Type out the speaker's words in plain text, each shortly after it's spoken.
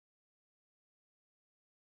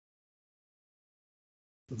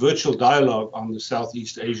virtual dialogue on the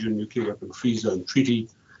Southeast Asian Nuclear Weapon Free Zone Treaty,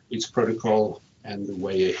 its protocol, and the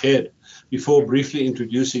way ahead. Before briefly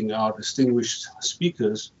introducing our distinguished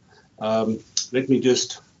speakers, let me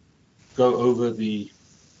just go over the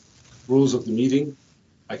rules of the meeting.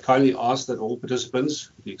 I kindly ask that all participants,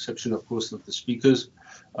 with the exception, of course, of the speakers,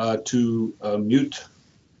 to mute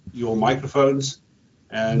your microphones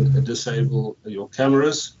and disable your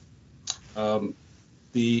cameras.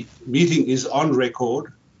 The meeting is on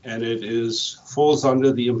record, and it falls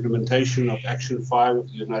under the implementation of Action 5 of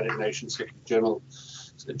the United Nations Secretary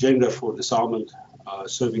General's Agenda for Disarmament,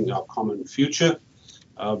 Serving Our Common Future.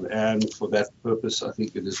 And for that purpose, I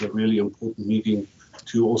think it is a really important meeting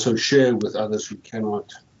to also share with others who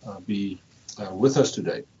cannot be with us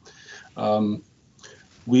today.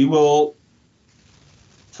 We will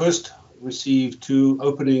first receive two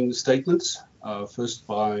opening statements, first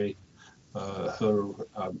by Her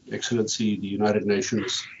Excellency, the United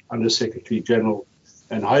Nations Under-Secretary General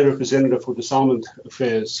and High Representative for Disarmament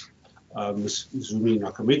Affairs, Ms. Izumi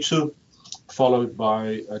Nakamitsu, followed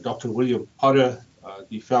by Dr. William Potter,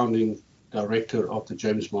 the founding director of the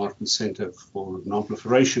James Martin Center for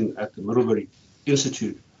Nonproliferation at the Middlebury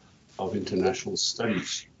Institute of International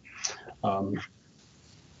Studies.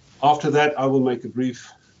 After that, I will make a brief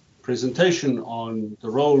presentation on the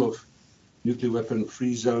role of nuclear weapon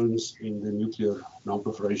free zones in the nuclear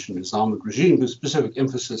non-proliferation disarmament regime, with specific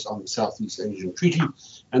emphasis on the Southeast Asian Treaty.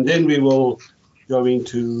 And then we will go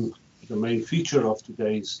into the main feature of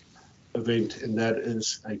today's event, and that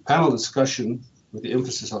is a panel discussion with the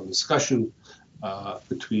emphasis on discussion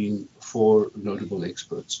between four notable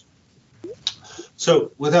experts.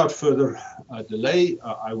 So without further delay,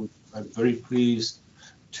 I'm very pleased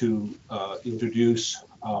to introduce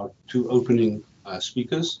our two opening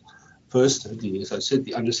speakers. First, as I said,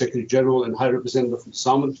 the Under-Secretary General and High Representative for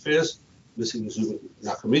Disarmament Affairs, Ms. Izumi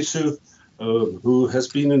Nakamitsu, who has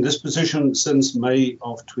been in this position since May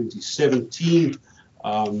of 2017.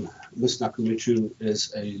 Ms. Nakamitsu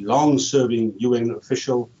is a long-serving UN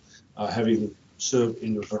official, having served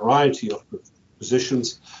in a variety of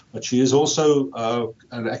positions, but she is also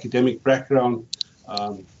an academic background,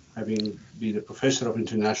 having been a professor of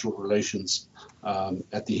international relations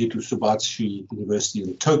at the Hitotsubashi University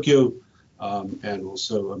in Tokyo, and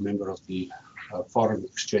also a member of the Foreign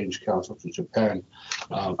Exchange Council to Japan,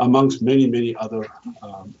 amongst many, many other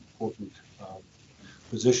important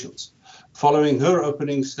positions. Following her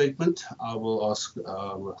opening statement, I will ask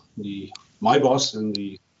my boss and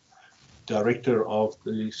the director of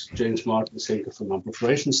the James Martin Center for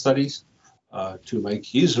Nonproliferation Studies to make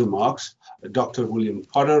his remarks. Dr. William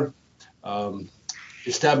Potter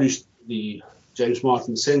established the James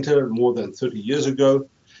Martin Center more than 30 years ago.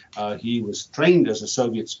 He was trained as a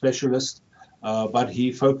Soviet specialist, but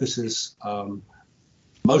he focuses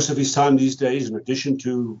most of his time these days, in addition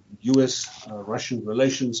to US-Russian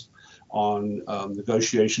relations, on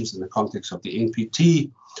negotiations in the context of the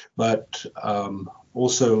NPT, but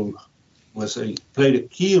also played a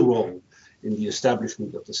key role in the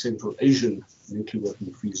establishment of the Central Asian Nuclear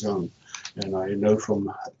Weapon Free Zone. And I know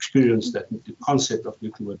from experience that the concept of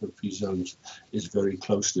nuclear weapon free zones is very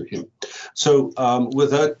close to him. So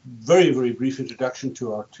with that very, very brief introduction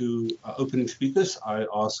to our two opening speakers, I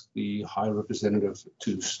ask the High Representative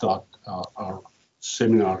to start our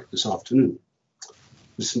seminar this afternoon.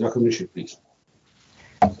 Ms. Nakamitsu, please.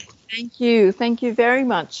 Thank you. Thank you very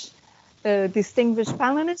much. Distinguished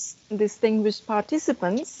panelists, distinguished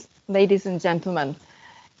participants, ladies and gentlemen.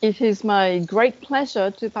 It is my great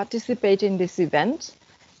pleasure to participate in this event,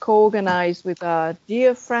 co-organized with our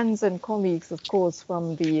dear friends and colleagues, of course,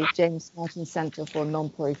 from the James Martin Center for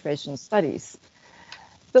Nonproliferation Studies.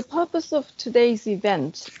 The purpose of today's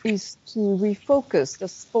event is to refocus the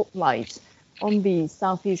spotlight on the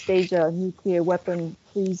Southeast Asia Nuclear Weapon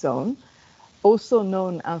Free Zone, also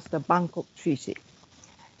known as the Bangkok Treaty.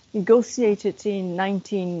 Negotiated in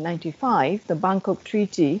 1995, the Bangkok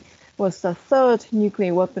Treaty was the third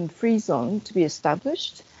nuclear weapon-free zone to be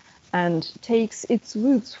established and takes its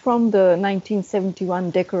roots from the 1971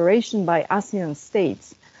 declaration by ASEAN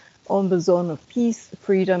states on the zone of peace,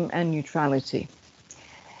 freedom, and neutrality.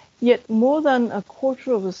 Yet more than a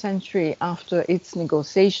quarter of a century after its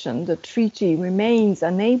negotiation, the treaty remains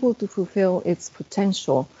unable to fulfill its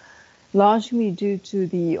potential, largely due to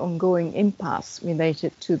the ongoing impasse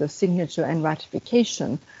related to the signature and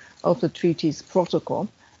ratification of the treaty's protocol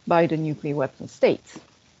by the nuclear weapon states.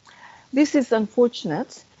 This is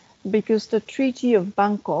unfortunate because the Treaty of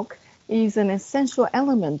Bangkok is an essential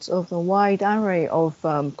element of the wide array of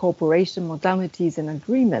cooperation modalities and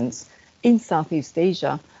agreements in Southeast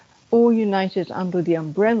Asia, all united under the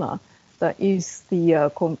umbrella that is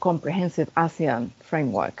the comprehensive ASEAN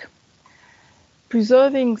framework.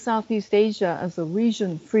 Preserving Southeast Asia as a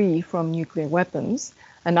region free from nuclear weapons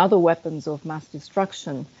and other weapons of mass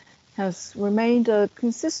destruction has remained a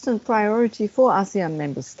consistent priority for ASEAN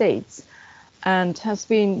member states and has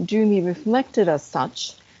been duly reflected as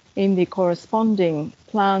such in the corresponding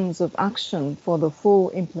plans of action for the full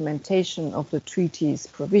implementation of the treaty's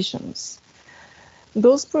provisions.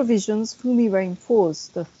 Those provisions fully reinforce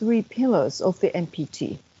the three pillars of the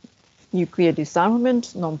NPT: nuclear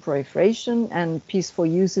disarmament, non-proliferation, and peaceful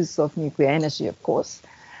uses of nuclear energy, of course,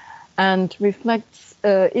 and reflects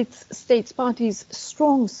its states parties'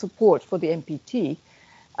 strong support for the NPT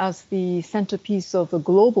as the centerpiece of a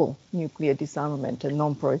global nuclear disarmament and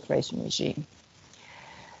non-proliferation regime.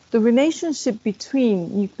 The relationship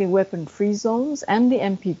between nuclear weapon-free zones and the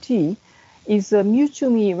NPT is a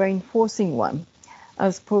mutually reinforcing one,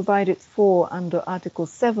 as provided for under Article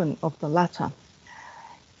 7 of the latter.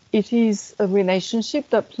 It is a relationship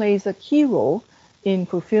that plays a key role in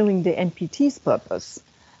fulfilling the NPT's purpose,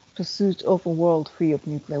 pursuit of a world free of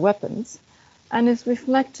nuclear weapons, and is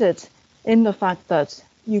reflected in the fact that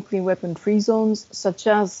nuclear weapon-free zones such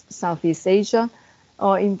as Southeast Asia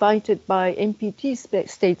are invited by NPT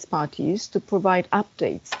states parties to provide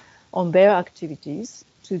updates on their activities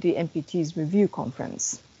to the NPT's review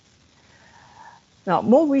conference. Now,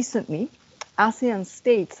 more recently, ASEAN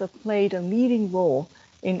states have played a leading role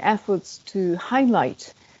in efforts to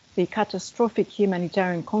highlight the catastrophic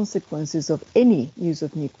humanitarian consequences of any use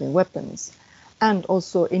of nuclear weapons, and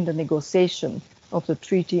also in the negotiation of the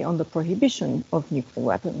Treaty on the Prohibition of Nuclear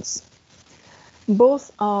Weapons.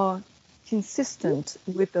 Both are consistent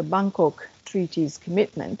with the Bangkok Treaty's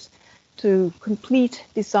commitment to complete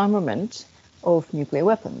disarmament of nuclear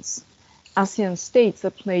weapons. ASEAN states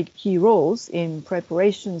have played key roles in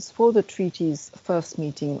preparations for the treaty's first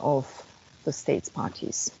meeting of the states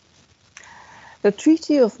parties. The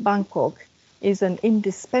Treaty of Bangkok is an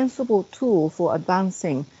indispensable tool for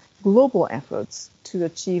advancing global efforts to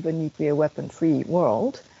achieve a nuclear weapon-free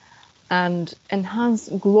world and enhance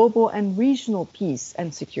global and regional peace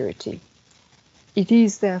and security. It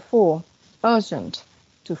is therefore urgent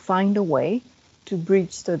to find a way to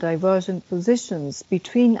bridge the divergent positions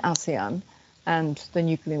between ASEAN and the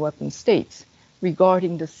nuclear weapon states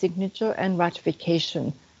regarding the signature and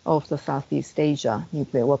ratification of the Southeast Asia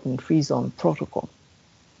Nuclear Weapon-Free Zone Protocol.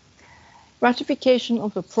 Ratification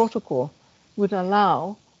of the protocol would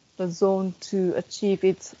allow the zone to achieve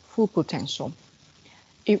its full potential.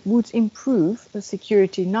 It would improve the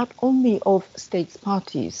security not only of states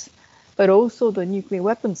parties, but also the nuclear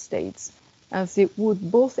weapon states, as it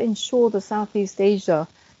would both ensure the Southeast Asia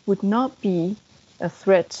would not be a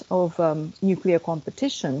threat of nuclear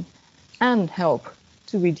competition and help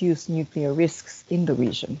to reduce nuclear risks in the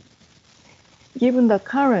region. Given the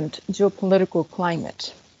current geopolitical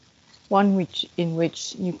climate, one in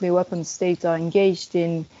which nuclear weapon states are engaged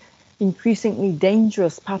in increasingly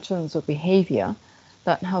dangerous patterns of behavior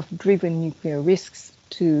that have driven nuclear risks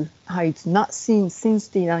to heights not seen since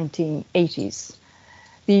the 1980s,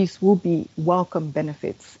 these will be welcome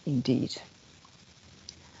benefits indeed.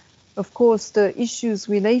 Of course, the issues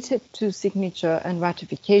related to signature and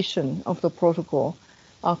ratification of the protocol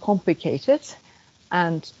are complicated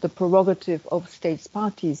and the prerogative of states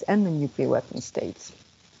parties and the nuclear weapon states.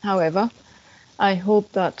 However, I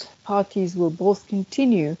hope that parties will both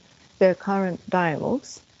continue their current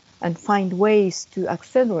dialogues and find ways to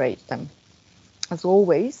accelerate them. As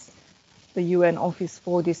always, the UN Office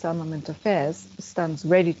for Disarmament Affairs stands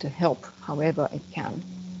ready to help however it can.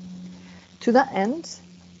 To that end,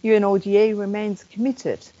 UNODA remains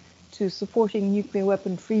committed to supporting nuclear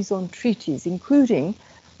weapon-free zone treaties, including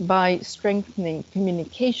by strengthening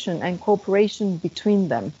communication and cooperation between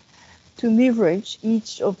them to leverage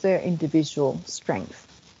each of their individual strengths.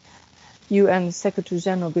 UN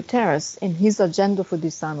Secretary-General Guterres, in his agenda for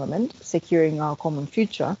disarmament, securing our common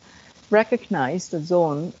future, recognized the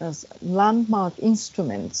zone as landmark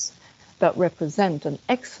instruments that represent an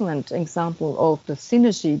excellent example of the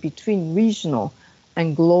synergy between regional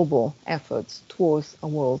and global efforts towards a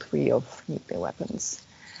world free of nuclear weapons.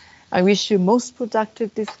 I wish you most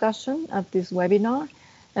productive discussion at this webinar,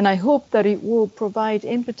 and I hope that it will provide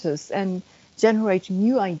impetus and generate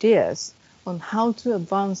new ideas on how to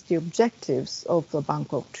advance the objectives of the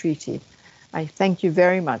Bangkok Treaty. I thank you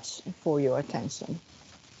very much for your attention.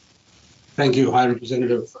 Thank you, High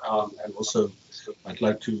Representative. And also, I'd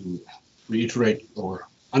like to reiterate or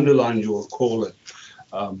underline your call that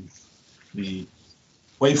the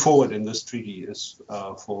way forward in this treaty is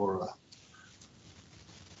for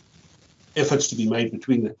efforts to be made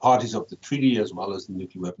between the parties of the treaty as well as the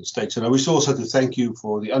nuclear weapon states. And I wish also to thank you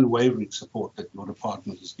for the unwavering support that your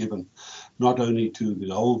department has given, not only to the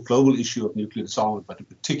whole global issue of nuclear disarmament, but in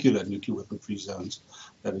particular nuclear weapon-free zones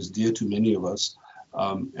that is dear to many of us.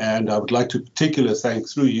 And I would like to particularly thank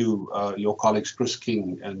through you, your colleagues Chris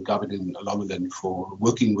King and Gavin Lomelin for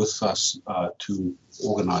working with us to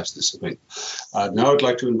organize this event. Now I'd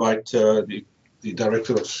like to invite the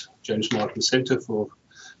Director of James Martin Center for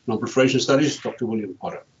Nonproliferation Studies, Dr. William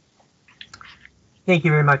Potter. Thank you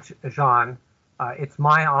very much, Jean. It's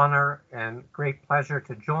my honor and great pleasure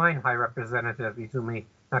to join High Representative Izumi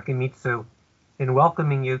Nakamitsu in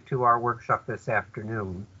welcoming you to our workshop this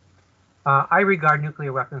afternoon. I regard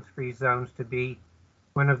nuclear weapons-free zones to be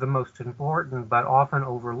one of the most important but often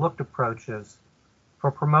overlooked approaches for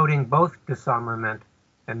promoting both disarmament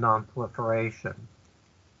and nonproliferation.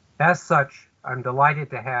 As such, I'm delighted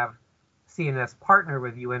to have CNS partner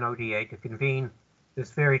with UNODA to convene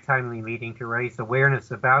this very timely meeting to raise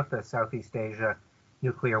awareness about the Southeast Asia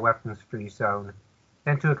nuclear weapons-free zone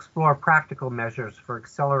and to explore practical measures for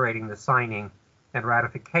accelerating the signing and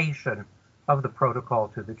ratification of the protocol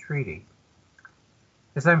to the treaty.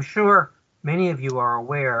 As I'm sure many of you are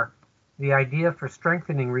aware, the idea for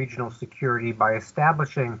strengthening regional security by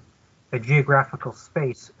establishing a geographical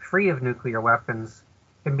space free of nuclear weapons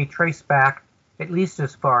can be traced back at least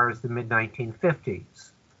as far as the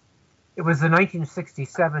mid-1950s. It was the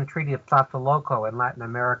 1967 Treaty of Tlatelolco in Latin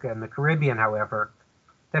America and the Caribbean, however,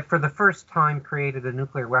 that for the first time created a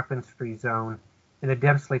nuclear weapons-free zone in a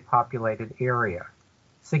densely populated area,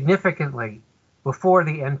 significantly before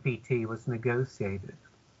the NPT was negotiated.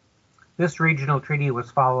 This regional treaty was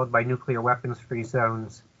followed by nuclear weapons-free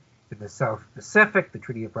zones in the South Pacific, the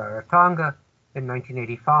Treaty of Rarotonga in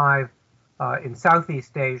 1985, in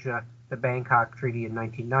Southeast Asia, the Bangkok Treaty in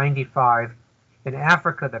 1995, in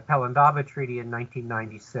Africa, the Pelindaba Treaty in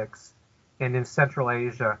 1996, and in Central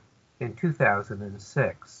Asia in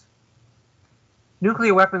 2006.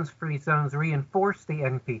 Nuclear weapons-free zones reinforce the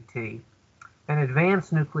NPT and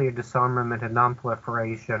advance nuclear disarmament and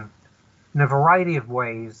nonproliferation in a variety of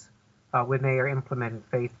ways when they are implemented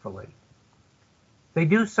faithfully. They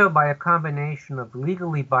do so by a combination of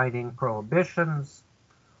legally binding prohibitions,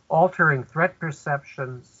 altering threat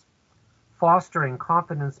perceptions, fostering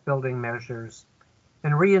confidence-building measures,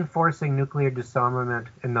 and reinforcing nuclear disarmament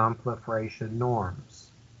and nonproliferation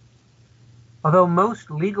norms. Although most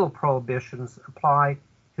legal prohibitions apply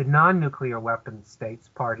to non-nuclear weapons states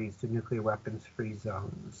parties to nuclear weapons-free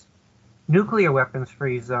zones, nuclear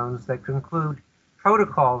weapons-free zones that conclude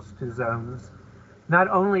protocols to zones not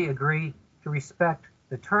only agree to respect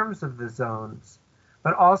the terms of the zones,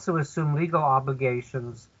 but also assume legal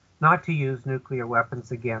obligations not to use nuclear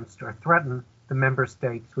weapons against or threaten the member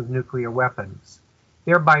states with nuclear weapons,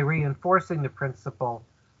 thereby reinforcing the principle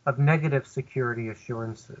of negative security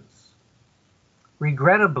assurances.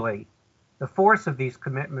 Regrettably, the force of these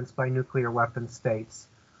commitments by nuclear weapon states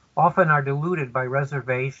often are diluted by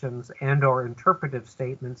reservations and/or interpretive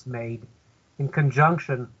statements made in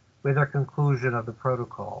conjunction with their conclusion of the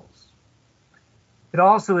protocols. It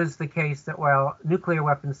also is the case that while nuclear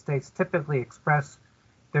weapon states typically express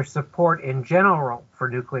their support in general for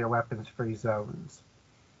nuclear weapons-free zones,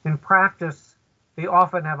 in practice, they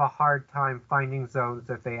often have a hard time finding zones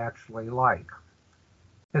that they actually like.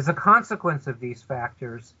 As a consequence of these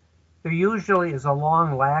factors, there usually is a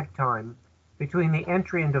long lag time between the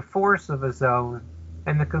entry into force of a zone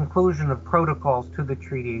and the conclusion of protocols to the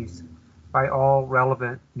treaties by all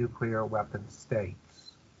relevant nuclear weapon states.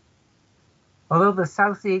 Although the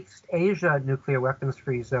Southeast Asia Nuclear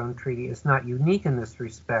Weapons-Free Zone Treaty is not unique in this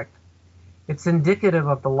respect, it's indicative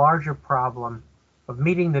of the larger problem of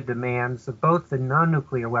meeting the demands of both the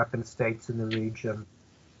non-nuclear weapon states in the region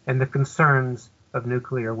and the concerns of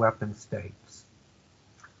nuclear weapon states.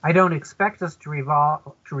 I don't expect us to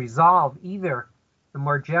resolve either the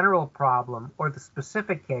more general problem or the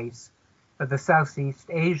specific case of the Southeast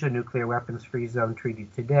Asia Nuclear Weapons-Free Zone Treaty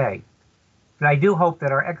today. But I do hope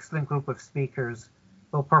that our excellent group of speakers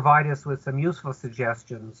will provide us with some useful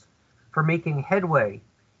suggestions for making headway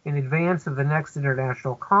in advance of the next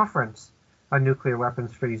international conference on nuclear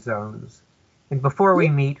weapons-free zones, and before we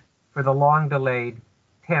meet for the long-delayed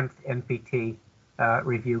 10th NPT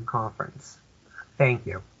review conference. Thank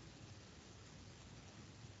you.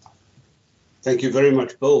 Thank you very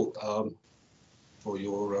much, Bill, for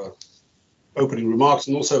your opening remarks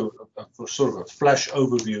and also for sort of a flash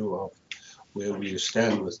overview of where we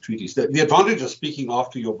stand with treaties. The advantage of speaking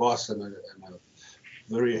after your boss and a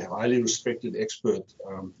very highly respected expert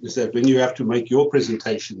is that when you have to make your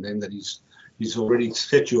presentation, then that he's he's already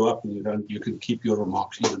set you up, and you can keep your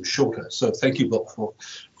remarks even shorter. So thank you, Bill,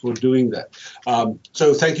 for doing that.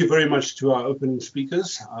 So thank you very much to our opening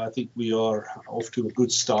speakers. I think we are off to a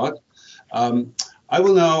good start. I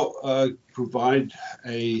will now provide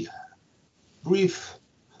a brief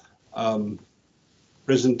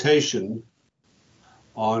presentation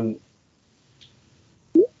on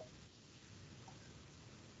if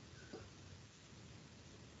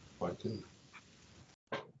I can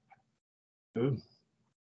go.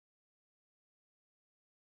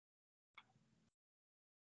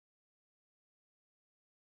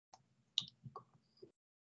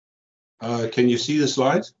 Can you see the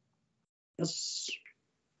slides? Yes.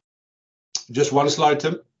 Just one slide,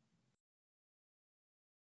 Tim?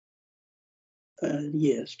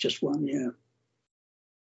 Yes, just one, yeah.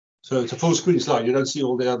 So it's a full screen slide. You don't see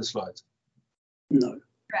all the other slides? No.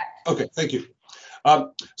 Correct. Okay, thank you.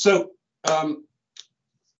 So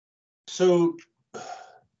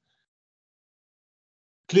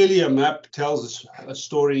clearly a map tells us a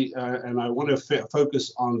story, and I want to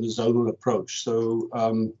focus on the zonal approach. So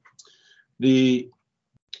the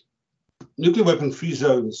nuclear weapon-free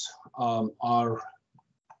zones are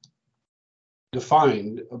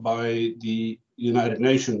defined by the United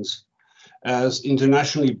Nations as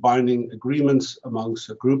internationally binding agreements amongst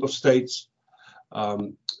a group of states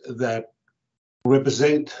that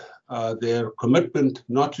represent their commitment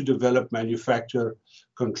not to develop, manufacture,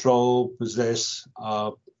 control, possess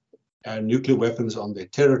nuclear weapons on their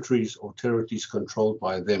territories or territories controlled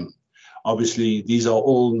by them. Obviously, these are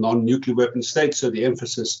all non-nuclear weapon states, so the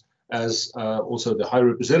emphasis, as also the High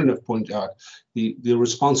Representative pointed out, the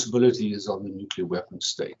responsibility is on the nuclear weapon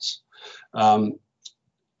states.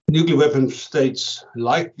 Nuclear weapon states,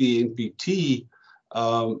 like the NPT,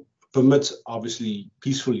 permits obviously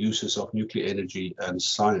peaceful uses of nuclear energy and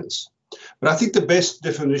science. But I think the best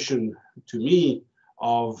definition to me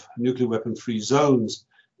of nuclear weapon-free zones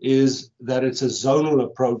is that it's a zonal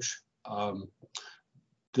approach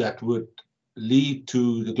that would lead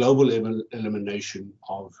to the global elimination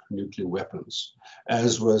of nuclear weapons,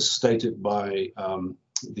 as was stated by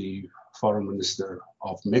the Foreign Minister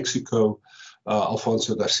of Mexico,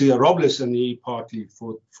 Alfonso Garcia Robles, and he partly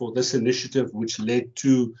for this initiative, which led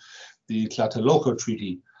to the Tlatelolco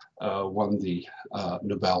Treaty, won the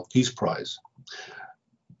Nobel Peace Prize.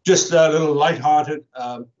 Just a little lighthearted,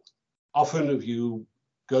 often if you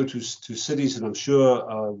go to cities, and I'm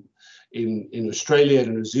sure in Australia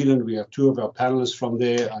and New Zealand, we have two of our panelists from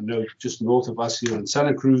there. I know just north of us here in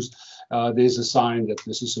Santa Cruz, there's a sign that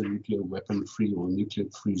this is a nuclear weapon-free or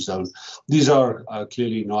nuclear-free zone. These are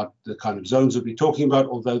clearly not the kind of zones that we're talking about,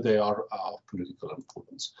 although they are of political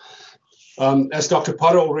importance. As Dr.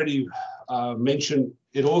 Potter already mentioned,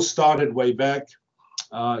 it all started way back,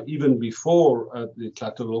 even before the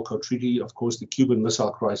Tlatelolco Treaty. Of course, the Cuban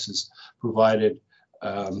Missile Crisis provided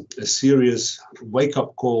a serious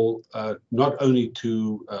wake-up call, not only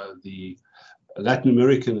to the Latin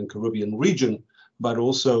American and Caribbean region, but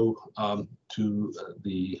also to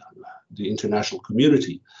the international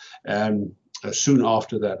community. And soon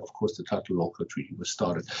after that, of course, the Tlatelolco Treaty was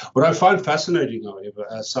started. What I find fascinating, however,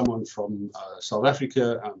 as someone from South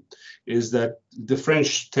Africa, is that the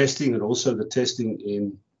French testing and also the testing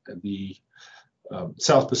in the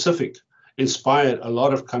South Pacific inspired a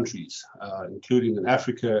lot of countries, including in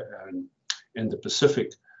Africa and the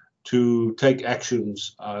Pacific, to take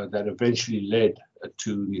actions that eventually led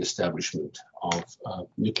to the establishment of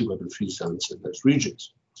nuclear weapon-free zones in those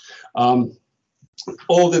regions.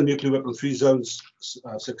 All the nuclear weapon-free zones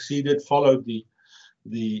succeeded, followed the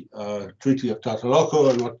Treaty of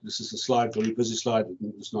Tlatelolco. This is a slide, very busy slide.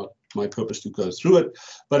 It's not my purpose to go through it,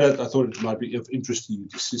 but I thought it might be of interest to you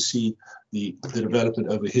to see the development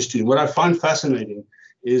over history. And what I find fascinating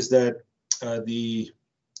is that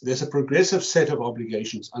there's a progressive set of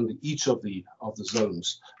obligations under each of the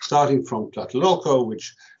zones, starting from Tlatelolco,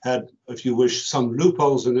 which had, if you wish, some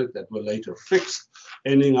loopholes in it that were later fixed,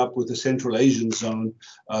 ending up with the Central Asian zone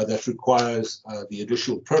that requires the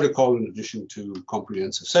additional protocol in addition to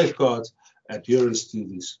comprehensive safeguards, adherence to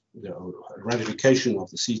these, ratification of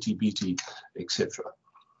the CTBT, etc.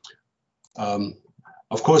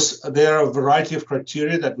 Of course, there are a variety of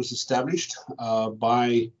criteria that was established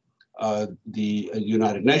by the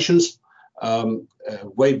United Nations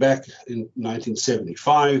way back in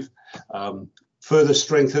 1975, further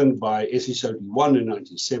strengthened by SE71 in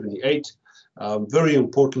 1978. Very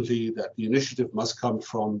importantly, that the initiative must come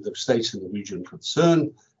from the states in the region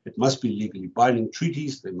concerned. It must be legally binding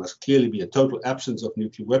treaties. There must clearly be a total absence of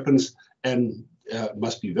nuclear weapons and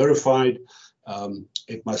must be verified.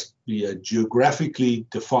 It must be a geographically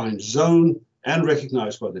defined zone and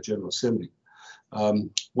recognized by the General Assembly.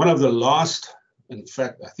 One of the last, in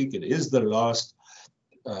fact, I think it is the last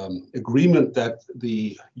agreement that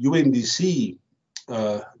the UNDC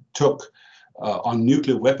took on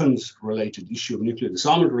nuclear weapons related issue, nuclear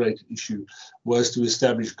disarmament related issue, was to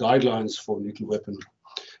establish guidelines for nuclear weapon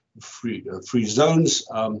free zones.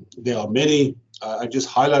 There are many. I just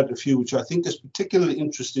highlight a few, which I think is particularly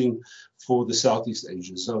interesting for the Southeast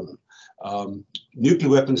Asia zone. Nuclear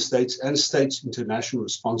weapon states and states international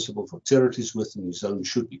responsible for territories within the zone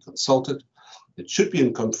should be consulted. It should be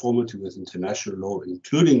in conformity with international law,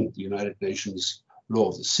 including the United Nations law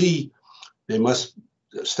of the sea.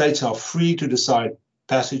 States are free to decide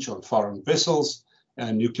passage on foreign vessels,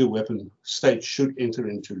 and nuclear weapon states should enter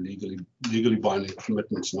into legally binding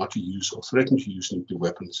commitments not to use or threaten to use nuclear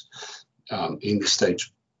weapons in the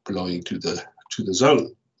states belonging to the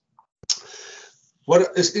zone.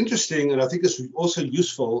 What is interesting, and I think is also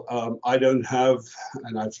useful, I don't have,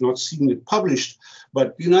 and I've not seen it published,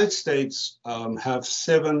 but the United States have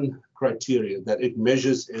 7 criteria that it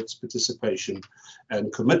measures its participation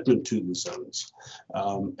and commitment to the zones.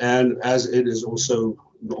 And as it is also,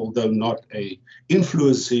 although not a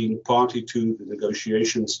influencing party to the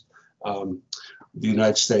negotiations, the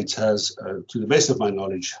United States has, to the best of my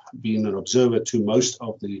knowledge, been an observer to most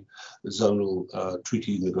of the zonal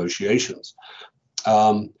treaty negotiations.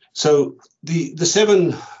 So the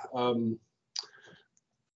 7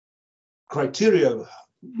 criteria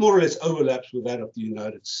more or less overlaps with that of the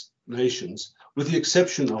United Nations, with the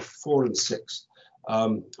exception of 4 and 6.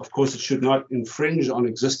 Of course, it should not infringe on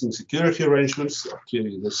existing security arrangements.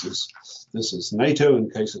 Clearly, this is NATO in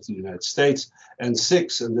case of the United States. And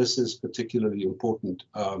 6, and this is particularly important,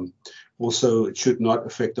 also it should not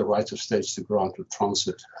affect the rights of states to grant or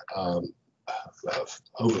transit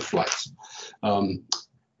overflights.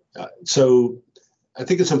 So I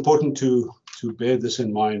think it's important to bear this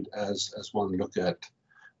in mind as one look at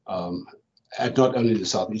not only the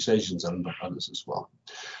Southeast Asian zone, but others as well.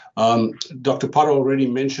 Dr. Potter already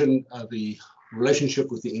mentioned the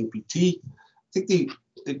relationship with the NPT. I think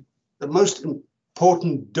the most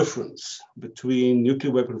important difference between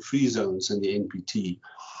nuclear weapon-free zones and the NPT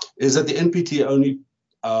is that the NPT only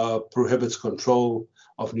prohibits control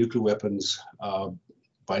of nuclear weapons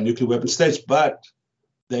by nuclear weapon states, but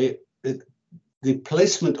the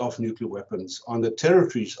placement of nuclear weapons on the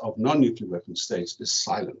territories of non-nuclear weapon states is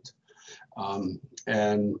silent.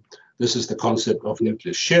 And this is the concept of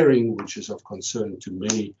nuclear sharing, which is of concern to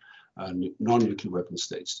many non-nuclear weapon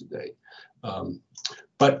states today.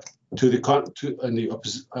 But not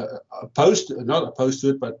opposed to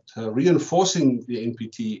it, but reinforcing the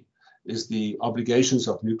NPT is the obligations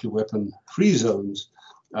of nuclear weapon-free zones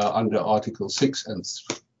under Article 6 and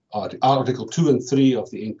Article 2 and 3 of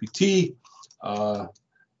the NPT.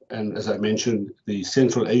 And as I mentioned, the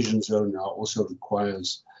Central Asian zone now also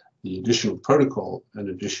requires the additional protocol in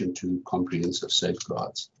addition to comprehensive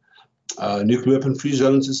safeguards. Nuclear weapon-free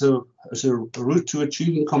zones is a route to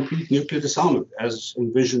achieving complete nuclear disarmament, as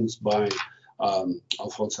envisioned by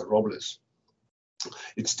Alfonso Robles.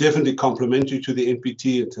 It's definitely complementary to the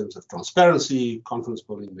NPT in terms of transparency, confidence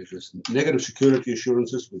building measures, and negative security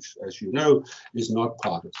assurances, which, as you know, is not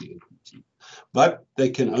part of the NPT. But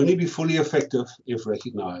they can only be fully effective if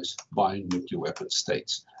recognized by nuclear weapon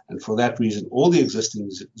states. And for that reason, all the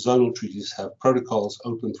existing zonal treaties have protocols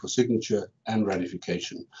open for signature and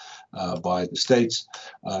ratification by the states,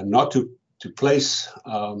 not to place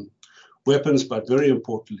weapons, but very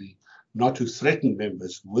importantly, not to threaten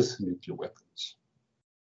members with nuclear weapons.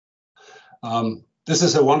 This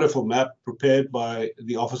is a wonderful map prepared by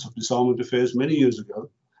the Office of Disarmament Affairs many years ago,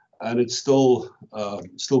 and it's still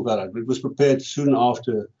valid. It was prepared soon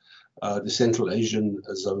after the Central Asian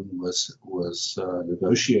zone was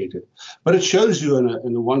negotiated. But it shows you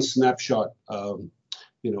in a one snapshot,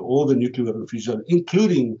 all the nuclear weapon-free zones,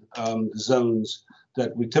 including zones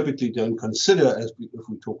that we typically don't consider if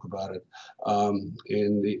we talk about it,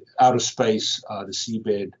 in the outer space, the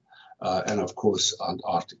seabed, and of course,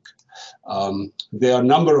 Antarctic. There are a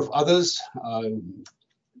number of others.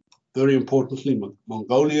 Very importantly,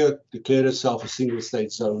 Mongolia declared itself a single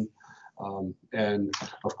state zone. And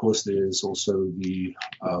of course, there's also the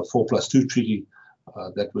 4+2 treaty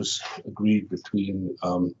that was agreed between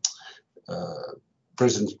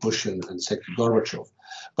Presidents Bush and Secretary Gorbachev.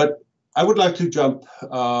 But I would like to jump.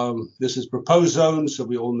 This is proposed zones, so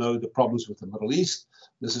we all know the problems with the Middle East.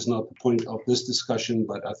 This is not the point of this discussion,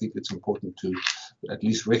 but I think it's important to at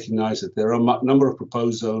least recognize that there are a number of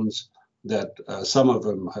proposed zones that some of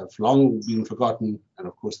them have long been forgotten, and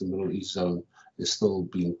of course the Middle East zone is still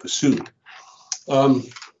being pursued.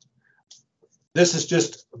 This is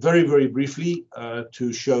just very, very briefly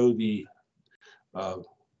to show the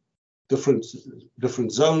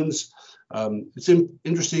different zones. It's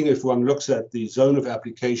interesting if one looks at the zone of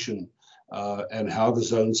application and how the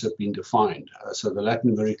zones have been defined. So the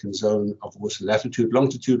Latin American zone, of course, latitude,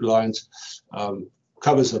 longitude lines,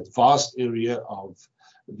 covers a vast area of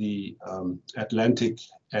the Atlantic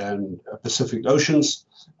and Pacific Oceans.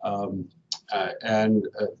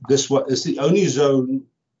 This is the only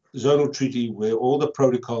zonal treaty where all the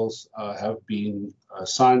protocols have been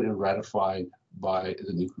signed and ratified by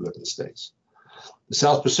the nuclear weapon states. The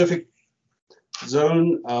South Pacific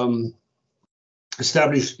zone,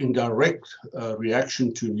 established in direct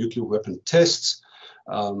reaction to nuclear weapon tests.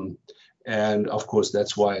 And of course,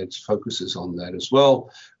 that's why it focuses on that as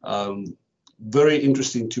well. Very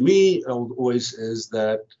interesting to me always is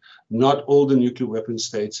that not all the nuclear weapon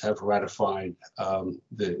states have ratified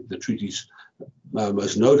the treaties,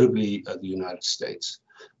 most notably the United States.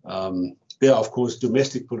 There are, of course,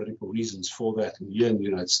 domestic political reasons for that here in the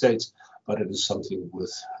United States, but it is something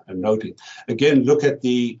worth noting. Again, look at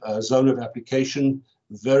the zone of application.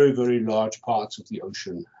 Very, very large parts of the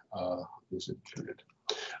ocean is included.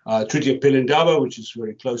 Treaty of Pelindaba, which is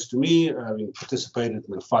very close to me, having participated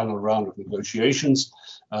in the final round of negotiations.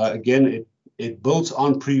 Again, it builds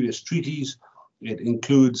on previous treaties. It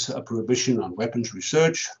includes a prohibition on weapons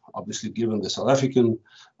research, obviously given the South African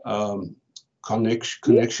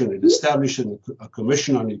connection. It established a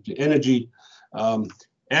commission on nuclear energy.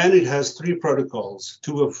 And it has 3 protocols,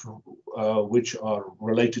 2 of which are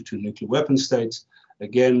related to nuclear weapon states.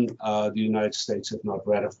 Again, the United States have not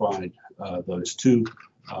ratified those 2.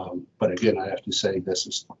 But again, I have to say this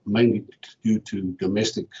is mainly due to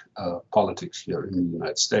domestic politics here in the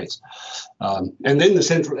United States. And then the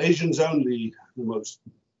Central Asian zone, the most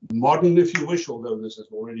modern, if you wish, although this has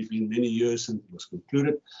already been many years since it was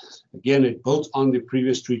concluded. Again, it built on the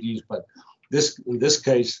previous treaties, but in this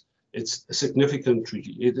case, it's a significant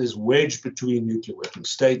treaty. It is wedged between nuclear weapon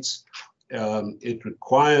states. It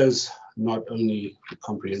requires not only the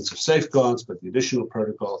comprehensive safeguards, but the additional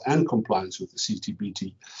protocol and compliance with the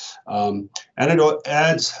CTBT. And it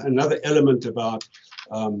adds another element about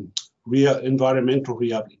environmental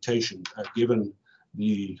rehabilitation, given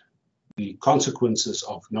the consequences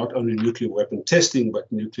of not only nuclear weapon testing, but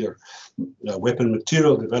nuclear weapon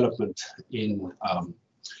material development in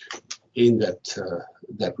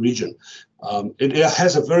that region. It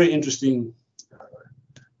has a very interesting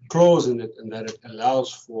clause in it, and that it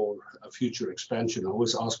allows for a future expansion. I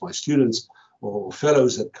always ask my students or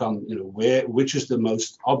fellows that come, which is the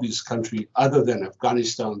most obvious country other than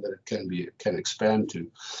Afghanistan that it can expand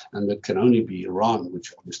to, and that can only be Iran,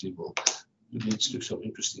 which obviously leads to some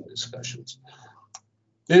interesting discussions.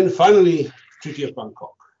 Then finally, Treaty of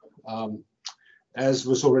Bangkok. As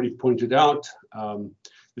was already pointed out,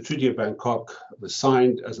 the Treaty of Bangkok was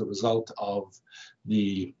signed as a result of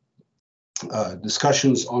the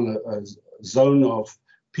discussions on a zone of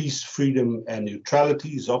peace, freedom, and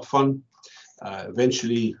neutrality, ZOPFAN,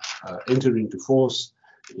 eventually entered into force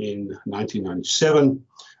in 1997,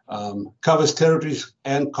 covers territories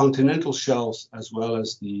and continental shelves, as well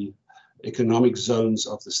as the economic zones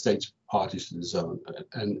of the states parties to the zone.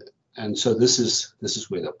 And so this is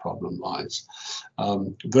where the problem lies.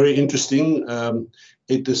 Very interesting.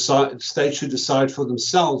 States should decide for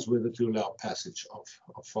themselves whether to allow passage of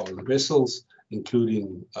foreign vessels,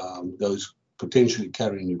 including those potentially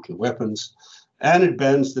carrying nuclear weapons. And it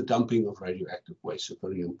bans the dumping of radioactive waste, so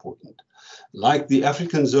very important. Like the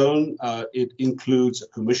African zone, it includes a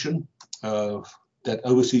commission that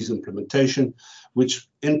oversees implementation, which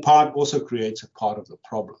in part also creates a part of the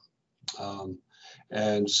problem.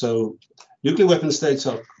 And so nuclear weapon states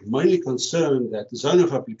are mainly concerned that the zone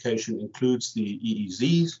of application includes the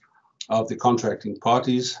EEZs of the contracting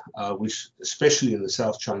parties, which especially in the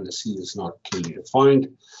South China Sea is not clearly defined.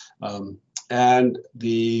 And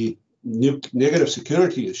the negative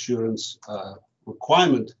security assurance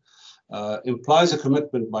requirement implies a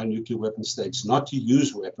commitment by nuclear weapon states not to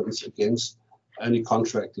use weapons against any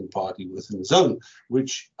contracting party within the zone,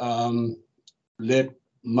 which led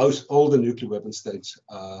all the nuclear weapon states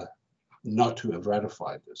not to have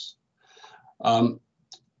ratified this.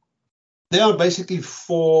 There are basically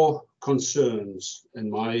 4 concerns in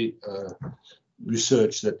my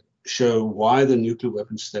research that show why the nuclear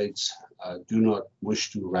weapon states do not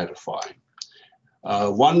wish to ratify.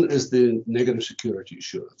 One is the negative security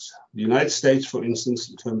assurance. The United States, for instance,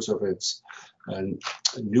 in terms of its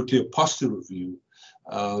nuclear posture review,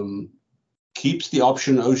 keeps the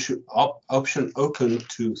option open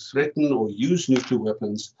to threaten or use nuclear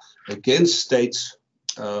weapons against states,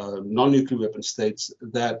 non-nuclear weapon states,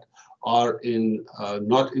 that are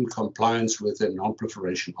not in compliance with their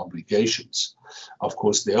non-proliferation obligations. Of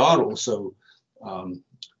course, there are also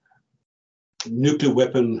nuclear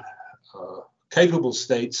weapon capable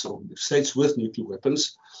states or states with nuclear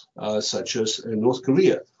weapons, such as North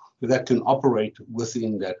Korea, that can operate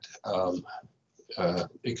within that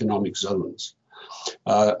economic zones.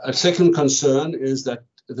 A second concern is that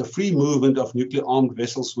the free movement of nuclear armed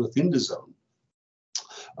vessels within the zone.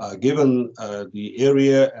 Given the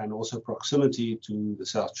area and also proximity to the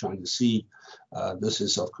South China Sea, this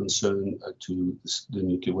is of concern to the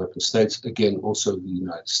nuclear weapon states, again, also the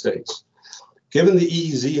United States. Given the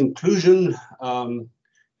EEZ inclusion, the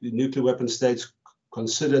nuclear weapon states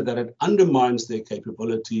consider that it undermines their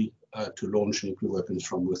capability to launch nuclear weapons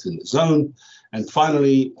from within the zone. And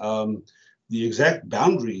finally, the exact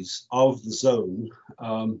boundaries of the zone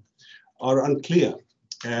are unclear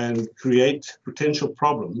and create potential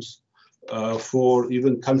problems for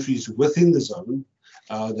even countries within the zone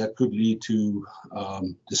that could lead to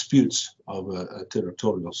disputes over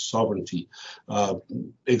territorial sovereignty.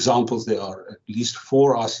 Examples, there are at least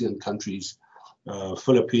 4 ASEAN countries,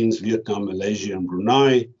 Philippines, Vietnam, Malaysia, and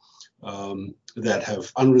Brunei, that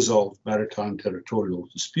have unresolved maritime territorial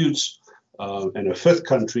disputes. And a 5th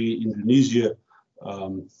country, Indonesia,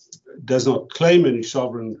 does not claim any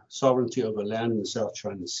sovereignty over land in the South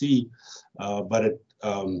China Sea, but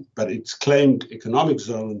its claimed economic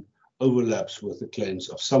zone overlaps with the claims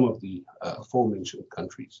of some of the aforementioned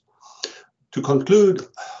countries. To conclude,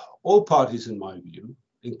 all parties, in my view,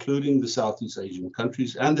 including the Southeast Asian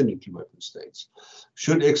countries and the nuclear weapon states,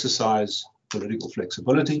 should exercise political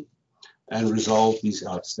flexibility and resolve these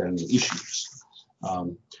outstanding issues.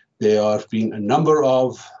 There have been a number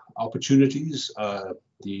of opportunities.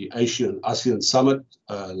 The ASEAN Summit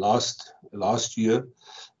last year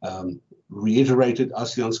reiterated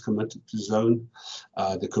ASEAN's commitment to zone.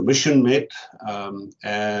 The Commission met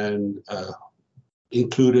and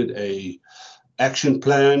included a action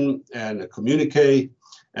plan and a communique.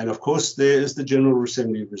 And of course, there is the General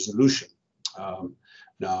Assembly resolution.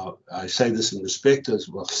 Now, I say this in respect as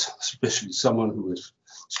well, especially someone who has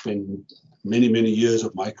spent many, many years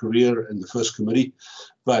of my career in the First Committee.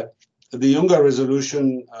 But the UNGA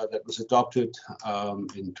resolution that was adopted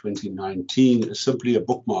in 2019 is simply a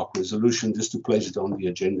bookmark resolution just to place it on the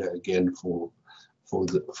agenda again for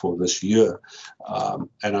this year.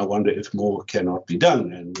 And I wonder if more cannot be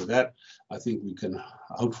done. And with that, I think we can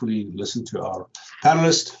hopefully listen to our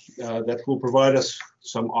panelists that will provide us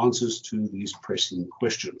some answers to these pressing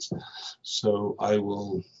questions. So I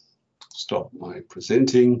will stop my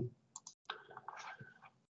presenting.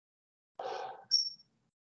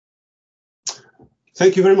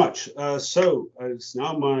 Thank you very much. So it's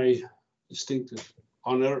now my distinctive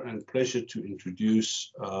honor and pleasure to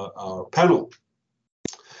introduce our panel.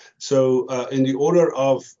 So in the order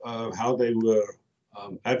of how they were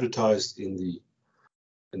advertised in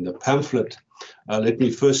the pamphlet, let me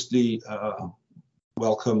firstly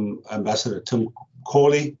welcome Ambassador Tim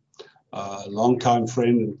Corley, a longtime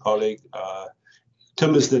friend and colleague.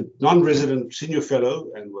 Tim is the non-resident senior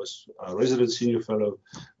fellow and was a resident senior fellow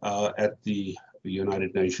at the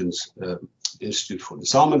United Nations Institute for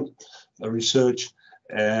Disarmament Research,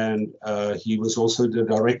 and he was also the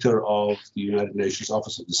director of the United Nations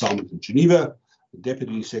Office of Disarmament in Geneva, the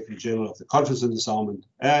Deputy Secretary General of the Conference on Disarmament,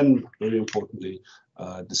 and very importantly,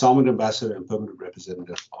 Disarmament Ambassador and Permanent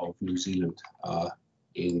Representative of New Zealand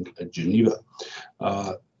in Geneva.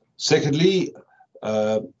 Secondly,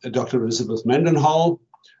 Dr. Elizabeth Mendenhall,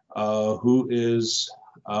 who is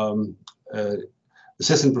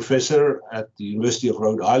Assistant Professor at the University of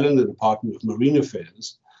Rhode Island, the Department of Marine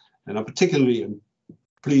Affairs. And I'm particularly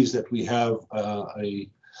pleased that we have a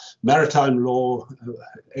maritime law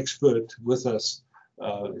expert with us,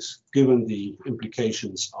 given the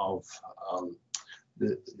implications of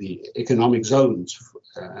the economic zones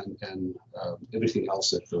and everything else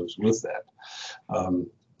that goes with that.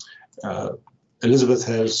 Elizabeth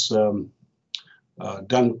has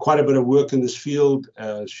done quite a bit of work in this field.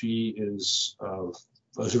 She is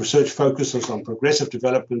as a research focuses on progressive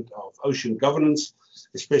development of ocean governance,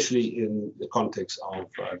 especially in the context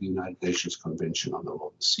of the United Nations Convention on the Law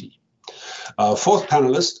of the Sea. Fourth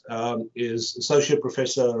panelist is Associate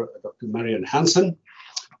Professor Dr. Marianne Hansen.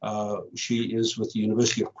 She is with the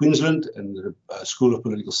University of Queensland and the School of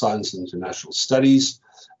Political Science and International Studies.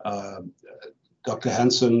 Dr.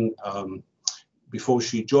 Hansen Before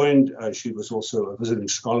she joined, she was also a visiting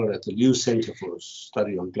scholar at the Liu Center for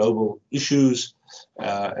Study on Global Issues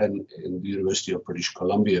and in the University of British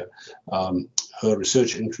Columbia. Her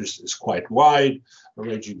research interest is quite wide,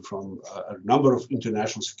 ranging from a number of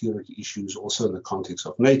international security issues, also in the context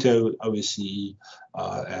of NATO, OSCE,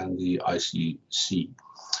 and the ICC.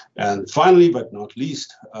 And finally, but not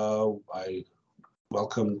least, I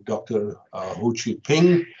welcome Dr. Ho Chi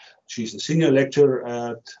Ping. She's a senior lecturer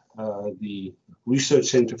at the Research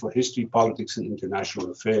Center for History, Politics, and International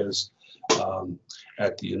Affairs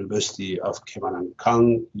at the University of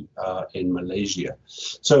Kemenangkang in Malaysia.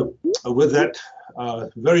 So with that,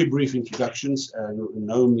 very brief introductions, and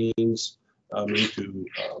no means meant to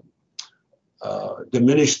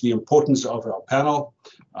diminish the importance of our panel.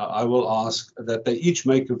 I will ask that they each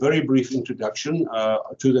make a very brief introduction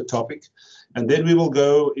to the topic, and then we will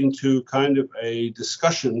go into kind of a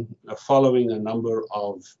discussion following a number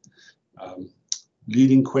of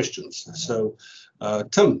leading questions. So,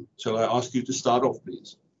 Tim, shall I ask you to start off,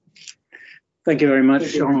 please? Thank you very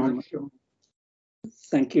much, Sean.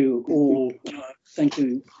 Thank you all. Thank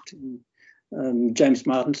you to James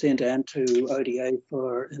Martin Centre and to ODA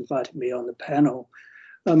for inviting me on the panel.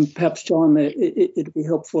 Perhaps, John, it'd be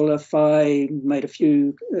helpful if I made a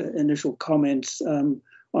few initial comments on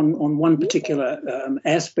one particular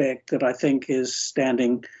aspect that I think is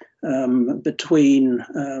standing between,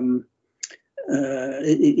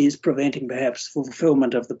 is preventing perhaps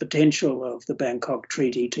fulfillment of the potential of the Bangkok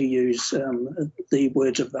Treaty, to use the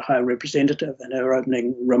words of the High Representative in her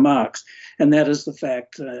opening remarks. And that is the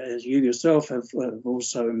fact, as you yourself have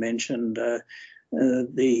also mentioned,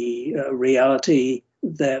 the reality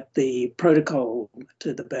that the protocol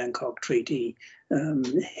to the Bangkok Treaty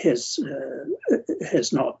has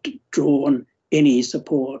not drawn any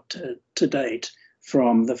support to date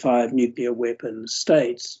from the 5 nuclear weapon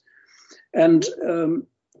states. And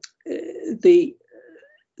the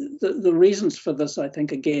reasons for this, I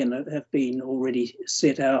think, again, have been already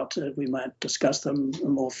set out. We might discuss them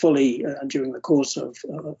more fully during the course of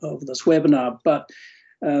this webinar, but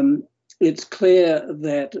it's clear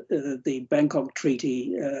that the Bangkok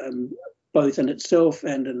Treaty, both in itself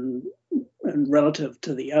and relative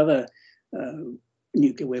to the other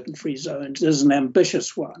nuclear weapon-free zones, is an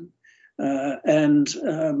ambitious one.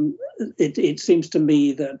 It seems to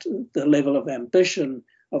me that the level of ambition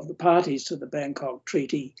of the parties to the Bangkok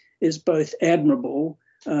Treaty is both admirable,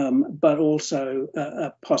 but also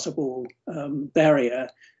a possible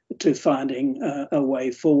barrier to finding a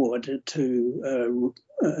way forward to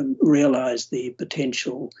realize the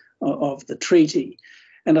potential of the treaty.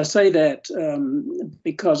 And I say that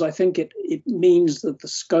because I think it means that the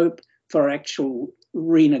scope for actual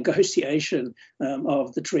renegotiation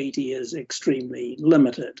of the treaty is extremely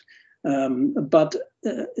limited. But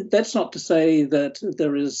that's not to say that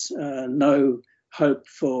there is no hope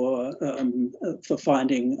for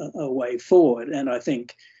finding a way forward. And I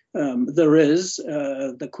think there is.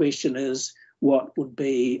 The question is, what would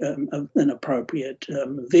be an appropriate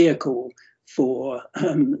vehicle for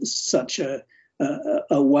such a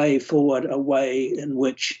way forward, a way in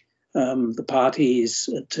which the parties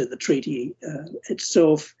to the treaty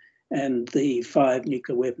itself and the 5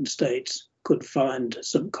 nuclear weapon states could find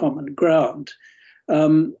some common ground.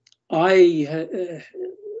 I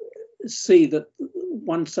see that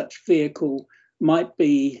one such vehicle might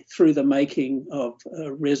be through the making of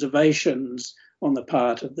reservations on the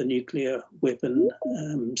part of the nuclear weapon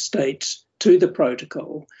states to the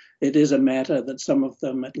protocol. It is a matter that some of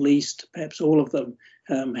them, at least perhaps all of them,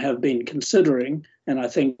 have been considering, and I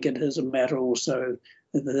think it is a matter also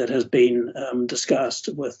that has been discussed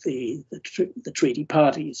with the treaty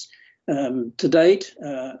parties. To date,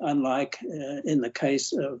 unlike in the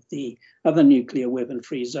case of the other nuclear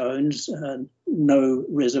weapon-free zones, no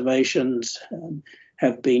reservations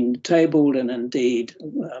have been tabled, and indeed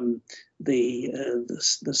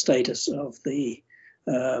the status of the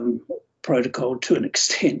protocol, to an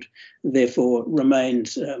extent, therefore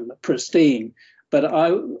remains pristine. But I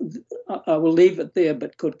will leave it there,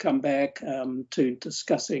 but could come back to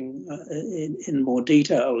discussing in more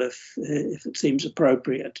detail, if it seems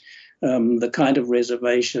appropriate, the kind of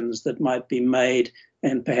reservations that might be made,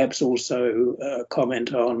 and perhaps also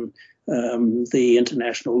comment on the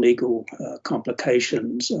international legal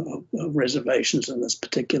complications of reservations in this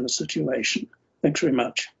particular situation. Thanks very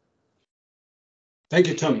much. Thank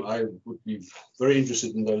you, Tim. I would be very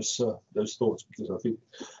interested in those thoughts, because I think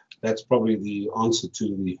that's probably the answer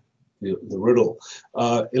to the riddle.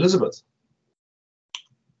 Elizabeth.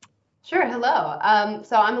 Sure, hello.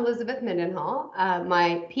 So I'm Elizabeth Mendenhall.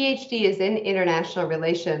 My PhD is in international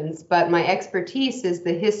relations, but my expertise is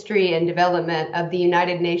the history and development of the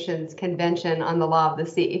United Nations Convention on the Law of the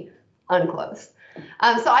Sea, UNCLOS.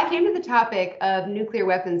 So I came to the topic of nuclear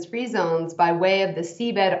weapons free zones by way of the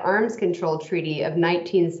Seabed Arms Control Treaty of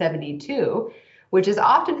 1972, which is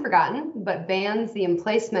often forgotten, but bans the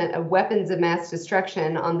emplacement of weapons of mass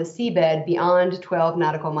destruction on the seabed beyond 12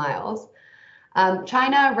 nautical miles.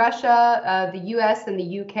 China, Russia, the US, and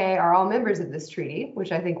the UK are all members of this treaty,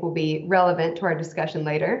 which I think will be relevant to our discussion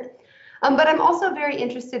later. But I'm also very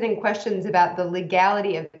interested in questions about the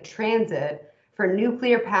legality of transit for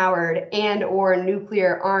nuclear-powered and/or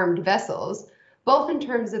nuclear-armed vessels, both in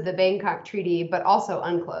terms of the Bangkok Treaty, but also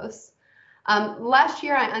UNCLOS. Last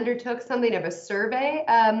year, I undertook something of a survey.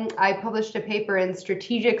 I published a paper in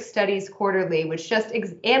Strategic Studies Quarterly, which just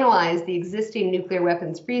analyzed the existing nuclear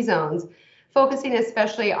weapons free zones, focusing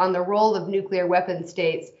especially on the role of nuclear weapon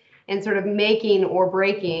states in sort of making or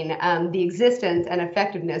breaking the existence and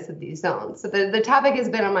effectiveness of these zones. So the topic has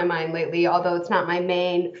been on my mind lately, although it's not my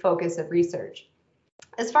main focus of research.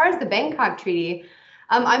 As far as the Bangkok Treaty,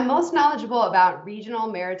 I'm most knowledgeable about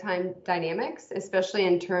regional maritime dynamics, especially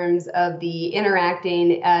in terms of the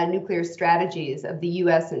interacting nuclear strategies of the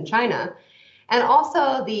US and China, and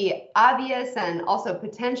also the obvious and also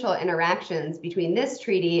potential interactions between this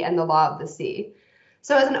treaty and the law of the sea.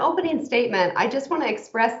 So as an opening statement, I just want to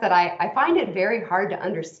express that I find it very hard to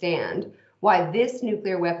understand why this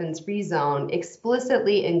nuclear weapons free zone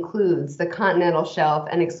explicitly includes the continental shelf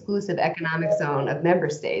and exclusive economic zone of member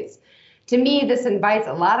states. To me, this invites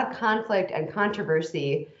a lot of conflict and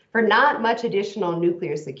controversy for not much additional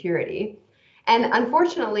nuclear security. And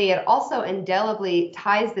unfortunately, it also indelibly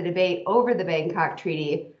ties the debate over the Bangkok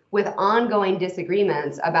Treaty with ongoing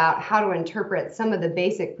disagreements about how to interpret some of the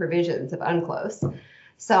basic provisions of UNCLOS.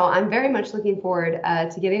 So I'm very much looking forward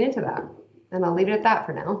to getting into that. And I'll leave it at that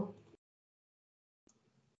for now.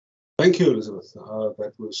 Thank you, Elizabeth.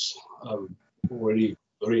 That was already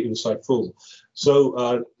very insightful.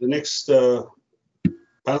 So the next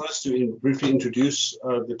panelist to briefly introduce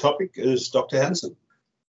the topic is Dr. Hansen.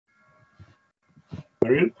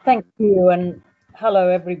 Marion? Thank you, and hello,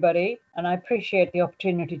 everybody. And I appreciate the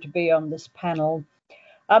opportunity to be on this panel.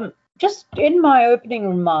 Just in my opening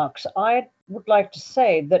remarks, I would like to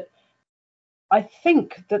say that I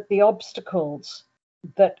think that the obstacles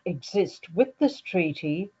that exist with this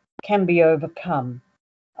treaty can be overcome.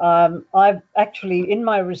 I've actually, in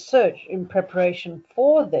my research in preparation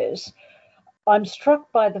for this, I'm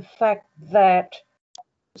struck by the fact that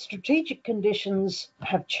strategic conditions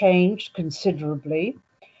have changed considerably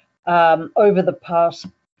over the past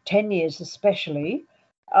 10 years especially.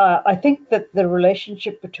 I think that the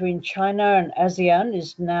relationship between China and ASEAN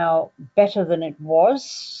is now better than it was,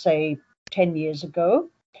 say, 10 years ago.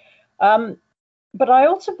 But I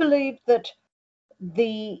also believe that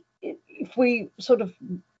if we sort of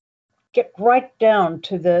get right down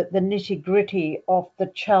to the nitty-gritty of the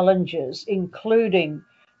challenges, including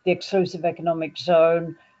the exclusive economic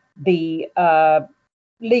zone, the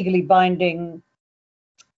legally binding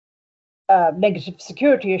negative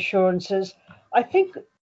security assurances, I think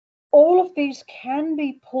all of these can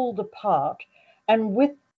be pulled apart, and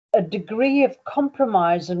with a degree of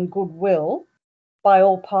compromise and goodwill by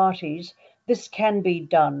all parties, this can be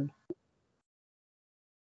done.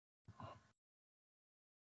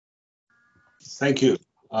 Thank you.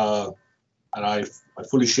 And I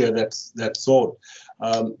fully share that thought.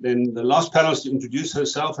 Then the last panelist to introduce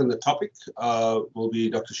herself and the topic will be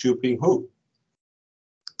Dr. Xiuping Hu.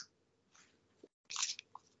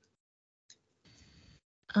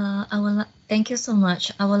 Thank you so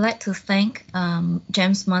much. I would like to thank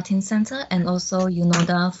James Martin Center and also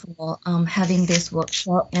UNODA for having this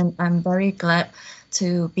workshop, and I'm very glad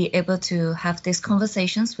to be able to have these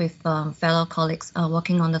conversations with fellow colleagues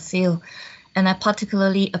working on the field. And I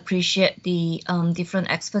particularly appreciate the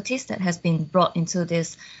different expertise that has been brought into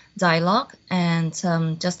this dialogue. And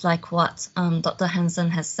just like what Dr. Hansen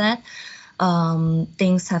has said,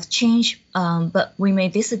 things have changed, but we may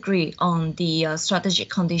disagree on the strategic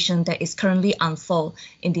condition that is currently unfold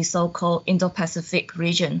in the so-called Indo-Pacific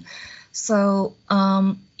region. So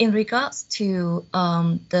in regards to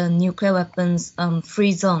the nuclear weapons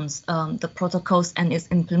free zones, the protocols and its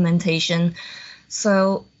implementation,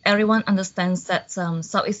 so everyone understands that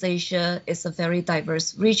Southeast Asia is a very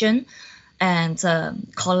diverse region, and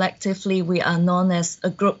collectively we are known as a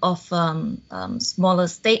group of smaller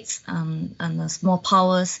states and small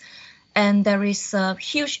powers, and there is a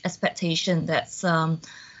huge expectation that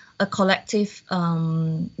a collective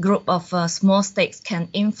group of small states can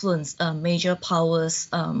influence a major powers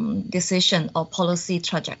decision or policy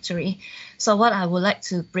trajectory. So what I would like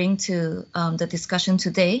to bring to the discussion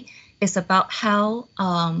today is about how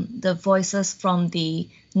the voices from the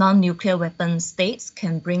non-nuclear weapon states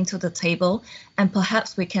can bring to the table, and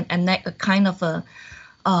perhaps we can enact a kind of a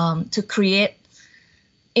to create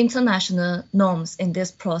international norms in this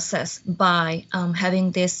process by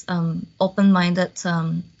having this open-minded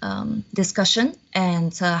discussion,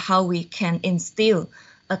 and how we can instill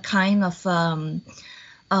a kind of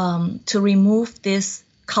to remove this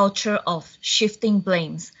culture of shifting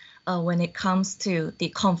blames when it comes to the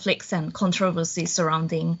conflicts and controversy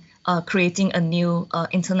surrounding creating a new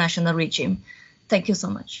international regime. Thank you so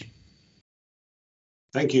much.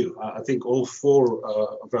 Thank you. I think all four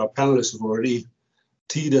of our panelists have already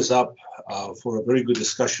teed us up for a very good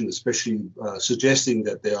discussion, especially suggesting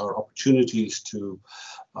that there are opportunities to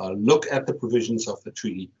look at the provisions of the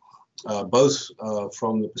treaty, both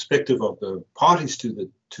from the perspective of the parties to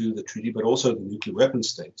the treaty, but also the nuclear weapon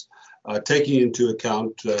states, taking into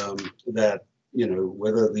account that, you know,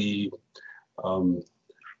 whether the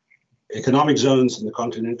economic zones in the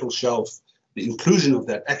continental shelf, the inclusion of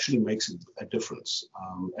that actually makes a difference,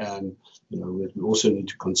 and you know, we also need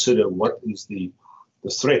to consider what is the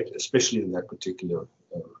threat, especially in that particular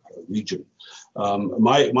region.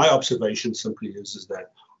 My observation simply is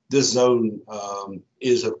that this zone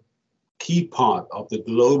is a key part of the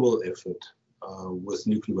global effort with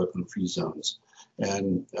nuclear weapon-free zones,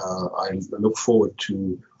 and I look forward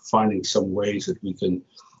to finding some ways that we can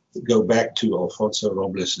go back to Alfonso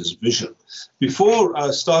Robles's vision.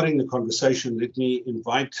 Before starting the conversation, let me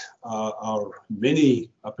invite our many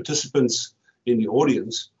participants in the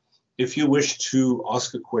audience. If you wish to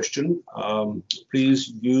ask a question, please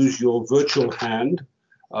use your virtual hand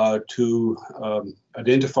to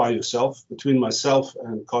identify yourself. Between myself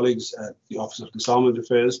and colleagues at the Office of Disarmament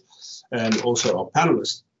Affairs and also our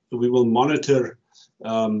panelists, we will monitor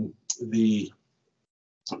the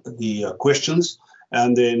questions.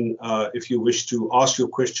 And then if you wish to ask your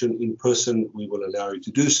question in person, we will allow you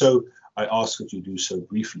to do so. I ask that you do so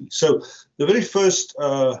briefly. So the very first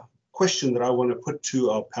question that I want to put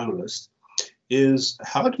to our panelists is,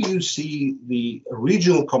 how do you see the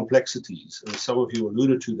regional complexities, and some of you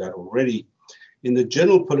alluded to that already, in the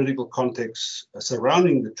general political context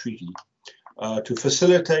surrounding the treaty to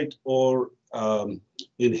facilitate or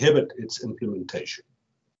inhibit its implementation?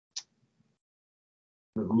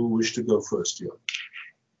 Who wish to go first here?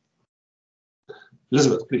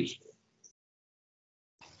 Elizabeth, please.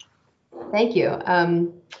 Thank you.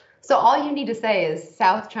 So all you need to say is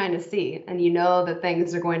South China Sea, and you know that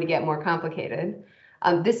things are going to get more complicated.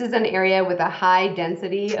 This is an area with a high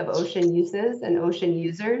density of ocean uses and ocean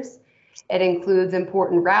users. It includes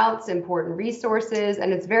important routes, important resources,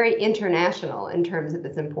 and it's very international in terms of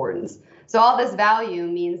its importance. So all this value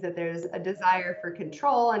means that there's a desire for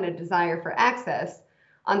control and a desire for access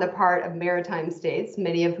on the part of maritime states,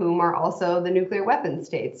 many of whom are also the nuclear weapon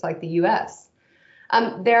states like the US.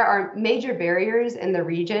 There are major barriers in the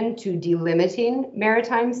region to delimiting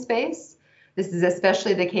maritime space. This is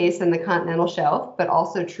especially the case in the continental shelf, but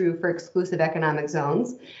also true for exclusive economic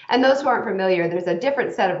zones. And those who aren't familiar, there's a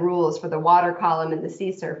different set of rules for the water column and the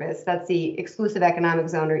sea surface. That's the exclusive economic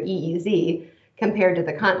zone, or EEZ, compared to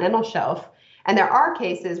the continental shelf. And there are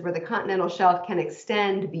cases where the continental shelf can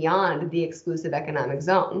extend beyond the exclusive economic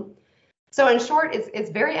zone. So in short, it's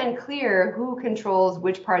very unclear who controls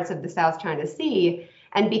which parts of the South China Sea.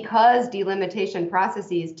 And because delimitation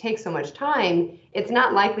processes take so much time, it's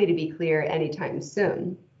not likely to be clear anytime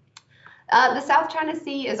soon. The South China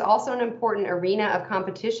Sea is also an important arena of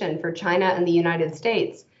competition for China and the United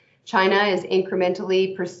States. China is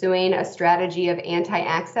incrementally pursuing a strategy of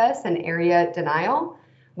anti-access and area denial,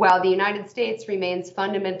 while the United States remains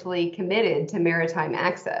fundamentally committed to maritime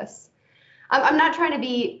access. I'm not trying to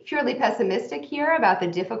be purely pessimistic here about the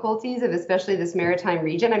difficulties of especially this maritime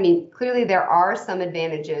region. I mean, clearly there are some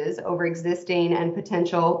advantages over existing and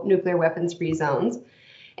potential nuclear weapons-free zones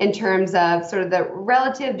in terms of sort of the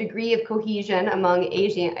relative degree of cohesion among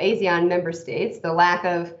ASEAN member states, the lack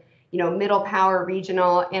of, middle power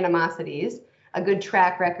regional animosities, a good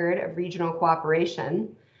track record of regional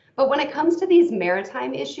cooperation. But when it comes to these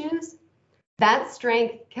maritime issues, that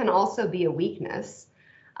strength can also be a weakness.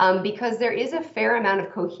 Because there is a fair amount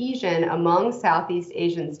of cohesion among Southeast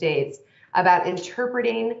Asian states about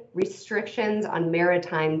interpreting restrictions on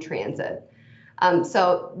maritime transit.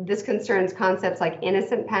 So this concerns concepts like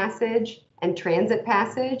innocent passage and transit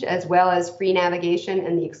passage, as well as free navigation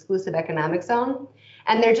in the exclusive economic zone.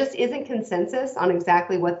 And there just isn't consensus on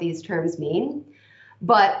exactly what these terms mean.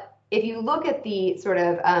 But if you look at the sort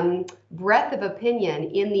of breadth of opinion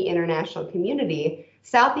in the international community,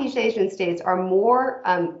 Southeast Asian states are more,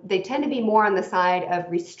 they tend to be more on the side of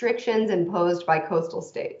restrictions imposed by coastal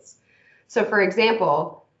states. So for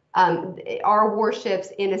example, are warships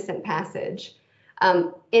innocent passage?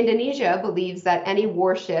 Indonesia believes that any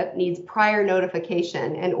warship needs prior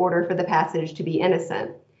notification in order for the passage to be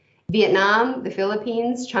innocent. Vietnam, the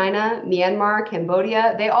Philippines, China, Myanmar,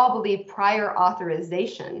 Cambodia, they all believe prior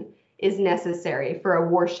authorization is necessary for a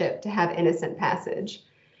warship to have innocent passage.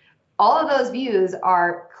 All of those views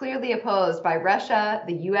are clearly opposed by Russia,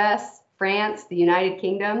 the US, France, the United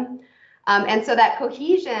Kingdom. And so that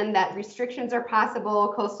cohesion, that restrictions are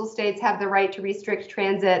possible, coastal states have the right to restrict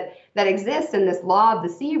transit that exists in this law of the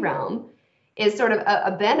sea realm, is sort of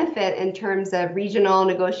a benefit in terms of regional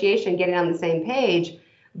negotiation, getting on the same page,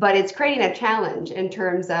 but it's creating a challenge in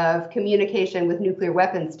terms of communication with nuclear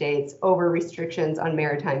weapon states over restrictions on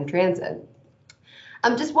maritime transit.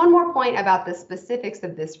 Just one more point about the specifics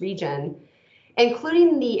of this region,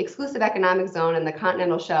 including the exclusive economic zone and the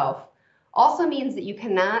continental shelf, also means that you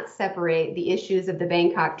cannot separate the issues of the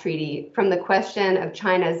Bangkok Treaty from the question of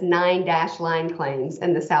China's 9 dash line claims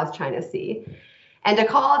in the South China Sea. And to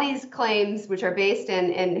call these claims, which are based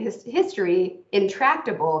in history,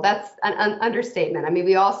 intractable, that's an understatement. I mean,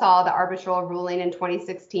 we all saw the arbitral ruling in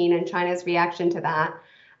 2016 and China's reaction to that.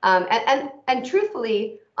 And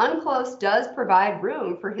truthfully, UNCLOS does provide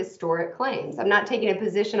room for historic claims. I'm not taking a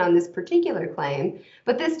position on this particular claim,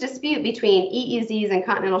 but this dispute between EEZs and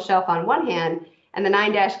continental shelf on one hand and the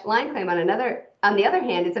 9 dash line claim on the other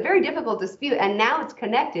hand, it's a very difficult dispute, and now it's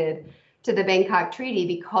connected to the Bangkok Treaty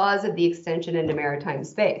because of the extension into maritime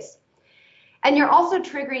space. And you're also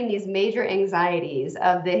triggering these major anxieties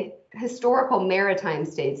of the historical maritime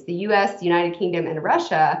states, the US, the United Kingdom, and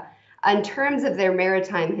Russia, in terms of their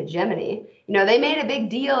maritime hegemony. You know, they made a big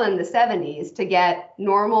deal in the 70s to get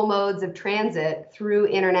normal modes of transit through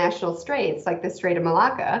international straits like the Strait of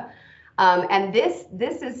Malacca. And this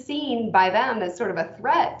is seen by them as sort of a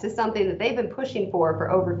threat to something that they've been pushing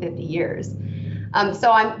for over 50 years.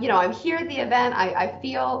 So I'm here at the event. I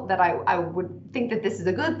feel that I would think that this is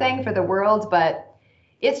a good thing for the world, but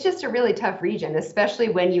it's just a really tough region, especially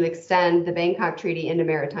when you extend the Bangkok Treaty into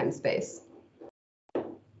maritime space.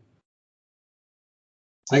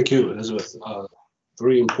 Thank you, Elizabeth.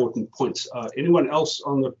 Very important points. Anyone else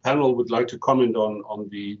on the panel would like to comment on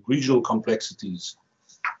the regional complexities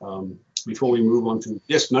before we move on to,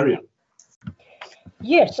 yes, Marianne.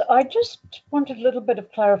 Yes, I just wanted a little bit of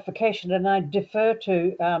clarification, and I defer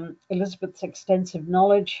to Elizabeth's extensive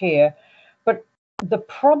knowledge here. But the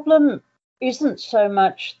problem isn't so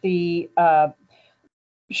much the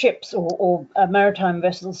ships or maritime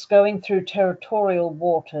vessels going through territorial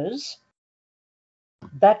waters.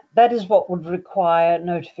 That is what would require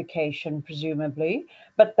notification, presumably,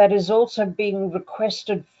 but that is also being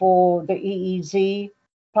requested for the EEZ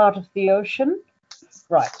part of the ocean.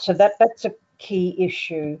 Right, so that's a key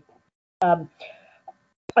issue.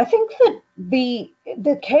 I think that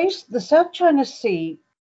the South China Sea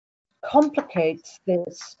complicates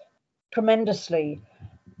this tremendously,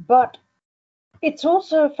 but it's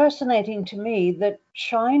also fascinating to me that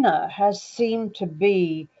China has seemed to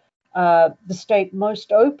be the state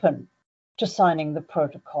most open to signing the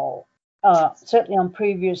protocol, certainly on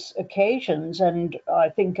previous occasions, and I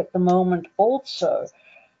think at the moment also.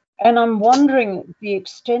 And I'm wondering the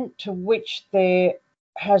extent to which there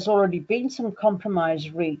has already been some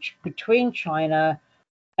compromise reached between China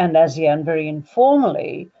and ASEAN very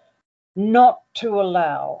informally, not to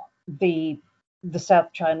allow the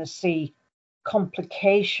South China Sea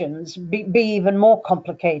complications be even more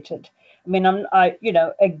complicated. I mean,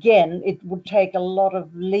 again, it would take a lot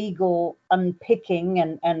of legal unpicking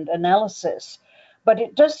and analysis, but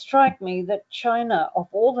it does strike me that China, of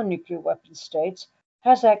all the nuclear weapon states,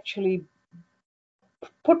 has actually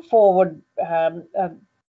put forward a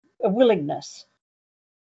willingness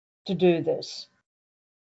to do this.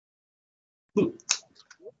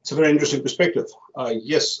 It's a very interesting perspective.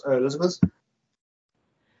 Yes, Elizabeth,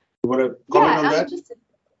 you want to comment on that?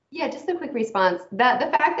 Just a quick response. The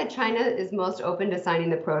fact that China is most open to signing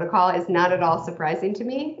the protocol is not at all surprising to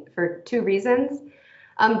me for two reasons.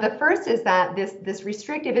 The first is that this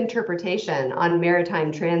restrictive interpretation on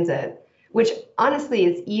maritime transit, which honestly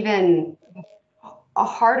is even a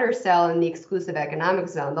harder sell in the exclusive economic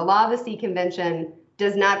zone. The Law of the Sea Convention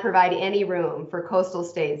does not provide any room for coastal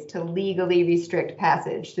states to legally restrict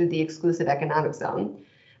passage through the exclusive economic zone.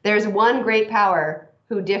 There's one great power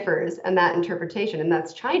who differs in that interpretation, and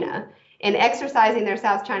that's China. In exercising their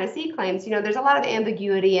South China Sea claims, there's a lot of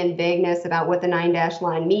ambiguity and vagueness about what the 9 dash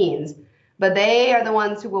line means. But they are the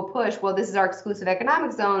ones who will push, well, this is our exclusive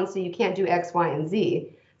economic zone, so you can't do X, Y, and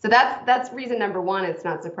Z. So that's reason number one. It's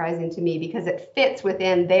not surprising to me because it fits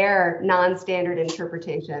within their non-standard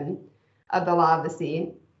interpretation of the law of the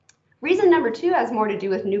sea. Reason number two has more to do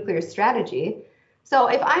with nuclear strategy. So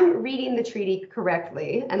if I'm reading the treaty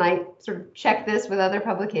correctly, and I sort of check this with other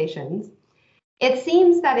publications, it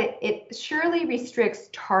seems that it surely restricts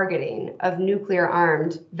targeting of nuclear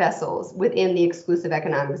armed vessels within the exclusive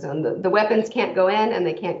economic zone. The weapons can't go in and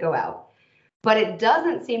they can't go out. But it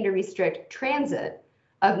doesn't seem to restrict transit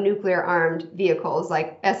of nuclear armed vehicles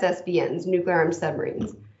like SSBNs, nuclear armed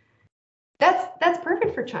submarines. That's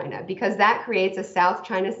perfect for China because that creates a South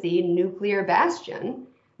China Sea nuclear bastion,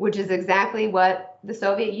 which is exactly what the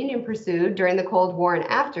Soviet Union pursued during the Cold War and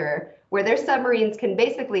after, where their submarines can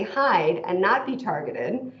basically hide and not be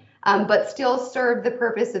targeted, but still serve the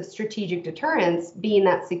purpose of strategic deterrence, being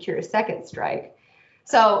that secure second strike.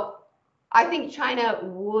 So I think China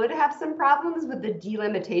would have some problems with the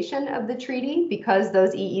delimitation of the treaty because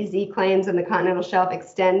those EEZ claims in the continental shelf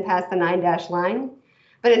extend past the 9-dash line.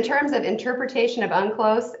 But in terms of interpretation of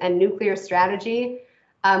UNCLOS and nuclear strategy,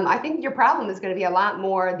 I think your problem is going to be a lot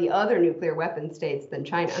more the other nuclear weapon states than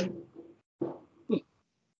China.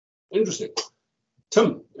 Interesting.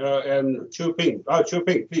 Tim and Qiuping.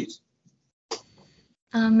 Qiuping, please.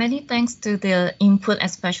 Many thanks to the input,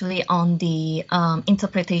 especially on the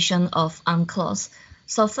interpretation of UNCLOS.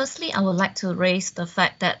 So firstly, I would like to raise the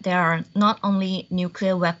fact that there are not only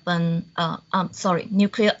nuclear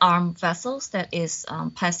armed vessels that is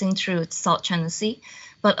passing through South China Sea,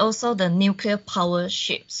 but also the nuclear power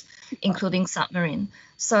ships, including submarine.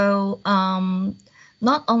 So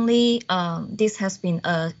not only this has been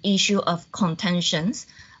an issue of contentions,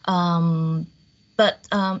 but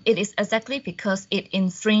it is exactly because it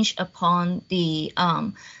infringed upon the,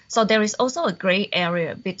 so there is also a gray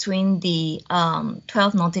area between the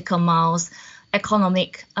 12 nautical miles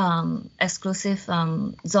economic exclusive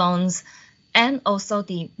zones and also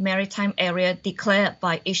the maritime area declared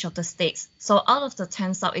by each of the states. So out of the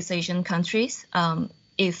 10 Southeast Asian countries,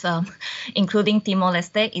 including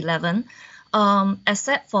Timor-Leste, 11,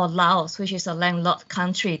 except for Laos, which is a landlocked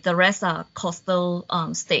country, the rest are coastal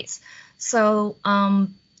states. So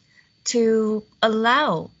to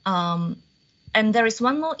allow, and there is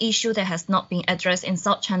one more issue that has not been addressed in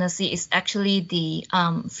South China Sea is actually the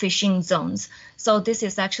fishing zones. So this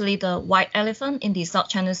is actually the white elephant in the South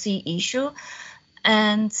China Sea issue.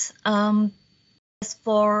 And as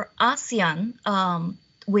for ASEAN,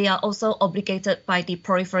 we are also obligated by the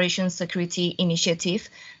Proliferation Security Initiative,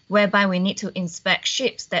 whereby we need to inspect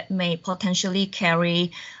ships that may potentially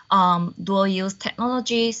carry dual-use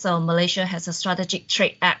technology. So Malaysia has a strategic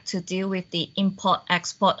trade act to deal with the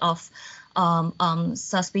import-export of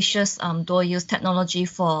suspicious dual-use technology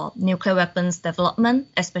for nuclear weapons development,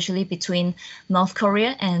 especially between North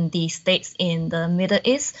Korea and the states in the Middle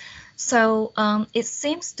East. So it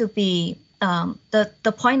seems to be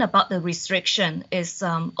the point about the restriction is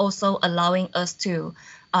also allowing us to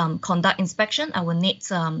conduct inspection. I will need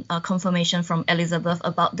a confirmation from Elizabeth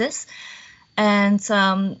about this. And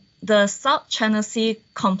the South China Sea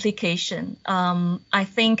complication, I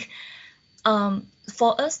think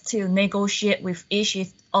for us to negotiate with each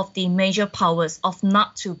of the major powers of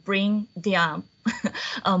not to bring their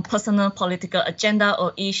personal political agenda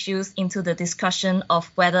or issues into the discussion of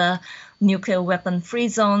whether nuclear weapon free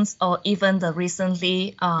zones or even the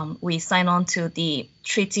recently we signed on to the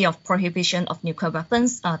Treaty of Prohibition of Nuclear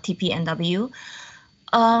Weapons, TPNW.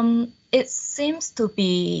 It seems to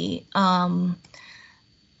be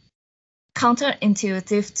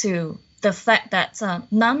counterintuitive to the fact that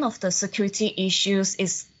none of the security issues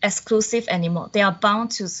is exclusive anymore. They are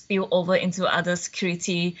bound to spill over into other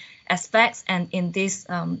security aspects. And in this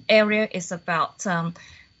area is about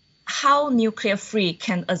how nuclear free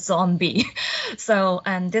can a zone be. So,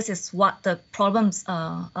 and this is what the problems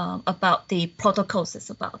about the protocols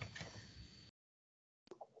is about.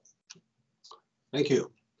 Thank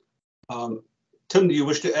you. Tim, do you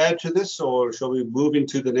wish to add to this or shall we move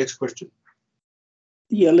into the next question?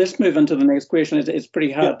 Yeah, let's move into the next question. It's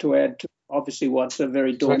pretty hard to add to obviously what's a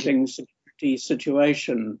very daunting security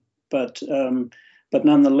situation, but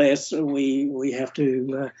nonetheless we have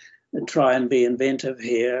to try and be inventive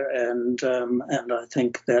here, and I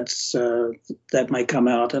think that may come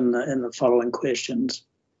out in the following questions.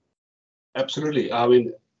 Absolutely. I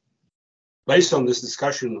mean, based on this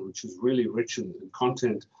discussion, which is really rich in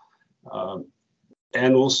content,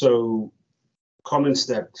 and also comments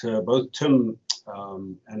that both Tim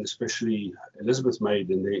and especially Elizabeth made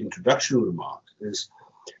in their introduction remark, is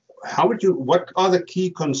what are the key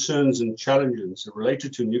concerns and challenges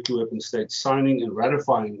related to nuclear weapon states signing and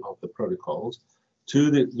ratifying of the protocols to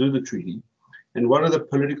the treaty? And what are the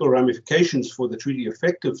political ramifications for the treaty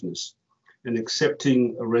effectiveness in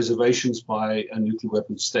accepting reservations by nuclear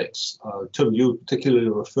weapon states? Tim, you particularly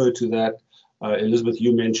referred to that. Elizabeth,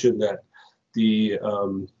 you mentioned that the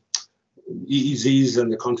EEZs and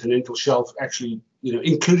the continental shelf actually,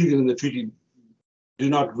 included in the treaty, do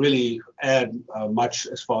not really add much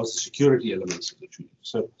as far as the security elements of the treaty.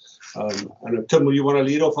 So, Tim, will you want to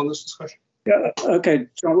lead off on this discussion? Yeah, okay,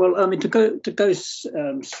 John. Well, I mean, to go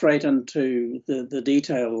straight into the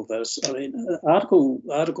detail of this, I mean,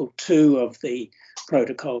 Article 2 of the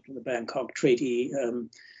Protocol to the Bangkok Treaty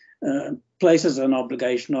places an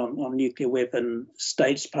obligation on nuclear weapon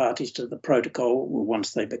states parties to the protocol,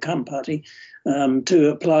 once they become party, to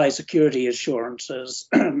apply security assurances,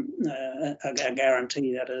 a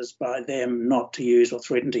guarantee that is by them not to use or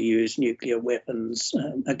threaten to use nuclear weapons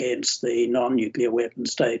against the non-nuclear weapon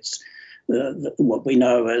states. What we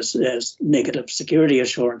know as negative security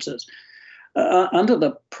assurances. Under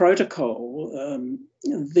the protocol,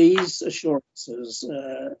 these assurances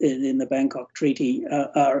in the Bangkok Treaty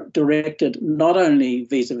are directed not only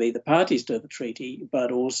vis-a-vis the parties to the treaty,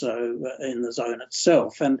 but also in the zone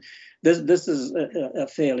itself. And this is a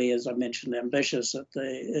fairly, as I mentioned, ambitious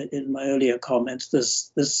in my earlier comments.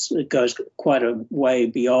 This goes quite a way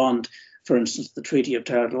beyond, for instance, the Treaty of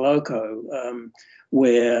Tartoloco,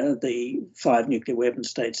 where the 5 nuclear weapon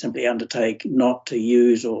states simply undertake not to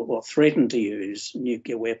use or threaten to use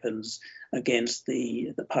nuclear weapons against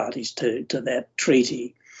the parties to that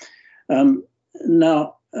treaty.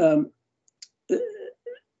 Now,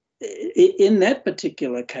 in that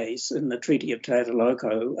particular case, in the Treaty of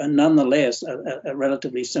Tartoloco, nonetheless, a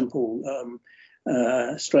relatively simple,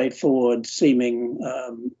 straightforward seeming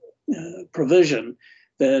provision,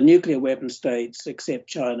 the nuclear weapon states, except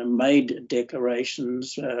China, made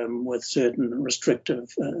declarations with certain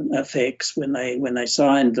restrictive effects when they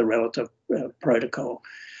signed the relative protocol.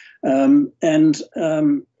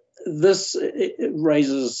 This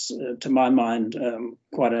raises, to my mind,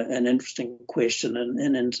 quite an interesting question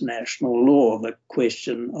in international law, the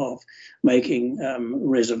question of making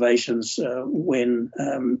reservations when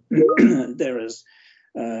there is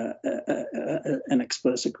an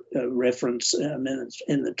explicit reference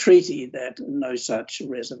in the treaty that no such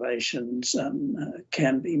reservations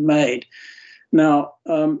can be made. Now,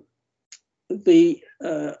 the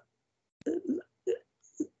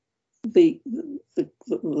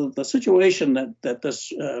situation that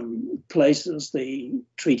this places the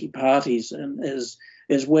treaty parties in is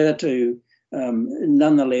whether to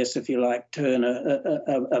nonetheless, if you like, turn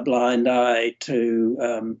a blind eye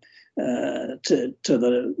to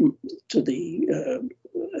the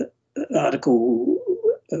article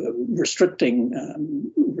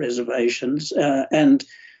restricting reservations and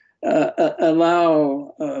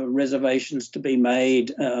allow reservations to be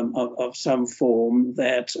made of some form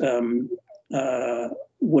that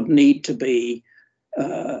would need to be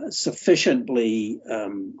sufficiently,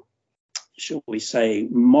 shall we say,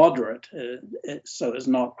 moderate, so as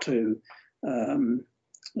not to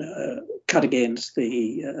cut against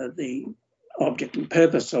the object and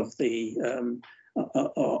purpose of the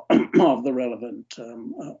relevant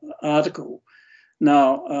article.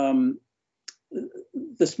 Now,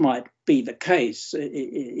 this might be the case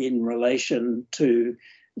in relation to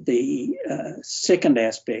the second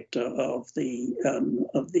aspect of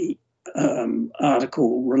the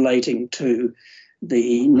article relating to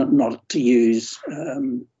the not to use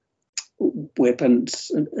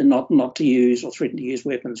weapons, not to use or threaten to use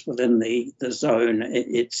weapons within the zone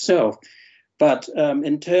itself. But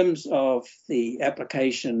in terms of the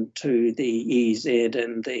application to the EEZ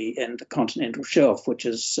and the continental shelf, which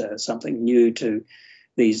is something new to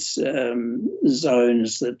these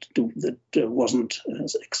zones that wasn't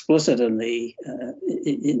as explicit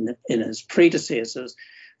in his predecessors,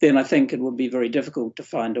 then I think it would be very difficult to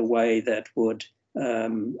find a way that would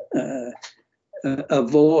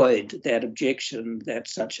avoid that objection that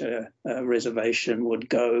such a reservation would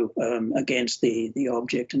go against the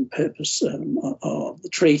object and purpose of the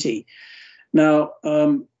treaty. Now,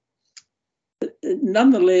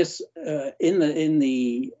 nonetheless, in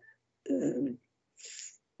the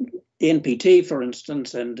NPT, for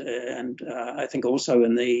instance, and I think also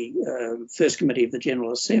in the First Committee of the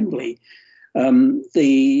General Assembly,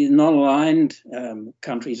 the non-aligned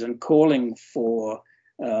countries, in calling for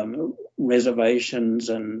reservations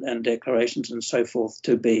and declarations and so forth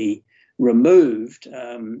to be removed,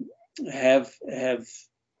 have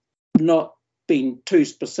not been too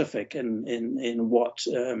specific in what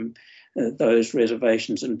those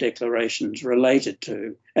reservations and declarations related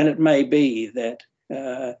to. And it may be that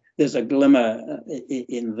there's a glimmer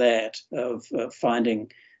in that of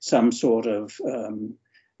finding some sort of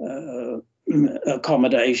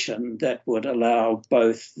accommodation that would allow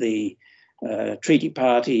both the treaty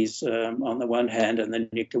parties on the one hand and the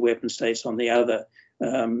nuclear weapon states on the other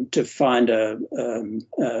to find a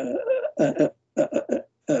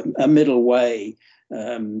middle way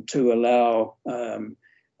to allow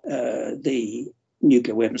the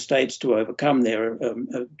nuclear weapon states to overcome their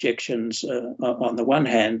objections on the one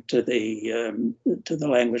hand to the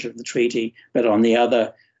language of the treaty, but on the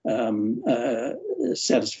other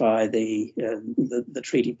satisfy the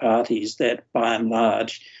treaty parties that by and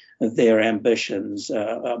large their ambitions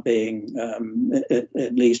are being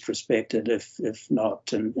at least respected, if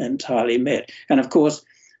not entirely met. And of course,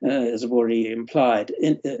 as I've already implied,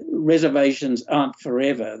 reservations aren't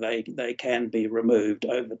forever. They can be removed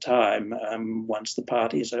over time once the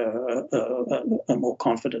parties are more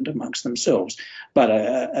confident amongst themselves. But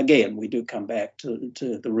again, we do come back to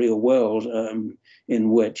the real world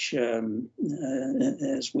in which,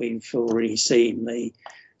 as we've already seen,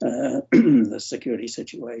 the security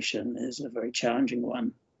situation is a very challenging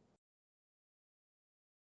one.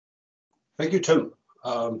 Thank you, Tim.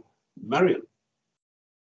 Marion.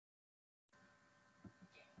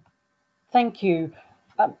 Thank you.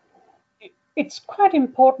 It's quite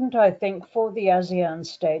important, I think, for the ASEAN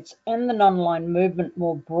states and the non-aligned movement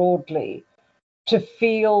more broadly to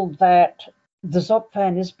feel that the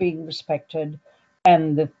ZOPFAN is being respected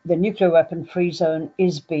and the nuclear weapon-free zone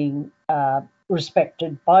is being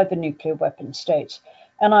respected by the nuclear weapon states.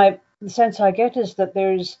 And the sense I get is that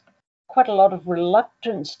there is quite a lot of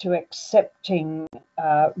reluctance to accepting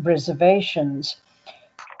reservations.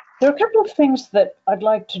 There are a couple of things that I'd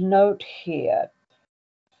like to note here.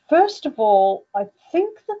 First of all, I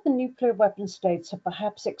think that the nuclear weapon states are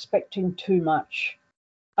perhaps expecting too much.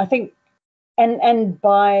 I think, and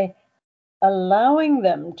by allowing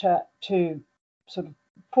them to sort of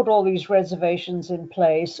put all these reservations in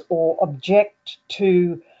place or object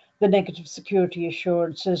to the negative security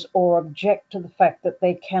assurances or object to the fact that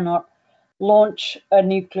they cannot launch a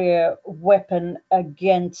nuclear weapon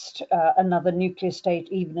against another nuclear state,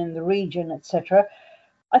 even in the region, etc.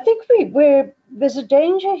 I think there's a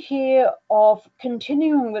danger here of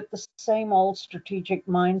continuing with the same old strategic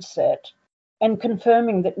mindset and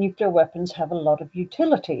confirming that nuclear weapons have a lot of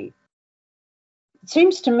utility. It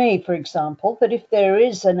seems to me, for example, that if there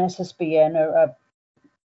is an SSBN or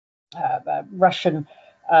a Russian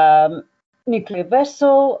nuclear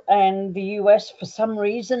vessel and the US for some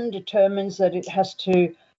reason determines that it has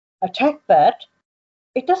to attack that,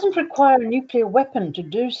 it doesn't require a nuclear weapon to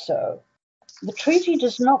do so. The treaty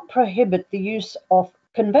does not prohibit the use of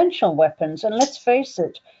conventional weapons, and let's face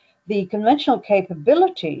it, the conventional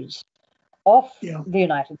capabilities of the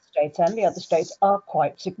United States and the other states are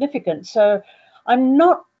quite significant. So I'm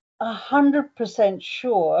not 100%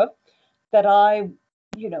 sure that I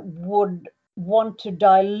would want to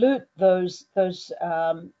dilute those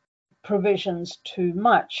provisions too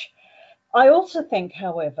much. I also think,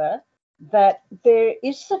 however, that there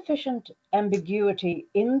is sufficient ambiguity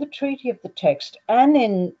in the Treaty of the Text and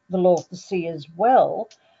in the Law of the Sea as well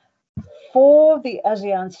for the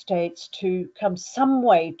ASEAN states to come some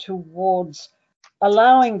way towards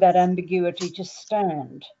allowing that ambiguity to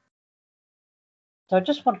stand. So I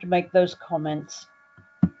just wanted to make those comments.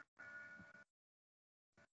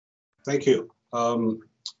 Thank you.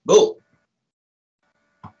 Bill,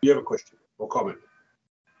 you have a question or comment?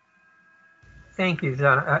 Thank you,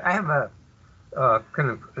 John. I have a kind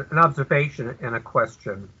of an observation and a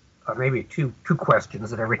question, maybe two questions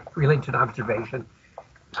that are related to an observation.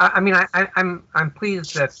 I'm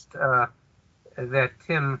pleased that that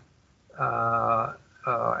Tim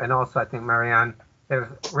and also I think Marianne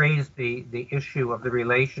have raised the issue of the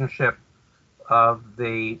relationship of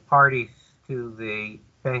the parties to the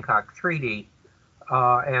Bangkok Treaty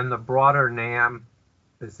and the broader NAM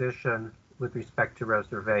position with respect to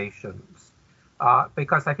reservations.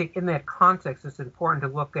 Because I think in that context, it's important to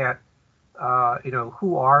look at,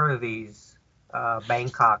 who are these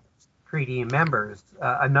Bangkok Treaty members,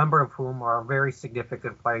 a number of whom are very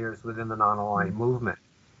significant players within the non-aligned movement.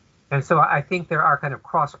 And so I think there are kind of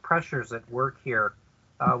cross pressures at work here,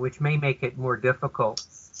 which may make it more difficult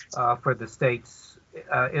for the states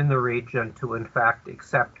in the region to, in fact,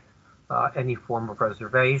 accept any form of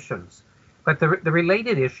reservations. But the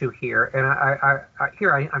related issue here, and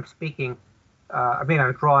I'm speaking,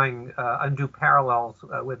 I'm drawing undue parallels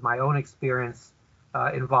with my own experience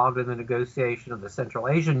involved in the negotiation of the Central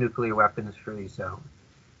Asian nuclear weapons free zone.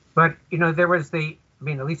 But, there was the I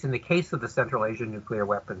mean, at least in the case of the Central Asian Nuclear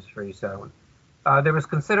Weapons Free Zone, there was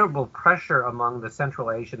considerable pressure among the Central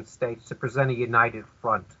Asian states to present a united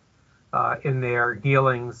front in their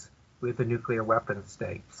dealings with the nuclear weapon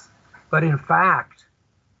states. But in fact,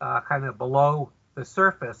 kind of below the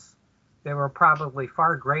surface, there were probably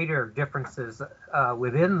far greater differences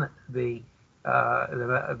within the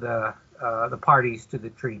parties to the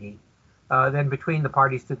treaty than between the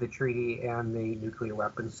parties to the treaty and the nuclear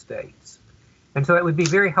weapon states. And so it would be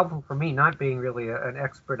very helpful for me, not being really an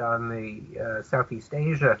expert on the Southeast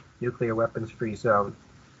Asia nuclear weapons free zone,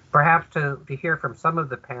 perhaps to hear from some of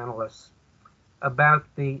the panelists about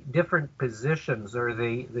the different positions or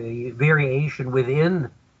the variation within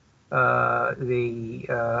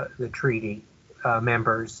the treaty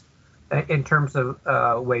members in terms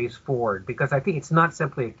of ways forward, because I think it's not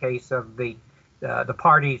simply a case of the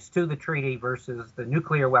parties to the treaty versus the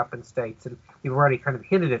nuclear weapon states, and you've already kind of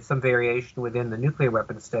hinted at some variation within the nuclear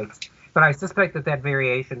weapon states, but I suspect that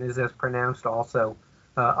variation is as pronounced also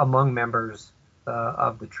among members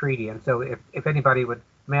of the treaty. And so if anybody would,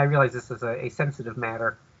 I mean, I realize this is a sensitive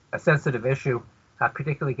matter, a sensitive issue,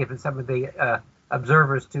 particularly given some of the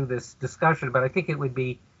observers to this discussion, but I think it would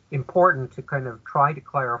be important to kind of try to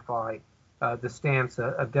clarify the stance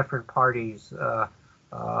of different parties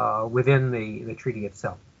within the treaty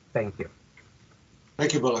itself. Thank you.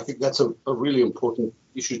 Thank you, Bill. I think that's a really important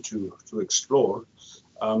issue to explore.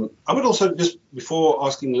 I would also, just before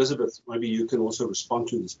asking Elizabeth, maybe you can also respond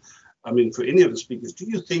to this. I mean, for any of the speakers, do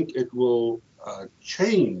you think it will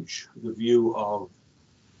change the view of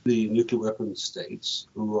the nuclear weapon states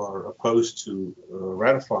who are opposed to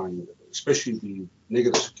ratifying, especially the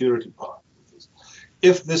negative security part of this?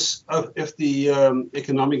 If the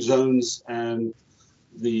economic zones and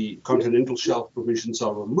the continental shelf provisions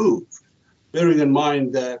are removed, bearing in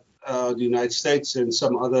mind that the United States and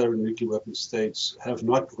some other nuclear weapon states have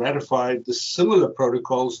not ratified the similar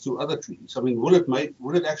protocols to other treaties. I mean, will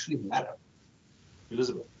it actually matter?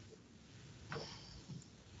 Elizabeth.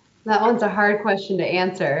 That one's a hard question to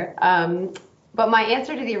answer. But my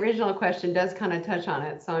answer to the original question does kind of touch on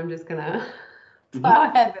it. So I'm just going to plow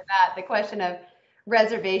ahead with that. The question of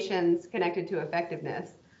reservations connected to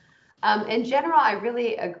effectiveness. In general, I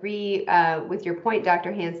really agree with your point,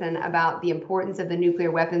 Dr. Hansen, about the importance of the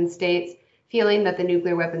nuclear weapons states feeling that the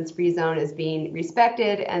nuclear weapons free zone is being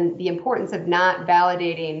respected, and the importance of not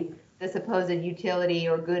validating the supposed utility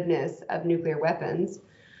or goodness of nuclear weapons.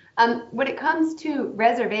 When it comes to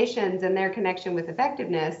reservations and their connection with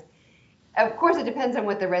effectiveness, of course, it depends on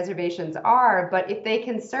what the reservations are, but if they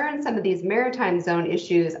concern some of these maritime zone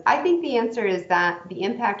issues, I think the answer is that the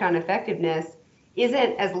impact on effectiveness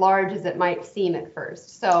isn't as large as it might seem at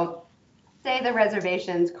first. So say the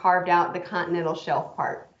reservations carved out the continental shelf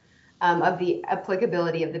part of the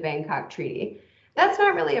applicability of the Bangkok Treaty. That's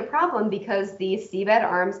not really a problem because the Seabed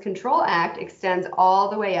Arms Control Act extends all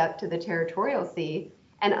the way up to the territorial sea,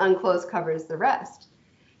 and UNCLOS covers the rest.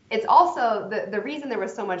 It's also, the reason there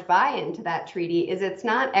was so much buy-in to that treaty is it's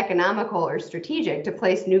not economical or strategic to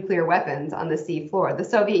place nuclear weapons on the sea floor. The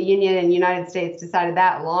Soviet Union and United States decided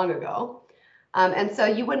that long ago. And so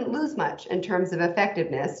you wouldn't lose much in terms of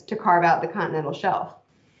effectiveness to carve out the continental shelf.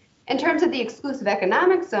 In terms of the exclusive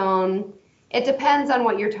economic zone, it depends on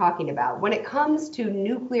what you're talking about. When it comes to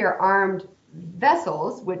nuclear armed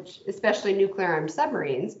vessels, which especially nuclear armed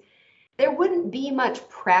submarines, there wouldn't be much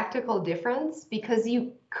practical difference because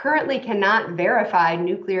you currently cannot verify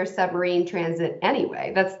nuclear submarine transit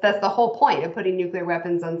anyway. That's the whole point of putting nuclear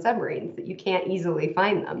weapons on submarines, that you can't easily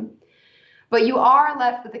find them. But you are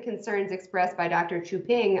left with the concerns expressed by Dr. Chu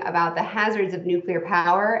Ping about the hazards of nuclear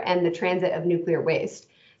power and the transit of nuclear waste.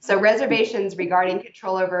 So reservations regarding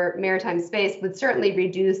control over maritime space would certainly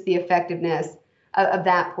reduce the effectiveness of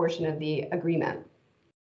that portion of the agreement.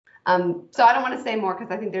 So I don't want to say more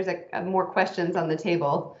because I think there's more questions on the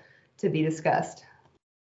table to be discussed.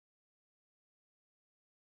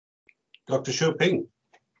 Dr. Chu Ping,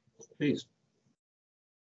 please.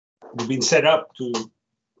 You've been set up to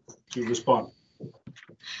respond.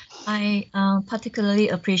 I particularly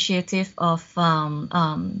appreciative of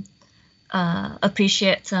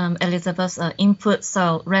appreciate Elizabeth's input.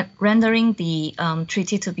 So rendering the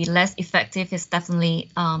treaty to be less effective is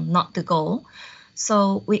definitely not the goal.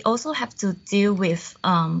 So we also have to deal with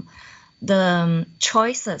the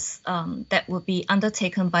choices that will be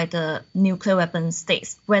undertaken by the nuclear weapon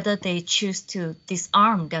states, whether they choose to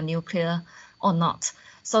disarm their nuclear or not.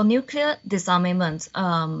 So nuclear disarmament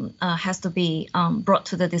has to be brought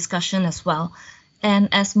to the discussion as well. And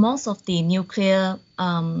as most of the nuclear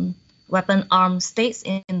weapon-armed states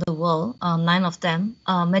in the world, 9 of them,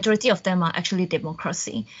 majority of them are actually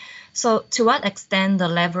democracy. So to what extent the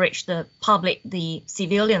leverage the public, the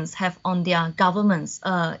civilians have on their governments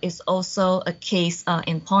is also a case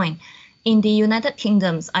in point. In the United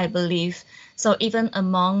Kingdom, I believe, so even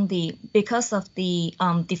among because of the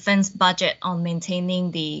defense budget on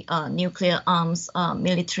maintaining the nuclear arms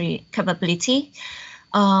military capability,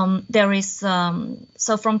 there is,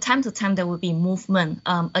 so from time to time, there will be movement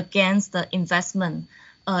against the investment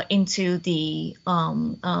into the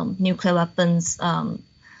nuclear weapons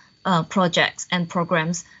projects and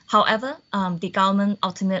programs. However, the government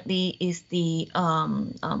ultimately is the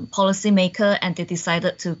policymaker, and they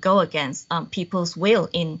decided to go against people's will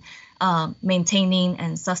in maintaining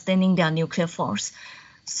and sustaining their nuclear force.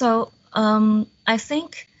 So I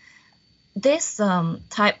think this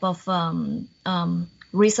type of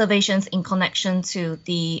reservations in connection to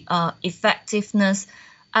the effectiveness,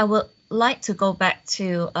 I would like to go back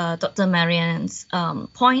to Dr. Marianne's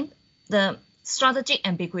point, the strategic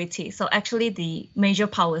ambiguity. So actually the major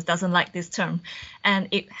powers doesn't like this term, and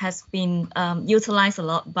it has been utilized a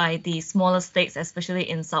lot by the smaller states, especially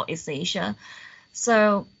in Southeast Asia.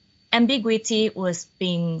 So ambiguity was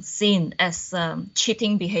being seen as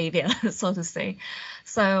cheating behavior, so to say.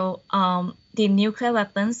 So the nuclear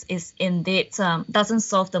weapons is indeed doesn't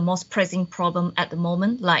solve the most pressing problem at the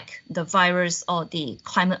moment, like the virus or the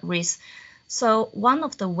climate risk. So one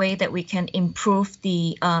of the ways that we can improve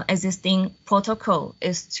the existing protocol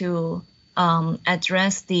is to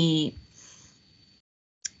address the,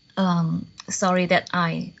 sorry that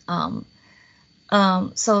I,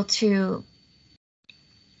 so to,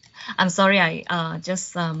 I'm sorry, I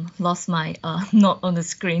just lost my note on the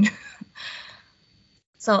screen.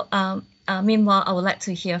 So meanwhile, I would like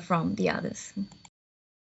to hear from the others.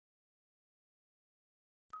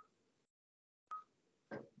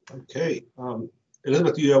 Okay,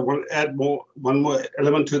 Elizabeth, do you want to add one more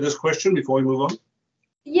element to this question before we move on?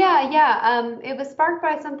 Yeah. It was sparked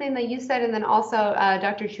by something that you said, and then also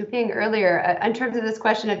Dr. Chuping earlier, in terms of this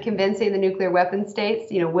question of convincing the nuclear weapon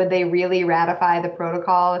states, would they really ratify the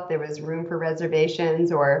protocol if there was room for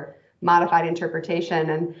reservations or modified interpretation?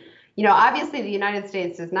 And, obviously the United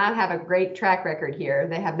States does not have a great track record here.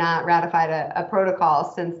 They have not ratified a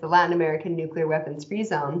protocol since the Latin American nuclear weapons free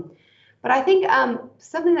zone. But I think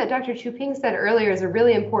something that Dr. Chuping said earlier is a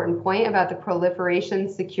really important point about the Proliferation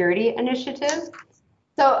Security Initiative.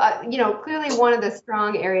 So, clearly one of the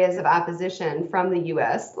strong areas of opposition from the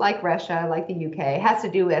U.S., like Russia, like the U.K., has to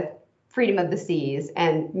do with freedom of the seas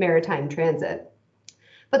and maritime transit.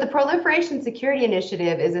 But the Proliferation Security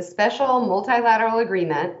Initiative is a special multilateral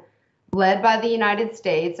agreement led by the United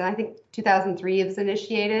States, and I think 2003 it was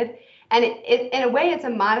initiated. And in a way, it's a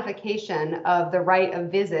modification of the right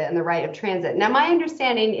of visit and the right of transit. Now, my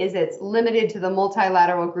understanding is it's limited to the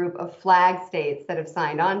multilateral group of flag states that have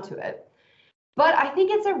signed on to it. But I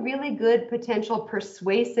think it's a really good potential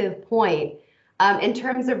persuasive point in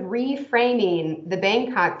terms of reframing the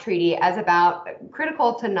Bangkok Treaty as about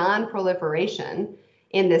critical to non-proliferation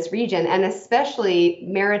in this region, and especially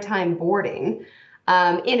maritime boarding.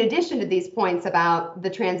 In addition to these points about the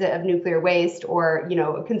transit of nuclear waste, or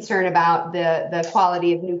concern about the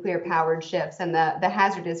quality of nuclear powered ships and the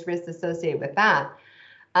hazardous risks associated with that.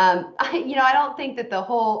 I don't think that the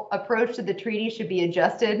whole approach to the treaty should be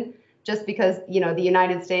adjusted just because the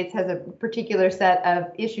United States has a particular set of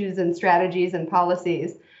issues and strategies and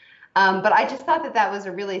policies. But I just thought that was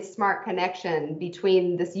a really smart connection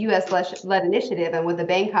between this U.S.-led initiative and what the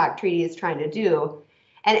Bangkok Treaty is trying to do.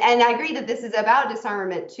 And I agree that this is about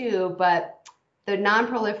disarmament too, but the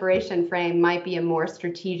non-proliferation frame might be a more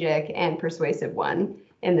strategic and persuasive one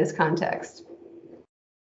in this context.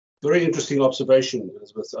 Very interesting observation,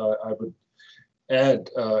 Elizabeth. I would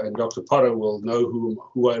add, and Dr. Potter will know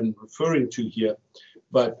who I'm referring to here,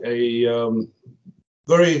 but a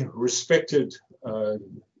very respected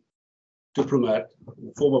diplomat,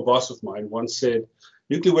 a former boss of mine, once said,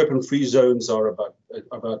 nuclear weapon free zones are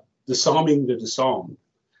about disarming the disarmed.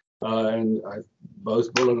 And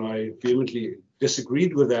both Bill and I vehemently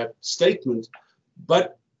disagreed with that statement.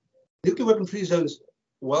 But nuclear weapon free zones,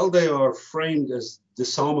 while they are framed as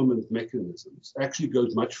disarmament mechanisms, actually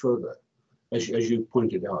goes much further, as you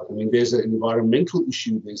pointed out. I mean, there's an environmental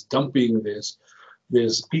issue, there's dumping,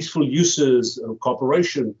 there's peaceful uses of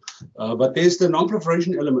cooperation, but there's the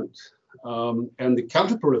non-proliferation element and the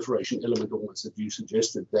counter-proliferation element almost that you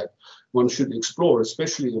suggested that one should explore,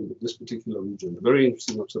 especially in this particular region. A very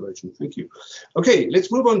interesting observation. Thank you. Okay,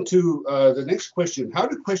 let's move on to the next question. How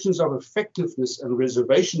do questions of effectiveness and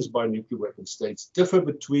reservations by nuclear weapon states differ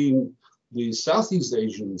between the Southeast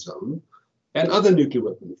Asian zone and other nuclear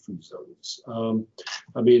weapon-free zones.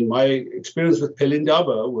 I mean, my experience with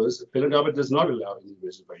Pelindaba was that Pelindaba does not allow any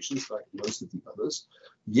reservations like most of the others.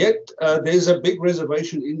 Yet there's a big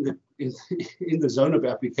reservation in the zone of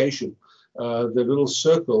application, the little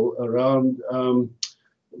circle around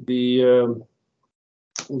the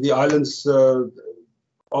islands that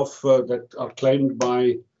are claimed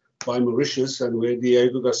by Mauritius and where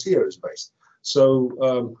Diego Garcia is based.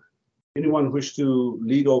 So anyone wish to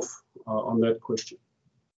lead off on that question?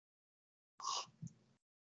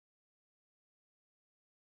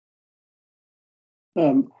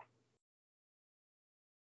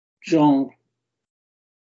 Jean,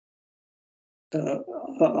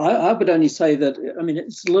 I would only say that, I mean,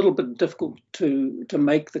 it's a little bit difficult to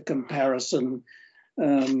make the comparison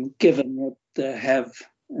given that there have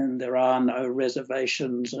and there are no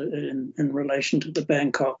reservations in relation to the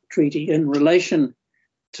Bangkok Treaty. In relation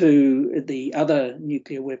to the other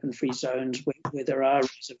nuclear weapon-free zones where there are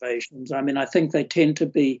reservations, I mean, I think they tend to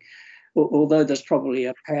be, although there's probably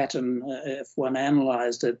a pattern if one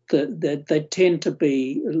analysed it, that they tend to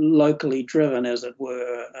be locally driven, as it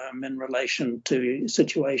were, in relation to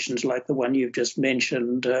situations like the one you've just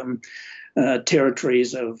mentioned,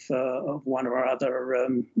 territories of one or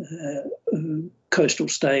other coastal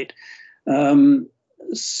state.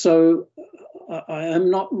 So I am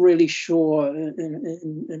not really sure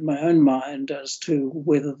in my own mind as to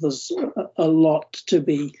whether there's a lot to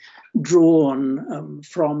be drawn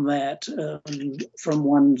from that, from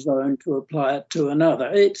one zone to apply it to another.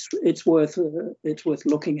 It's worth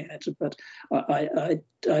looking at, but I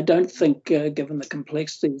don't think, given the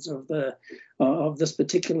complexities of this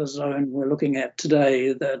particular zone we're looking at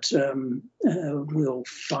today, that we'll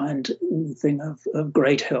find anything of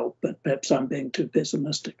great help. But perhaps I'm being too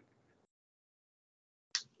pessimistic.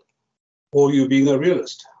 Or you being a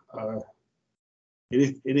realist.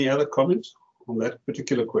 Any other comments on that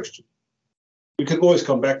particular question? We can always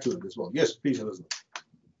come back to it as well. Yes, please, Elizabeth.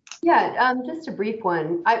 Yeah, just a brief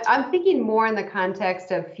one. I'm thinking more in the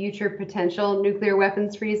context of future potential nuclear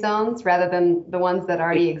weapons-free zones rather than the ones that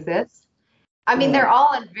already exist. I mean, they're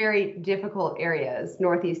all in very difficult areas: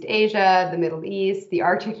 Northeast Asia, the Middle East, the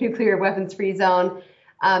Arctic nuclear weapons-free zone.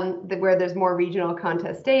 Where there's more regional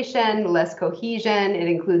contestation, less cohesion. It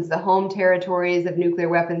includes the home territories of nuclear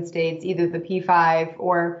weapon states, either the P5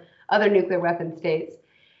 or other nuclear weapon states.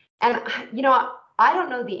 And, you know, I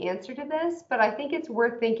don't know the answer to this, but I think it's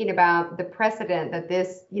worth thinking about the precedent that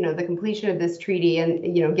this, you know, the completion of this treaty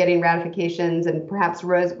and, you know, getting ratifications and perhaps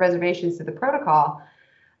reservations to the protocol,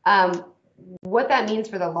 what that means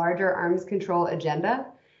for the larger arms control agenda.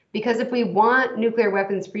 Because if we want nuclear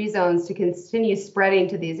weapons-free zones to continue spreading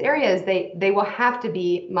to these areas, they will have to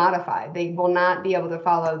be modified. They will not be able to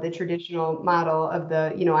follow the traditional model of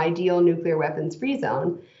the, you know, ideal nuclear weapons-free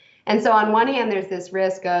zone. And so on one hand, there's this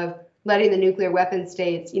risk of letting the nuclear weapon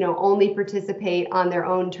states, you know, only participate on their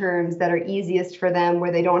own terms that are easiest for them,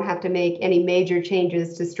 where they don't have to make any major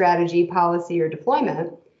changes to strategy, policy, or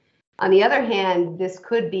deployment. On the other hand, this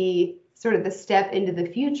could be sort of the step into the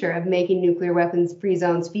future of making nuclear weapons-free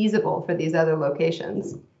zones feasible for these other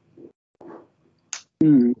locations.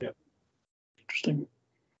 Yeah. Interesting.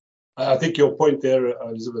 I think your point there,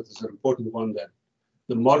 Elizabeth, is an important one, that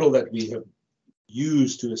the model that we have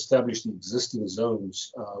used to establish the existing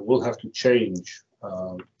zones will have to change.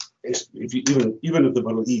 Even in the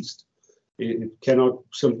Middle East, it cannot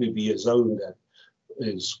simply be a zone that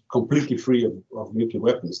is completely free of nuclear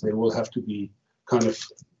weapons. There will have to be kind of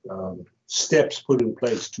steps put in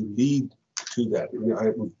place to lead to that.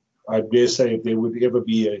 I dare say if there would ever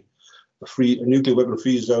be a nuclear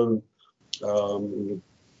weapon-free zone in the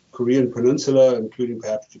Korean Peninsula, including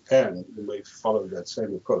perhaps Japan, we may follow that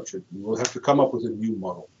same approach. We will have to come up with a new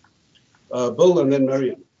model. Bill and then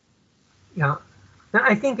Marian. Yeah, now,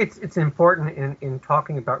 I think it's important in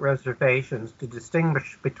talking about reservations to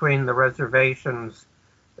distinguish between the reservations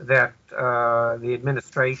that the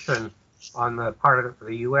administration on the part of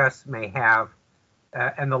the U.S. may have,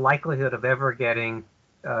 and the likelihood of ever getting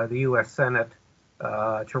the U.S. Senate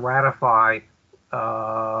to ratify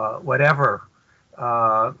whatever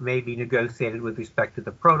may be negotiated with respect to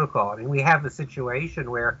the protocol. I mean, we have the situation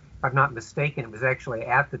where, if I'm not mistaken, it was actually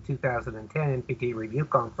at the 2010 NPT review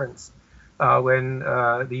conference when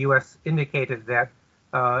the U.S. indicated that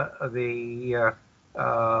the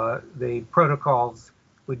protocols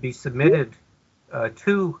would be submitted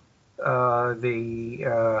to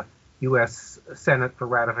the U.S. Senate for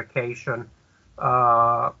ratification,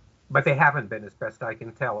 but they haven't been, as best I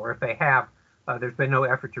can tell. Or if they have, there's been no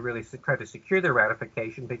effort to really try to secure their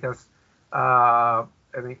ratification because, I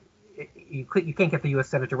mean, you can't get the U.S.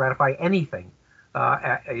 Senate to ratify anything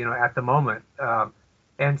at the moment.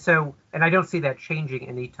 And I don't see that changing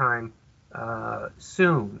anytime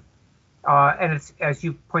soon. And it's, as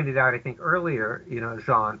you pointed out, I think earlier,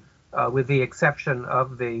 Jean, with the exception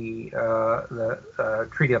of the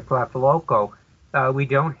Treaty of Tlatelolco, we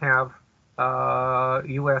don't have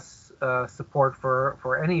U.S. support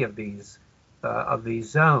for any of these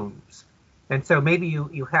zones. And so maybe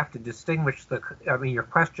you have to distinguish your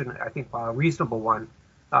question, I think, while a reasonable one,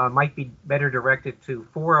 might be better directed to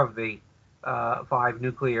 4 of the 5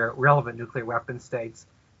 relevant nuclear weapon states.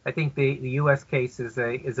 I think the U.S. case is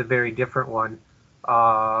a very different one,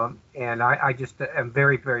 and I just am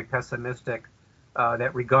very, very pessimistic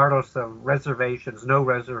that regardless of no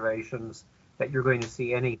reservations, that you're going to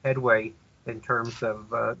see any headway in terms of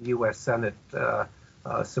the U.S. Senate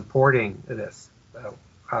supporting this.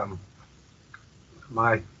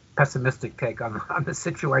 My pessimistic take on the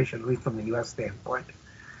situation, at least from the U.S. standpoint.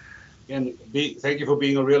 And thank you for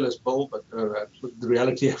being a realist, Bill, but that's the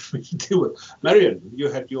reality I have to deal with. Marion, you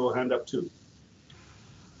had your hand up too.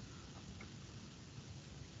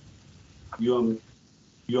 You're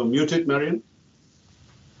muted, Marion.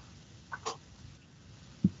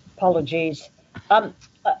 Apologies. I'm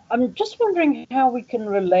just wondering how we can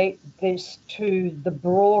relate this to the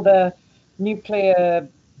broader nuclear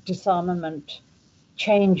disarmament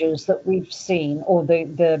changes that we've seen, or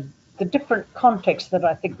the different contexts that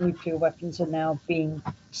I think nuclear weapons are now being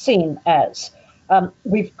seen as.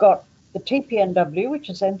 We've got the TPNW, which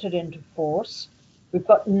has entered into force. We've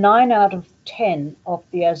got 9 out of 10 of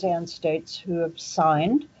the ASEAN states who have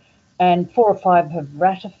signed, and 4 or 5 have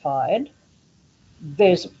ratified.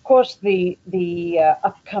 There's, of course, the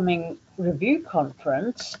upcoming review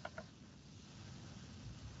conference.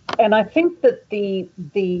 And I think that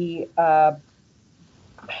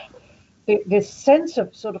this sense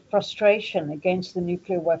of sort of frustration against the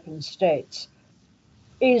nuclear weapon states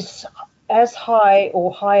is as high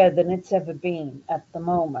or higher than it's ever been at the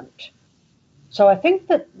moment. So I think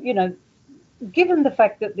that, given the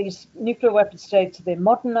fact that these nuclear weapon states, they're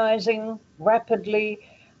modernizing rapidly,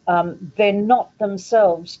 they're not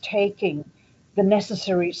themselves taking the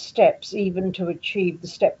necessary steps even to achieve the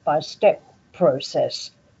step-by-step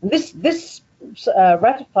process. This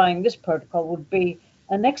ratifying this protocol would be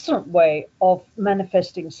an excellent way of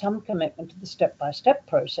manifesting some commitment to the step-by-step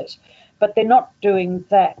process, but they're not doing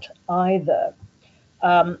that either.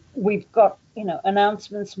 We've got,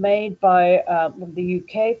 announcements made by the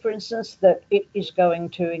UK, for instance, that it is going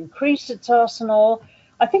to increase its arsenal.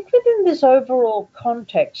 I think within this overall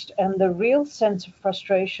context and the real sense of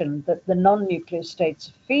frustration that the non-nuclear states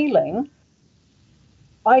are feeling,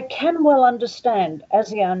 I can well understand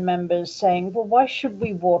ASEAN members saying, well, why should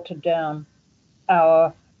we water down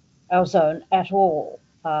our zone at all?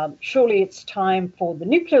 Surely it's time for the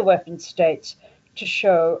nuclear weapon states to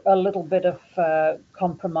show a little bit of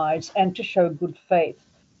compromise and to show good faith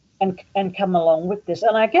and come along with this.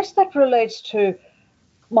 And I guess that relates to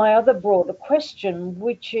my other broader question,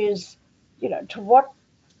 which is, to what,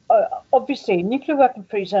 obviously, nuclear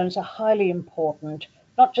weapon-free zones are highly important,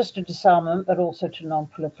 not just to disarmament, but also to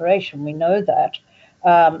non-proliferation. We know that.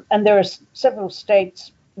 And there are several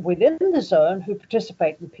states within the zone who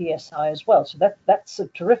participate in PSI as well. So that's a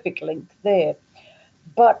terrific link there.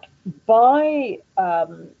 But by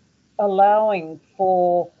allowing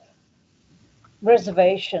for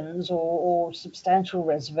reservations or substantial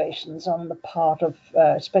reservations on the part of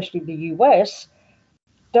especially the US,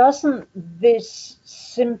 doesn't this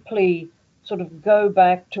simply sort of go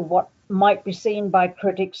back to what might be seen by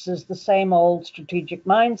critics as the same old strategic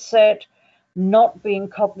mindset, not being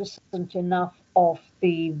cognizant enough of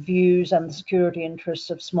the views and the security interests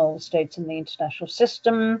of small states in the international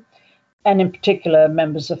system, and in particular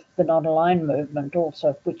members of the non-aligned movement also,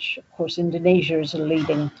 of which, of course, Indonesia is a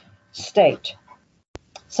leading state.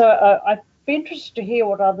 So I'd be interested to hear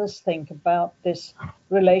what others think about this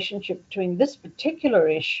relationship between this particular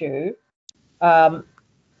issue and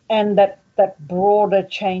that broader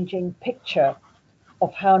changing picture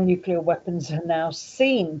of how nuclear weapons are now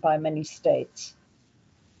seen by many states.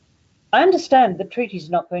 I understand the treaty is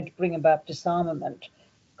not going to bring about disarmament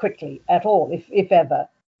quickly at all, if ever.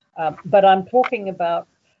 But I'm talking about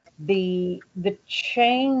the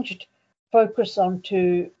changed focus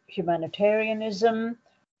onto humanitarianism.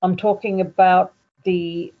 I'm talking about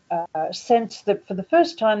the sense that for the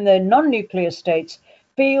first time, the non-nuclear states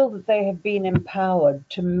feel that they have been empowered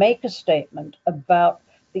to make a statement about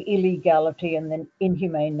the illegality and the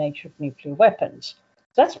inhumane nature of nuclear weapons.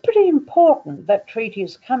 That's pretty important. That treaty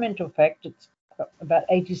has come into effect. It's about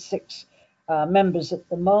 86 members at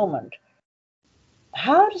the moment.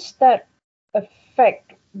 How does that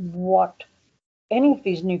affect what any of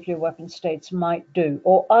these nuclear weapon states might do?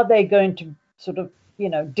 Or are they going to sort of,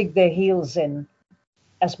 dig their heels in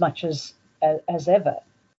as much as ever?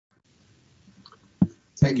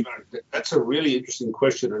 Thank you, Mark. That's a really interesting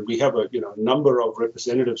question, and we have a number of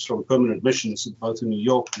representatives from permanent missions, both in New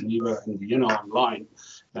York, Geneva, and Vienna online.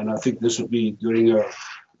 And I think this would be during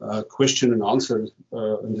a question and answer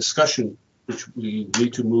and discussion, which we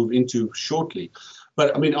need to move into shortly.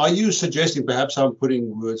 But I mean, are you suggesting, perhaps I'm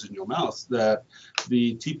putting words in your mouth, that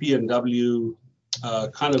the TPNW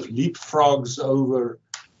kind of leapfrogs over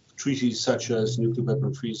treaties such as nuclear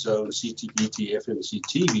weapon free zone, CTBT,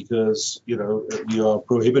 FMCT, because we are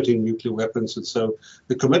prohibiting nuclear weapons, and so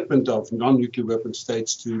the commitment of non-nuclear weapon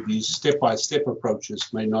states to these step-by-step approaches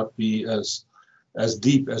may not be as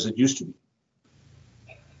deep as it used to be?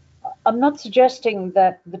 I'm not suggesting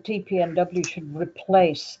that the TPNW should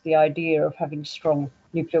replace the idea of having strong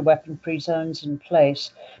nuclear weapon free zones in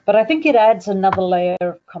place, but I think it adds another layer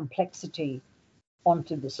of complexity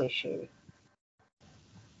onto this issue.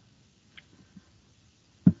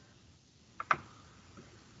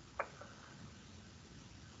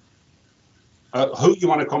 Who, you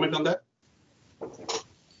want to comment on that?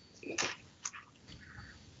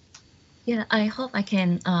 Yeah, I hope I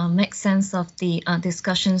can make sense of the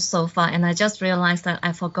discussion so far. And I just realized that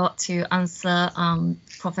I forgot to answer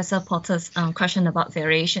Professor Potter's question about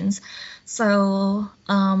variations. So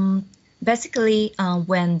basically,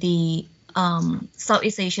 when the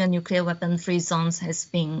Southeast Asia nuclear weapon free zones has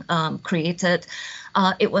been created,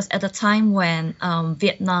 it was at a time when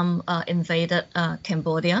Vietnam invaded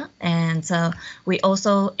Cambodia, and we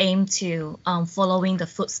also aim to following the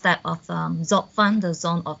footsteps of ZOPFAN, the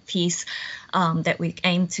Zone of Peace, that we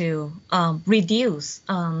aim to reduce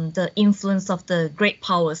the influence of the great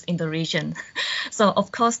powers in the region. So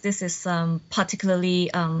of course, this is particularly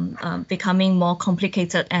becoming more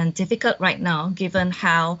complicated and difficult right now, given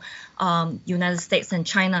how United States and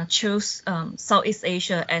China chose Southeast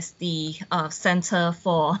Asia as the center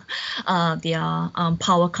for their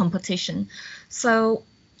power competition. So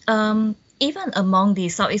even among the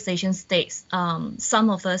Southeast Asian states, some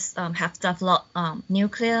of us have developed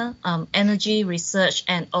nuclear energy research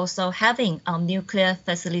and also having nuclear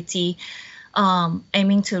facility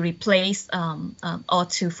aiming to replace or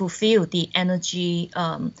to fulfill the energy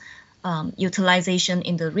utilization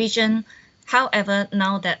in the region. However,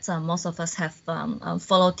 now that most of us have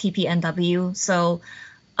followed TPNW, so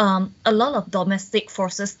a lot of domestic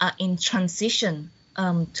forces are in transition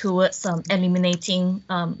towards eliminating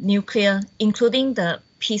nuclear, including the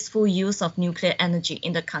peaceful use of nuclear energy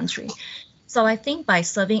in the country. So I think by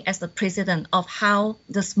serving as the precedent of how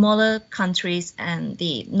the smaller countries and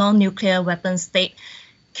the non-nuclear weapon state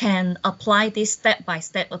can apply this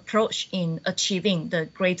step-by-step approach in achieving the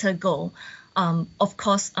greater goal, of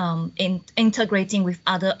course, in integrating with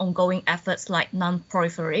other ongoing efforts like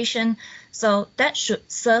non-proliferation. So that should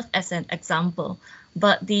serve as an example.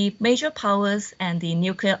 But the major powers and the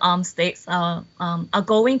nuclear armed states are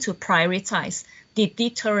going to prioritize the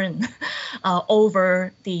deterrent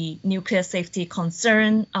over the nuclear safety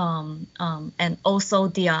concern and also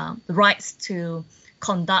their rights to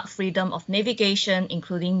conduct freedom of navigation,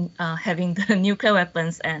 including having the nuclear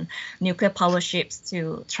weapons and nuclear power ships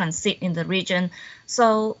to transit in the region.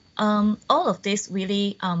 So all of this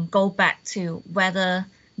really go back to whether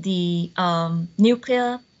the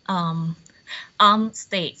nuclear armed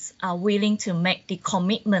states are willing to make the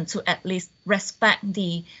commitment to at least respect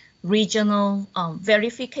the regional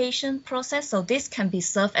verification process. So this can be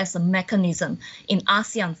served as a mechanism in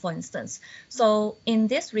ASEAN, for instance. So in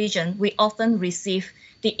this region, we often receive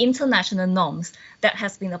the international norms that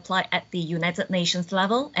has been applied at the United Nations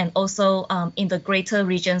level and also in the greater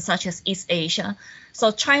region such as East Asia.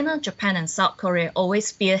 So China, Japan, and South Korea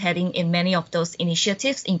always spearheading in many of those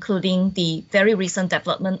initiatives, including the very recent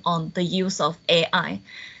development on the use of AI.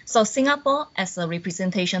 So Singapore, as a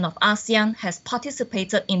representation of ASEAN, has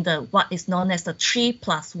participated in the what is known as the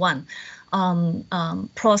 3+1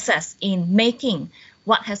 process in making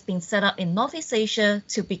what has been set up in Northeast Asia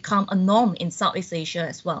to become a norm in Southeast Asia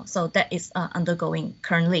as well. So that is undergoing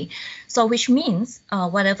currently. So which means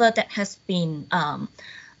whatever that has been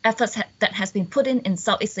efforts that has been put in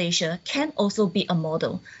Southeast Asia can also be a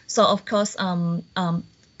model. So of course,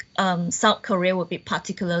 South Korea would be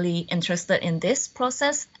particularly interested in this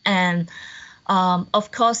process. And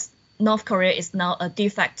of course, North Korea is now a de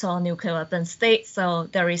facto nuclear weapon state. So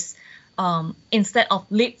there is, instead of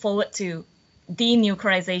leap forward to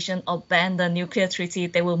denuclearization or ban the nuclear treaty,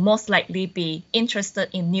 they will most likely be interested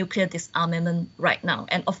in nuclear disarmament right now.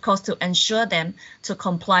 And of course, to ensure them to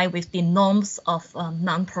comply with the norms of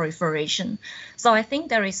non-proliferation. So I think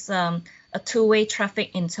there is a two-way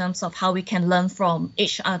traffic in terms of how we can learn from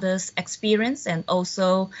each other's experience and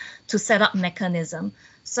also to set up mechanism.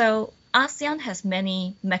 So ASEAN has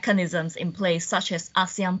many mechanisms in place, such as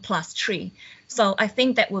ASEAN +3. So I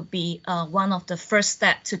think that would be one of the first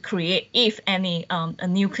steps to create, if any, a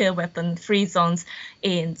nuclear weapon-free zones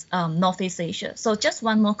in Northeast Asia. So just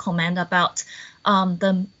one more comment about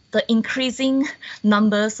the increasing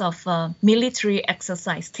numbers of military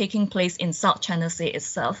exercise taking place in South China Sea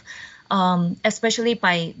itself, especially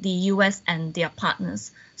by the US and their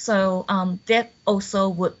partners. So that also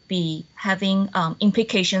would be having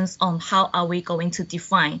implications on how are we going to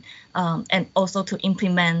define and also to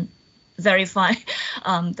implement, verify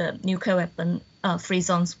the nuclear weapon free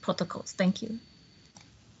zones protocols. Thank you.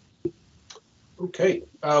 Okay,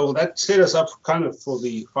 well, that set us up kind of for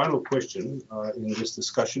the final question in this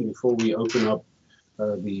discussion before we open up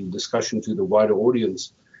the discussion to the wider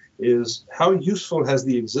audience, is how useful has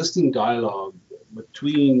the existing dialogue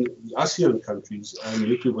between the ASEAN countries and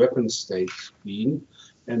nuclear weapons states been,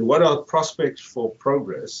 and what are prospects for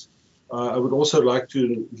progress? I would also like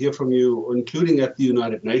to hear from you, including at the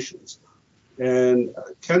United Nations. And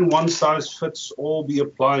can one size fits all be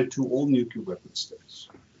applied to all nuclear weapon states?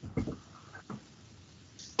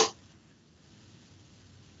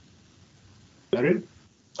 Marion?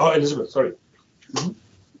 Oh, Elizabeth, sorry. Mm-hmm.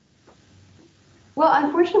 Well,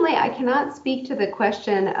 unfortunately, I cannot speak to the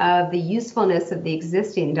question of the usefulness of the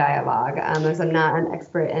existing dialogue, as I'm not an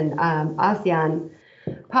expert in ASEAN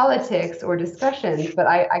politics or discussions, but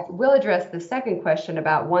I will address the second question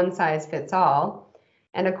about one size fits all.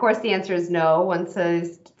 And of course, the answer is no, one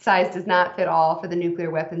size does not fit all for the nuclear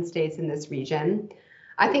weapon states in this region.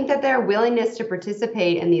 I think that their willingness to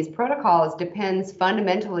participate in these protocols depends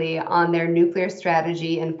fundamentally on their nuclear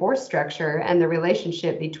strategy and force structure and the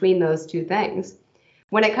relationship between those two things.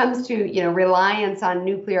 When it comes to reliance on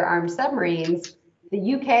nuclear armed submarines,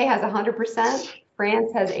 the UK has 100%,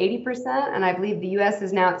 France has 80%, and I believe the US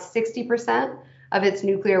is now at 60% of its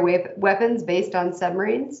nuclear weapons based on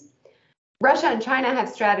submarines. Russia and China have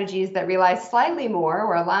strategies that rely slightly more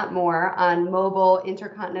or a lot more on mobile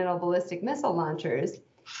intercontinental ballistic missile launchers.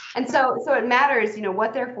 And so it matters,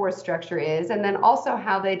 what their force structure is, and then also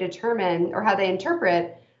how they determine or how they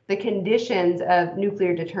interpret the conditions of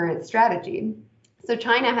nuclear deterrence strategy. So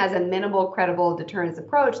China has a minimal credible deterrence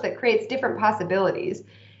approach that creates different possibilities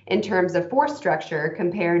in terms of force structure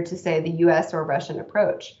compared to, say, the US or Russian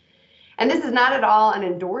approach. And this is not at all an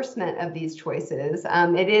endorsement of these choices.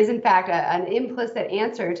 It is, in fact, an implicit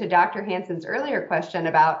answer to Dr. Hansen's earlier question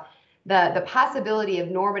about the possibility of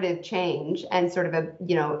normative change and sort of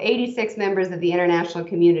 86 members of the international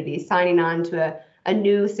community signing on to a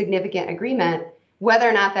new significant agreement, whether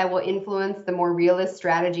or not that will influence the more realist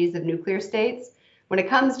strategies of nuclear states. When it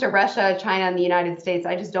comes to Russia, China, and the United States,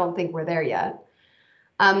 I just don't think we're there yet.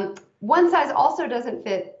 One size also doesn't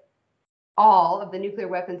fit all of the nuclear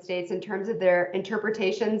weapon states in terms of their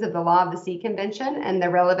interpretations of the Law of the Sea Convention and the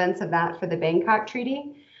relevance of that for the Bangkok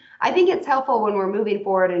Treaty. I think it's helpful when we're moving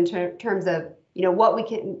forward in terms of what we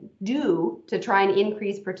can do to try and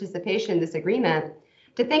increase participation in this agreement,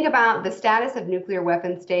 to think about the status of nuclear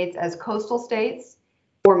weapon states as coastal states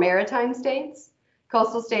or maritime states.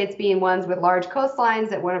 Coastal states being ones with large coastlines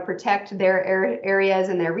that want to protect their areas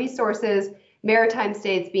and their resources. Maritime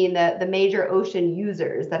states being the major ocean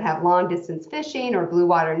users that have long distance fishing or blue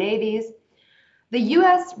water navies. The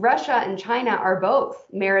US, Russia, and China are both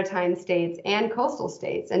maritime states and coastal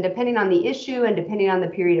states. And depending on the issue and depending on the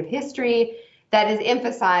period of history, that is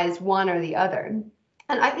emphasized one or the other.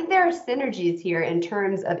 And I think there are synergies here in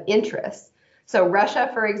terms of interests. So Russia,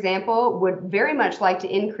 for example, would very much like to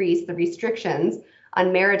increase the restrictions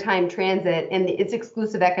on maritime transit in its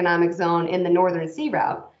exclusive economic zone in the Northern Sea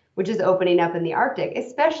Route, which is opening up in the Arctic,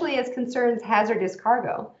 especially as concerns hazardous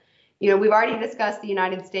cargo. We've already discussed the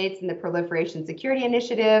United States and the Proliferation Security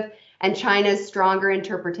Initiative and China's stronger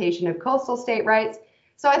interpretation of coastal state rights.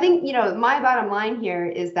 So I think, my bottom line here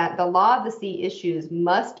is that the law of the sea issues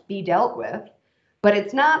must be dealt with, but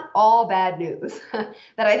it's not all bad news. That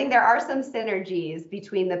I think there are some synergies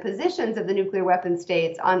between the positions of the nuclear weapon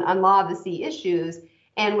states on law of the sea issues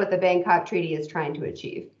and what the Bangkok Treaty is trying to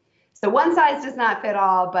achieve. So one size does not fit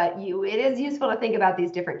all, but it is useful to think about these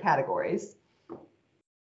different categories.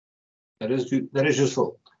 That is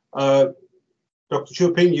useful. Dr.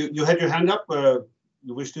 Chiu-Ping, you had your hand up.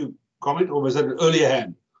 You wish to comment, or was that an earlier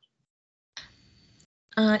hand?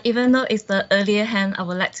 Even though it's the earlier hand, I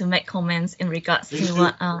would like to make comments in regards to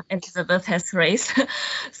what Elizabeth has raised.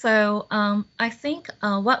 So I think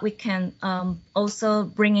what we can also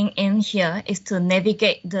bringing in here is to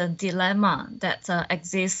navigate the dilemma that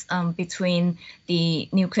exists between the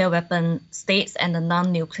nuclear weapon states and the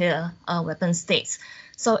non-nuclear weapon states.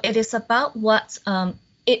 So it is about what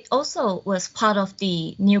it also was part of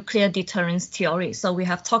the nuclear deterrence theory. So we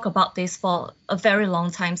have talked about this for a very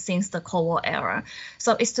long time since the Cold War era.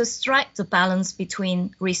 So it's to strike the balance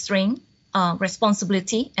between restraint,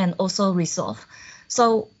 responsibility, and also resolve.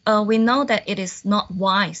 So we know that it is not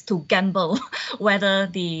wise to gamble whether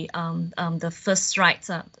the first strike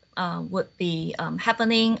would be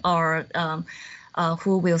happening or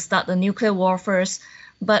who will start the nuclear war first.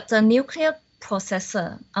 But the nuclear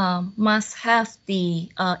processor must have the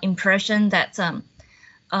impression that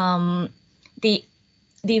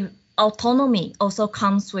the autonomy also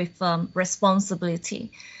comes with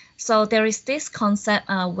responsibility. So there is this concept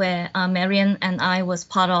where Marian and I was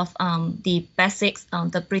part of the basics,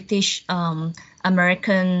 the British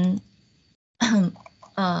American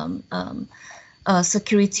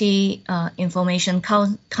Security Information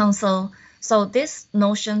Council. So these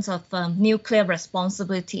notions of nuclear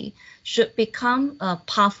responsibility should become a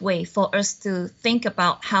pathway for us to think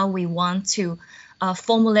about how we want to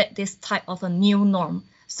formulate this type of a new norm.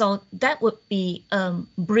 So that would be a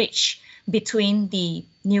bridge between the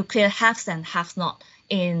nuclear haves and have-not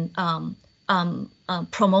in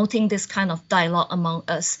promoting this kind of dialogue among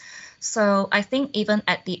us. So I think even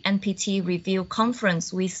at the NPT review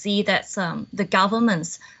conference, we see that the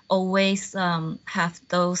governments always have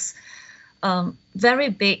those very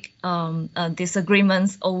big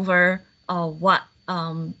disagreements over what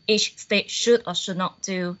each state should or should not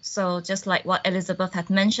do. So just like what Elizabeth had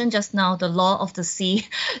mentioned just now, the law of the sea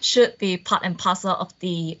should be part and parcel of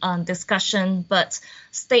the discussion, but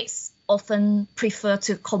states often prefer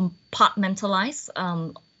to compartmentalize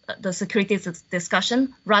the security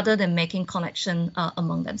discussion rather than making connection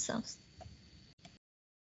among themselves.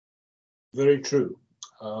 Very true.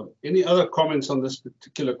 Any other comments on this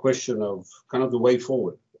particular question of kind of the way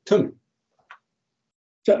forward? Tim?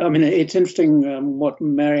 So, I mean, it's interesting what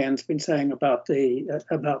Marianne's been saying about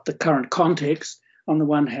the current context on the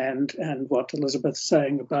one hand, and what Elizabeth's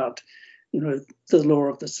saying about, the law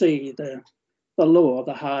of the sea, the law,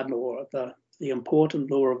 the hard law, the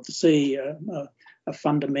important law of the sea, a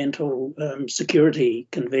fundamental security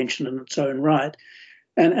convention in its own right.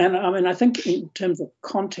 And I mean, I think in terms of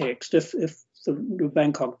context, if the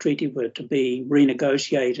Bangkok Treaty were to be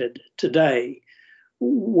renegotiated today,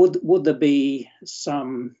 would there be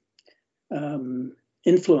some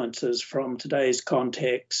influences from today's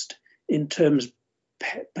context in terms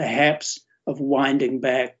perhaps of winding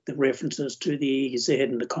back the references to the EEZ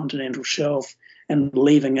and the continental shelf and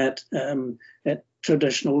leaving it at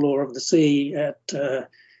traditional law of the sea, at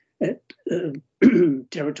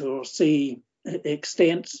territorial sea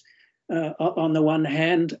extents on the one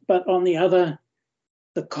hand, but on the other,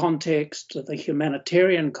 the context, the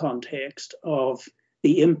humanitarian context of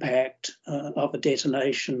the impact of a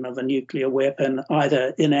detonation of a nuclear weapon,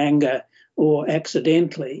 either in anger or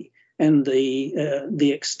accidentally, and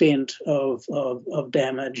the extent of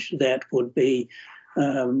damage that would be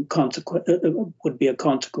a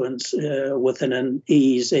consequence within an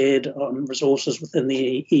EEZ, on resources within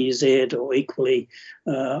the EEZ, or equally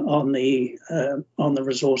on the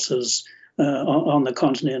resources on the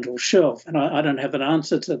continental shelf. And I don't have an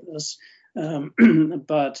answer to this,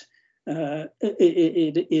 but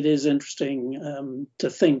it is interesting to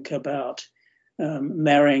think about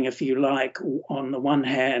marrying, if you like, on the one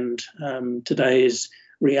hand, today's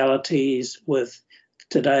realities with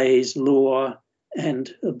today's law,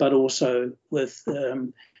 but also with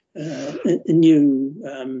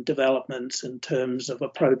new developments in terms of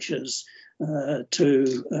approaches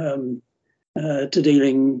to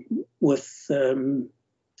dealing with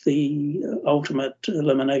the ultimate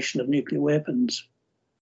elimination of nuclear weapons.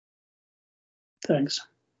 Thanks.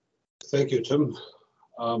 Thank you, Tim.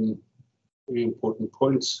 Very important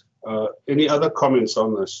points. Any other comments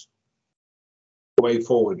on this way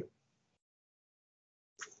forward?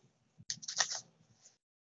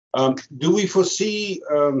 Do we foresee,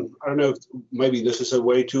 I don't know, if maybe this is a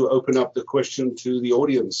way to open up the question to the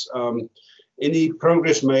audience, any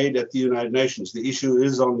progress made at the United Nations? The issue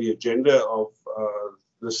is on the agenda of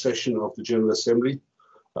the session of the General Assembly,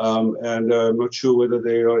 and I'm not sure whether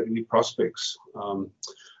there are any prospects.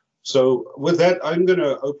 So with that, I'm going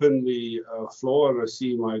to open the floor, and I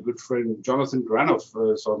see my good friend Jonathan Granoff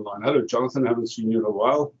is online. Hello, Jonathan. I haven't seen you in a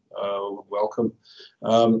while. Welcome.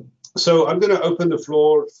 So I'm going to open the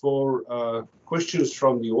floor for questions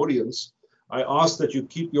from the audience. I ask that you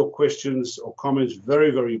keep your questions or comments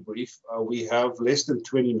very, very brief. We have less than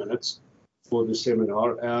 20 minutes for the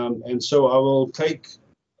seminar. And so I will take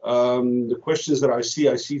the questions that I see.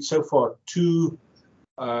 I see so far 2,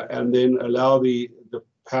 and then allow the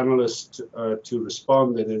panelists to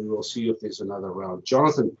respond, and then we'll see if there's another round.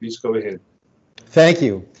 Jonathan, please go ahead. Thank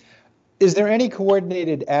you. Is there any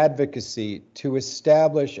coordinated advocacy to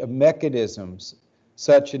establish a mechanisms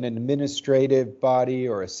such an administrative body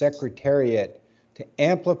or a secretariat to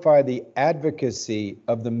amplify the advocacy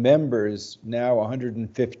of the members, now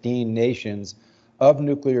 115 nations, of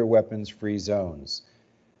nuclear weapons-free zones?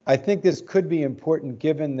 I think this could be important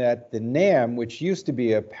given that the NAM, which used to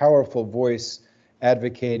be a powerful voice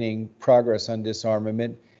advocating progress on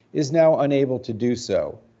disarmament, is now unable to do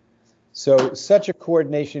so. So such a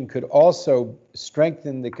coordination could also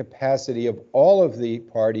strengthen the capacity of all of the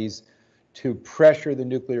parties to pressure the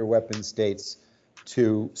nuclear weapon states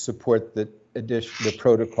to support the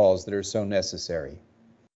protocols that are so necessary.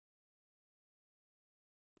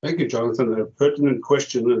 Thank you, Jonathan. A pertinent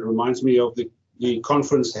question. It reminds me of the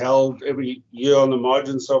conference held every year on the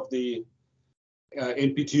margins of the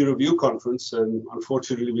NPT review conference. And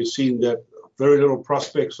unfortunately, we've seen that very little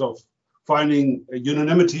prospects of finding a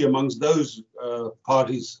unanimity amongst those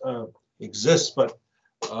parties exists, but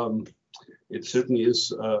it certainly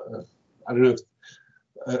is, I don't know,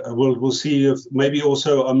 we'll see if maybe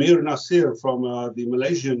also Amir Nasir from the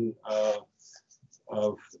Malaysian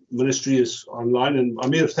ministry is online. And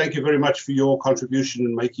Amir, thank you very much for your contribution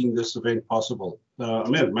in making this event possible.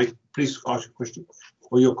 Amir, please ask your question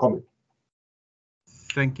or your comment.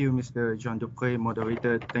 Thank you, Mr. Jean Dupré,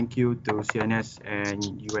 moderator. Thank you to CNS and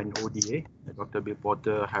UNODA, Dr. Bill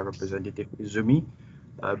Porter, High Representative Izumi.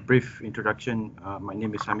 Brief introduction. My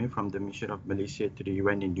name is Amir from the Mission of Malaysia to the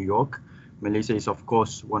UN in New York. Malaysia is, of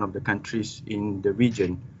course, one of the countries in the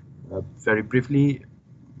region. Very briefly,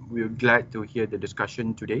 we're glad to hear the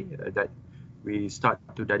discussion today that we start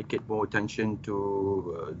to dedicate more attention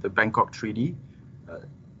to the Bangkok Treaty.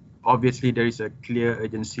 Obviously, there is a clear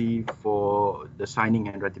urgency for the signing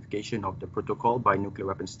and ratification of the protocol by nuclear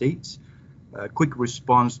weapon states. A quick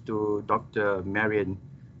response to Dr. Marian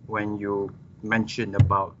when you mentioned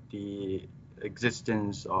about the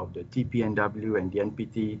existence of the TPNW and the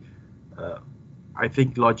NPT. I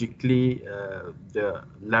think logically the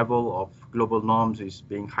level of global norms is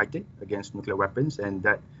being heightened against nuclear weapons, and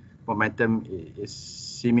that momentum is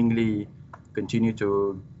seemingly continue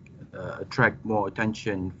to attract more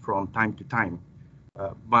attention from time to time.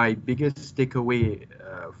 My biggest takeaway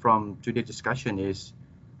from today's discussion is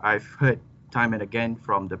I've heard time and again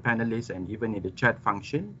from the panelists and even in the chat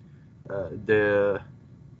function the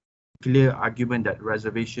clear argument that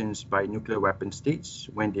reservations by nuclear weapon states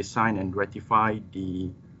when they sign and ratify the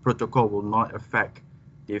protocol will not affect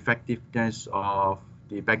the effectiveness of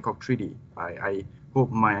the Bangkok Treaty. I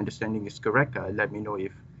hope my understanding is correct. Let me know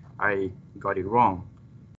if I got it wrong.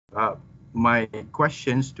 My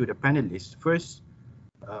questions to the panelists. First,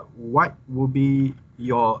 what will be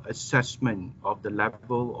your assessment of the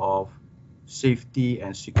level of safety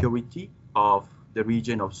and security of the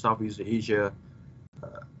region of Southeast Asia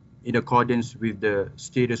in accordance with the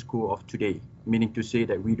status quo of today, meaning to say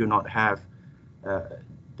that we do not have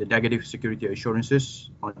the negative security assurances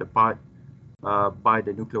on the part by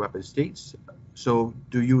the nuclear weapon states. So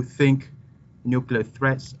do you think nuclear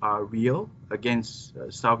threats are real against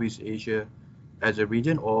Southeast Asia as a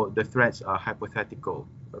region, or the threats are hypothetical?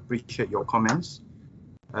 Appreciate your comments.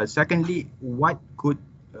 Secondly, what could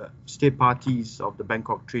state parties of the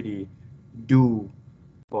Bangkok Treaty do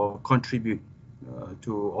or contribute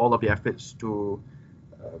to all of the efforts to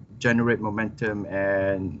generate momentum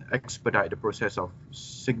and expedite the process of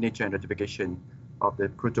signature and ratification of the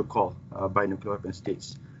protocol by nuclear weapon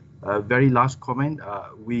states? Very last comment,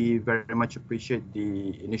 we very much appreciate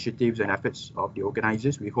the initiatives and efforts of the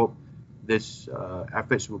organizers. We hope these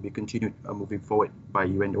efforts will be continued moving forward by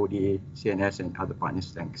UNODA, CNS, and other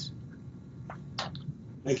partners. Thanks.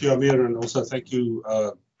 Thank you, Amir, and also thank you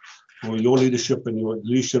for your leadership and your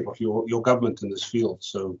leadership of your government in this field.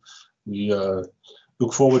 So we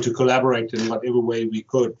look forward to collaborate in whatever way we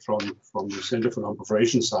could from the Center for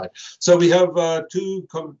Nonproliferation side. So we have two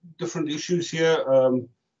different issues here.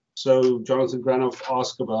 So Jonathan Granoff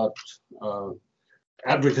asked about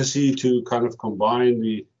advocacy to kind of combine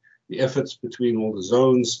the efforts between all the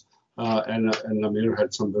zones, and Amir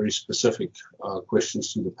had some very specific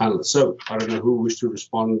questions to the panelists. So I don't know who wishes to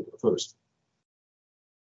respond first.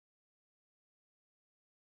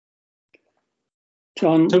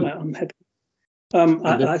 John, I'm happy.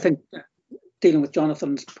 I think dealing with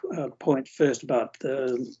Jonathan's point first about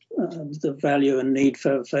the value and need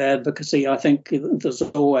for advocacy, I think there's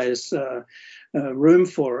always room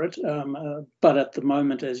for it, but at the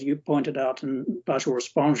moment, as you pointed out in partial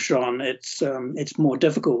response, John, it's more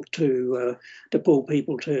difficult to pull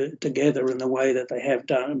people together in the way that they have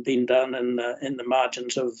been done in the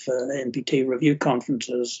margins of NPT review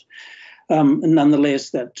conferences.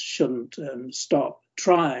 Nonetheless, that shouldn't stop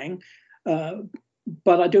trying.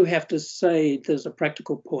 But I do have to say there's a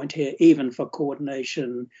practical point here, even for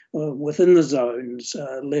coordination within the zones,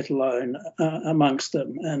 let alone amongst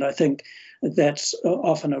them. And I think that's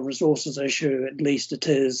often a resources issue. At least it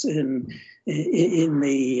is in the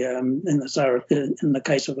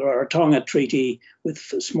case of the Rarotonga Treaty with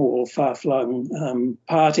small, far-flung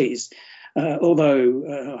parties.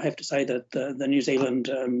 Although I have to say that the New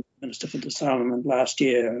Zealand Minister for Disarmament last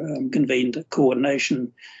year convened a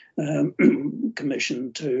coordination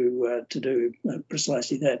commission to do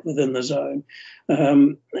precisely that within the zone.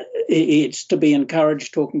 It's to be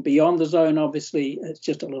encouraged talking beyond the zone. Obviously, it's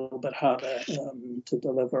just a little bit harder to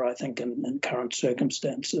deliver, I think, in current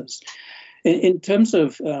circumstances. In terms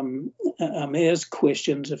of Amir's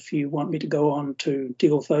questions, if you want me to go on to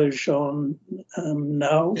deal with those, Sean,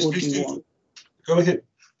 now, yes, or do you want? Go ahead.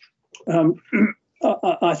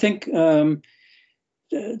 I think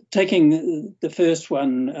taking the first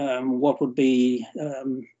one, what would be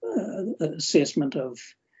assessment of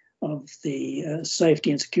the safety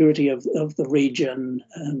and security of the region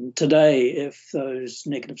today if those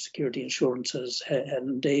negative security assurances had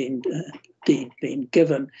indeed been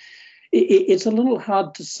given? It's a little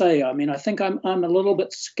hard to say. I mean, I think I'm a little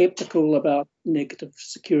bit skeptical about negative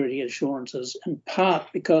security assurances, in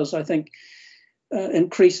part because I think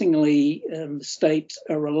increasingly states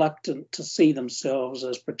are reluctant to see themselves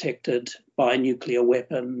as protected by nuclear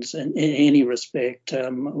weapons in any respect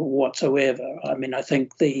whatsoever. I mean, I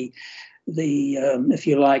think the if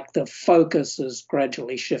you like, the focus is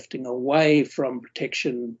gradually shifting away from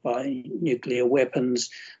protection by nuclear weapons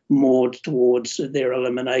more towards their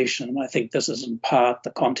elimination. I think this is in part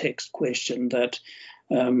the context question that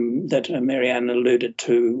Marianne alluded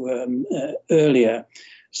to earlier.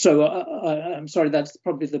 So I'm sorry, that's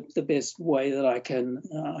probably the best way that I can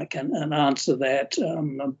answer that,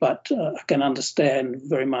 but I can understand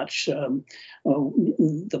very much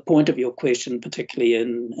the point of your question, particularly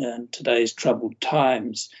in today's troubled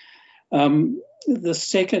times. The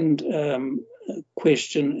second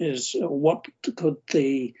question is, what could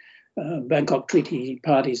the Bangkok Treaty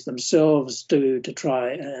parties themselves do to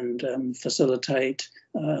try and facilitate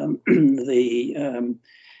the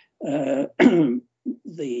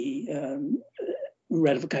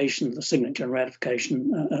ratification, the signature and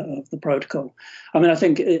ratification of the protocol? I mean, I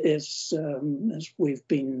think as we've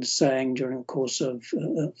been saying during the course of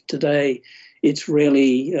today, it's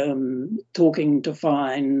really talking to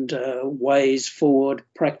find ways forward,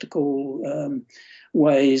 practical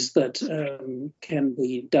ways that can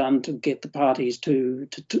be done to get the parties to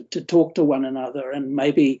talk to one another. And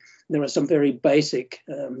maybe there are some very basic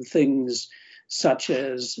things such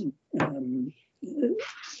as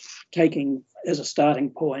taking as a starting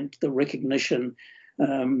point the recognition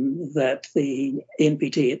that the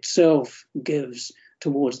NPT itself gives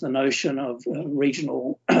towards the notion of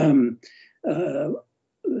regional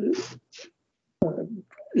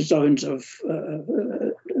zones of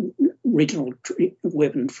regional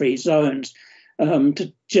weapon-free zones,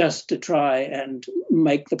 to try and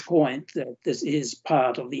make the point that this is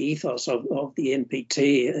part of the ethos of the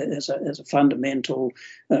NPT as a fundamental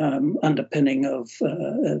underpinning of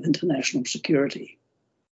international security.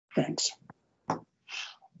 Thanks.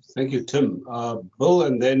 Thank you, Tim. Bill,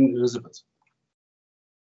 and then Elizabeth.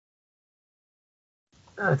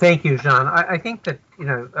 Thank you, John. I think that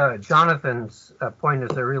Jonathan's point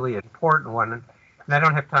is a really important one, and I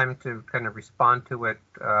don't have time to kind of respond to it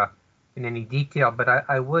in any detail, but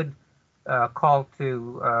I would call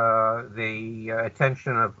to the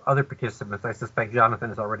attention of other participants. I suspect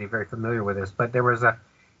Jonathan is already very familiar with this, but there was an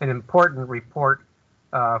important report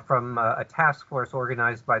from a task force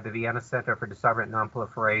organized by the Vienna Center for Disarmament and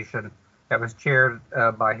Nonproliferation that was chaired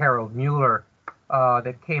by Harold Mueller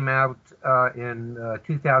that came out in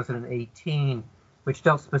 2018, which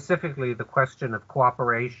dealt specifically the question of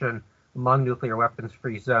cooperation among nuclear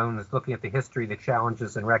weapons-free zones, looking at the history, the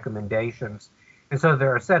challenges, and recommendations. And so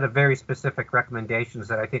there are a set of very specific recommendations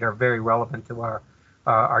that I think are very relevant to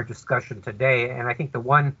our discussion today. And I think the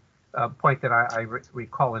one point that I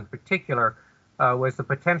recall in particular was the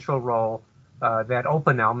potential role that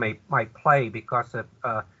OPNL might play because of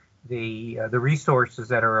the resources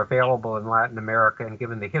that are available in Latin America, and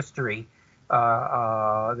given the history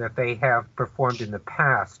that they have performed in the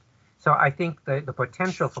past. So I think that the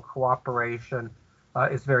potential for cooperation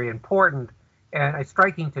is very important, and it's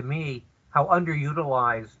striking to me how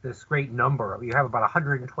underutilized this great number. You have about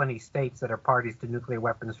 120 states that are parties to nuclear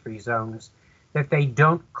weapons-free zones, that they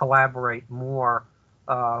don't collaborate more,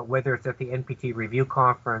 whether it's at the NPT review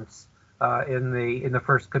conference, in the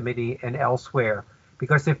first committee and elsewhere.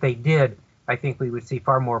 Because if they did, I think we would see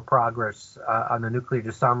far more progress on the nuclear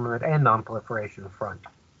disarmament and nonproliferation front.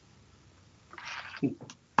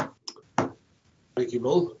 Thank you,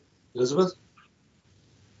 Bill. Elizabeth?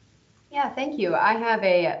 Yeah, thank you. I have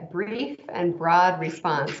a brief and broad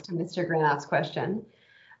response to Mr. Granoff's question.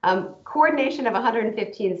 Coordination of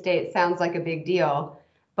 115 states sounds like a big deal,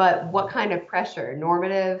 but what kind of pressure?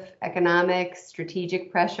 Normative, economic,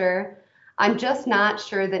 strategic pressure? I'm just not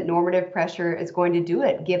sure that normative pressure is going to do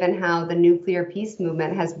it, given how the nuclear peace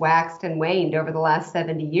movement has waxed and waned over the last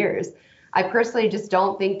 70 years. I personally just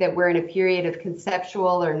don't think that we're in a period of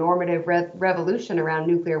conceptual or normative revolution around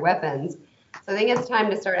nuclear weapons. So I think it's time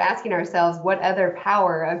to start asking ourselves what other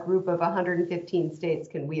power a group of 115 states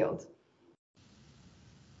can wield.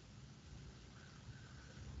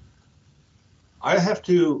 I have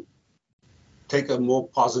to take a more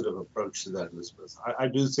positive approach to that, Elizabeth. I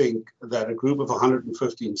do think that a group of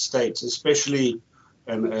 115 states, especially,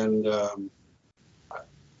 and I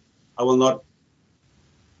will not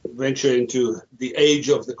venture into the age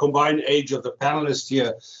of the combined age of the panelists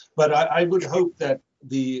here, but I would hope that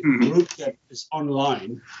the group that is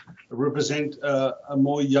online represent a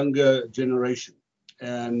more younger generation.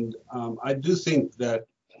 And I do think that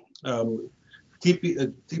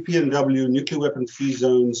TPNW, nuclear weapon-free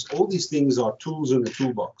zones, all these things are tools in the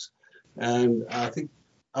toolbox. And I think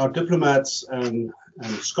our diplomats and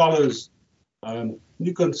scholars need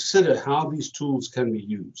to consider how these tools can be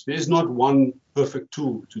used. There's not one perfect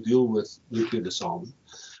tool to deal with nuclear disarmament,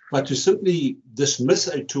 but to simply dismiss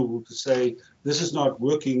a tool to say this is not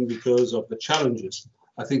working because of the challenges,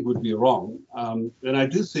 I think would be wrong. And I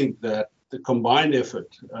do think that the combined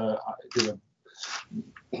effort,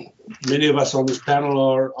 many of us on this panel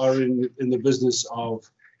are in the business of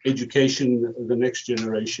education, the next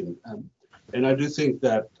generation. And I do think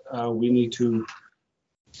that we need to,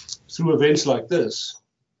 through events like this,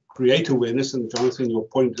 create awareness, and Jonathan, your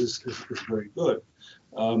point is very good,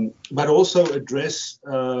 but also address,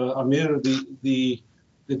 Amir, the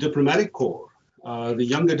diplomatic corps, the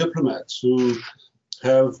younger diplomats who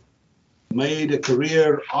have made a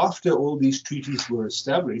career after all these treaties were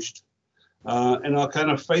established, and are kind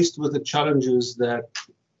of faced with the challenges that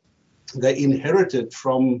they inherited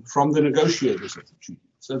from the negotiators of the treaty.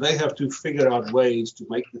 So they have to figure out ways to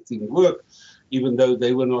make the thing work, even though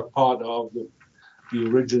they were not part of the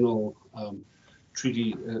original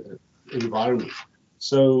treaty environment.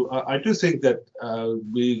 So I do think that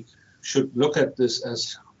we should look at this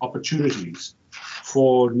as opportunities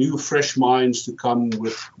for new, fresh minds to come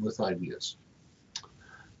with ideas.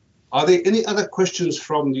 Are there any other questions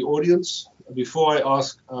from the audience before I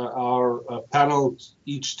ask our panel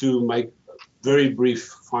each to make very brief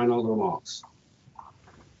final remarks?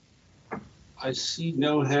 I see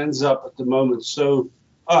no hands up at the moment. So,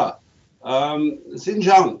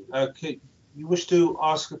 Xinjiang, okay, you wish to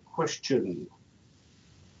ask a question?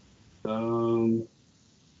 Hello.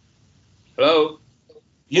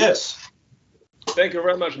 Yes. Thank you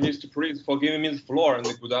very much, Mr. Priest, for giving me the floor, and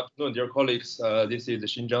good afternoon, dear colleagues. This is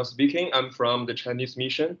Xinjiang speaking. I'm from the Chinese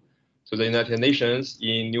mission to the United Nations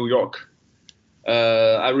in New York.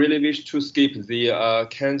 I really wish to skip the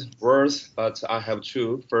canned words, but I have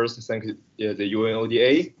to. First, thank the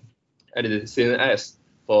UNODA and the CNS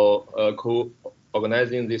for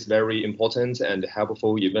co-organizing this very important and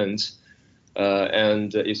helpful event.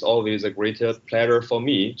 And it's always a great pleasure for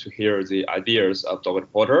me to hear the ideas of Dr.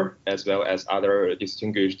 Porter as well as other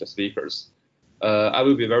distinguished speakers. I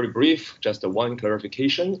will be very brief, just one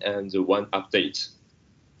clarification and one update.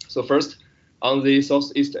 So first, on the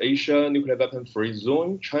Southeast Asia nuclear weapon-free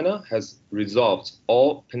zone, China has resolved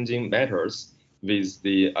all pending matters with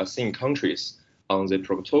the ASEAN countries on the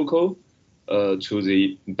protocol to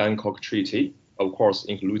the Bangkok Treaty, of course,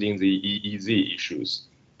 including the EEZ issues.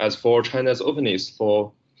 As for China's openness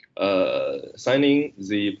for signing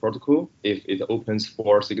the protocol, if it opens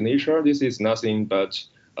for signature, this is nothing but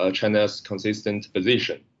China's consistent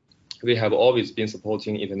position. We have always been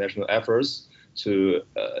supporting international efforts to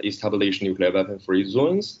establish nuclear weapon-free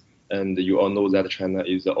zones, and you all know that China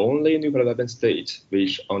is the only nuclear weapon state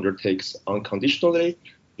which undertakes unconditionally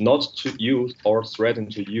not to use or threaten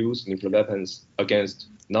to use nuclear weapons against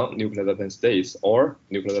non-nuclear weapon states or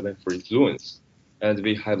nuclear weapon-free zones. And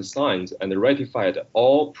we have signed and ratified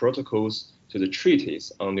all protocols to the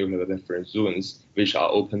treaties on nuclear weapon-free zones, which are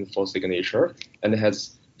open for signature, and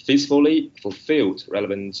has faithfully fulfilled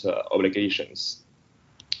relevant obligations.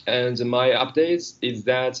 And my updates is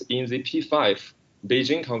that in the P5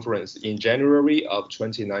 Beijing conference in January of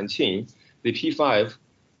 2019, the P5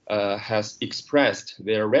 has expressed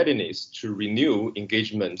their readiness to renew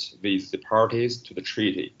engagement with the parties to the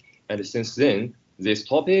treaty. And since then, this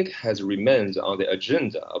topic has remained on the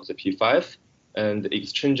agenda of the P5, and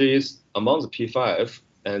exchanges among the P5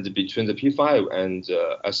 and between the P5 and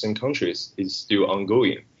ASEAN countries is still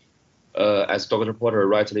ongoing. As Dr. Porter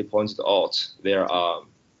rightly pointed out, there are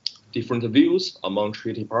different views among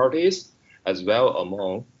treaty parties as well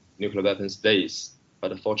among nuclear weapon states.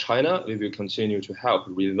 But for China, we will continue to help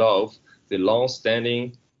resolve the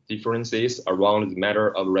long-standing differences around the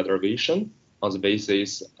matter of reservation on the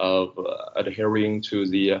basis of adhering to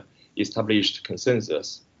the established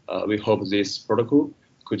consensus. We hope this protocol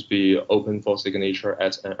could be open for signature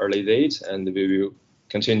at an early date, and we will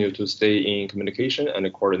continue to stay in communication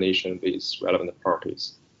and coordination with relevant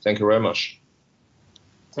parties. Thank you very much.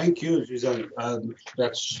 Thank you, Zhizhen.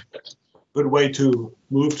 That's a good way to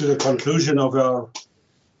move to the conclusion of our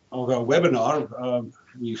webinar.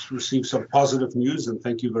 We've received some positive news, and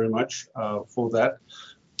thank you very much for that.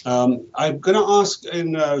 I'm going to ask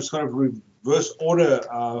in sort of reverse order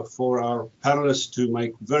for our panelists to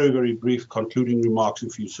make very, very brief concluding remarks,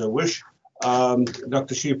 if you so wish.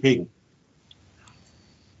 Dr. Xi Ping.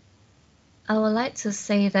 I would like to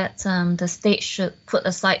say that the state should put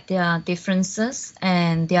aside their differences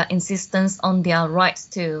and their insistence on their rights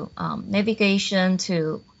to navigation,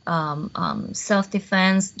 to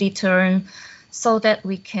self-defense, deterrent, so that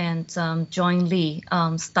we can jointly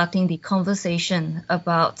starting the conversation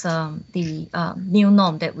about the new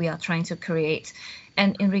norm that we are trying to create.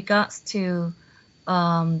 And in regards to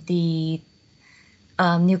the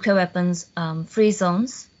nuclear weapons free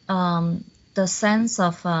zones, the sense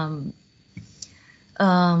of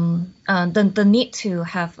the need to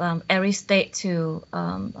have every state to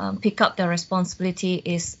pick up their responsibility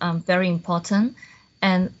is very important.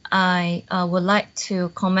 And I would like to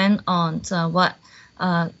comment on what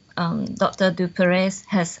Dr. Duperez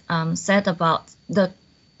has said about the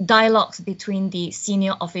dialogues between the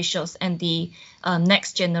senior officials and the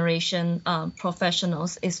next generation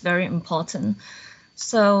professionals is very important.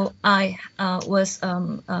 So I was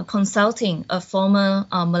consulting a former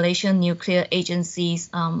Malaysian Nuclear Agency's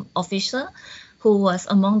officer who was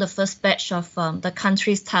among the first batch of the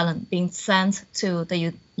country's talent being sent to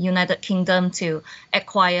the United Kingdom to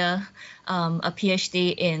acquire a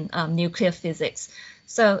PhD in nuclear physics.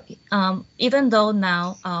 So even though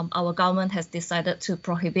now our government has decided to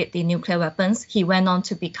prohibit the nuclear weapons, he went on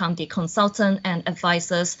to become the consultant and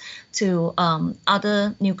advisors to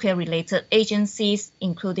other nuclear-related agencies,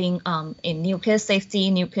 including in nuclear safety,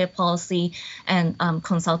 nuclear policy, and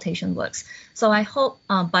consultation works. So I hope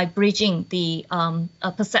by bridging the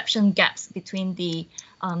perception gaps between the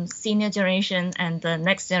senior generation and the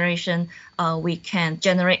next generation, we can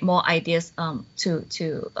generate more ideas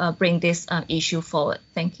to bring this issue forward.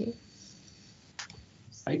 Thank you.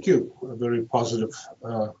 Thank you. A very positive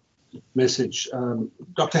message.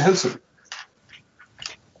 Dr. Hansen.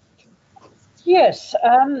 Yes,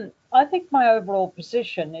 I think my overall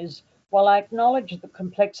position is, while I acknowledge the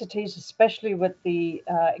complexities, especially with the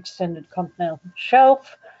extended continental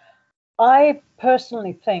shelf, I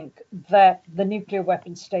personally think that the nuclear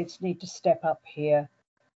weapon states need to step up here.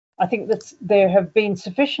 I think that there have been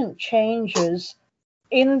sufficient changes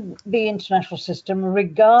in the international system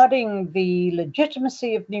regarding the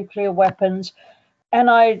legitimacy of nuclear weapons, and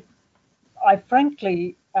I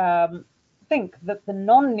frankly think that the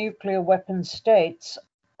non-nuclear weapon states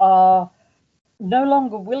are no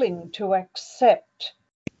longer willing to accept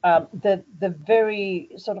the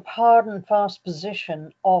very sort of hard and fast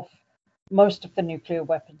position of most of the nuclear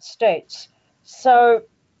weapon states. So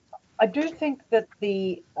I do think that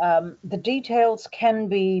the details can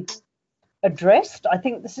be addressed. I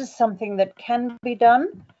think this is something that can be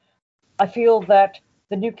done. I feel that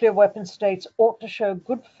the nuclear weapon states ought to show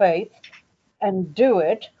good faith and do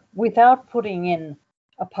it without putting in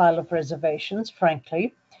a pile of reservations,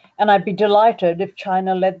 frankly. And I'd be delighted if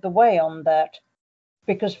China led the way on that,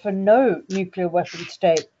 because for no nuclear weapon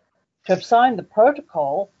state to have signed the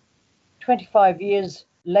protocol 25 years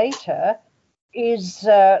later is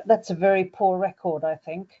that's a very poor record, I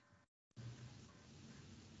think.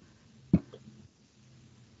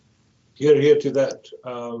 Here to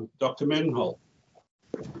that. Dr. Mendenhall.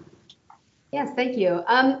 Yes, thank you.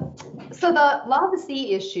 So the law of the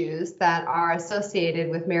sea issues that are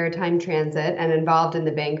associated with maritime transit and involved in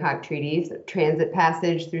the Bangkok treaties, transit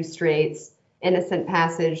passage through straits, innocent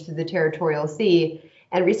passage through the territorial sea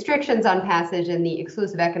and restrictions on passage in the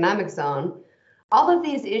exclusive economic zone, all of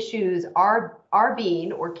these issues are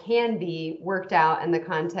being or can be worked out in the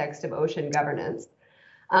context of ocean governance.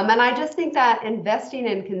 And I just think that investing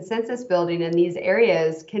in consensus building in these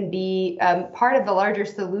areas can be part of the larger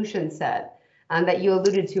solution set that you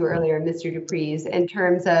alluded to earlier, Mr. Dupreez, in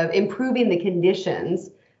terms of improving the conditions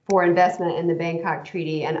for investment in the Bangkok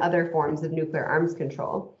Treaty and other forms of nuclear arms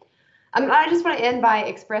control. I just want to end by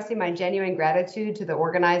expressing my genuine gratitude to the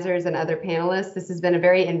organizers and other panelists. This has been a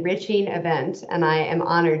very enriching event, and I am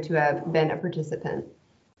honored to have been a participant.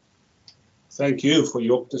 Thank you for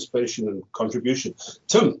your participation and contribution.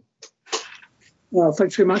 Tim. Well,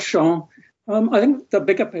 thanks very much, Sean. I think the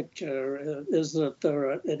bigger picture is that there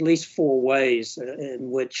are at least 4 ways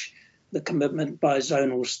in which the commitment by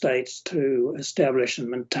zonal states to establish and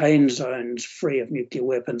maintain zones free of nuclear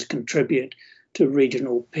weapons contribute to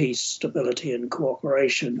regional peace, stability, and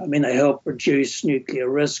cooperation. I mean, they help reduce nuclear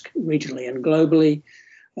risk regionally and globally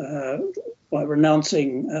by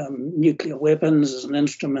renouncing nuclear weapons as an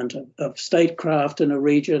instrument of statecraft in a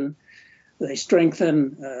region. They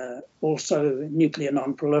strengthen also nuclear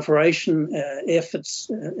non-proliferation efforts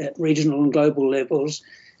at regional and global levels,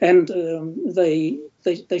 and they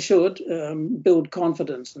should build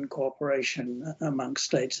confidence and cooperation among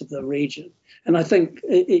states of the region. And I think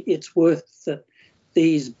it's worth that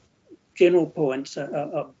these general points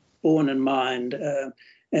are borne in mind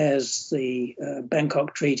as the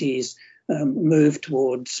Bangkok treaties move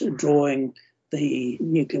towards drawing the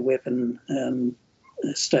nuclear weapon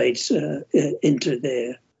states into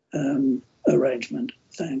their arrangement.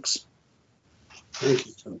 Thanks. Thank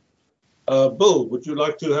you, Tim. Bill, would you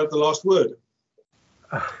like to have the last word?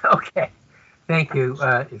 Okay. Thank you,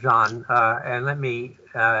 Jean. And let me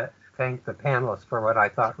thank the panelists for what I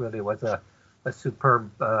thought really was a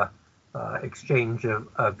superb exchange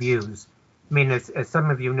of views. I mean, as some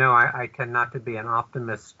of you know, I tend not to be an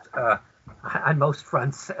optimist on most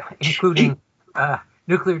fronts, including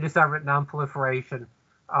nuclear disarmament, nonproliferation,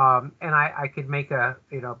 and I could make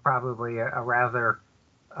probably a rather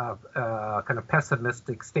kind of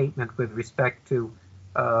pessimistic statement with respect to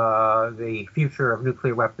the future of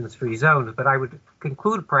nuclear weapons-free zones. But I would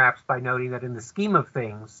conclude perhaps by noting that in the scheme of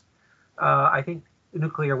things, I think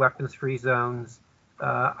nuclear weapons-free zones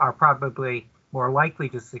are probably more likely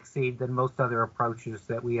to succeed than most other approaches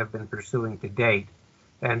that we have been pursuing to date.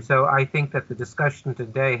 And so I think that the discussion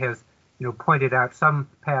today has, pointed out some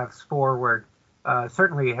paths forward,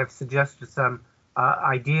 certainly have suggested some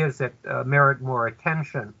ideas that merit more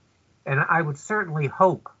attention. And I would certainly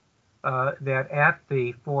hope that at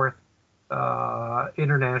the 4th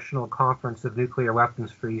International Conference of Nuclear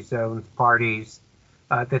Weapons-Free Zones parties,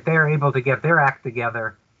 that they're able to get their act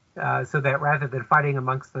together so that rather than fighting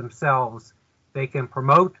amongst themselves, they can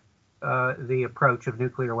promote the approach of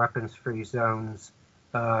nuclear weapons-free zones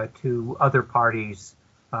to other parties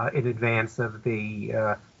in advance of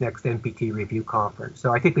the next NPT review conference.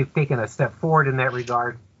 So I think we've taken a step forward in that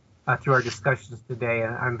regard through our discussions today,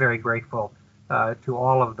 and I'm very grateful to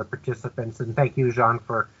all of the participants. And thank you, Jean,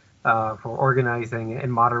 for organizing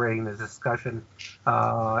and moderating the discussion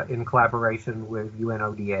in collaboration with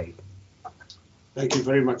UNODA. Thank you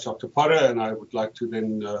very much, Dr. Potter, and I would like to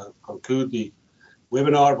then conclude the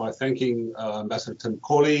webinar by thanking Ambassador Tim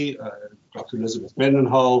Corley, Dr. Elizabeth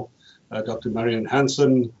Mendenhall, Dr. Marian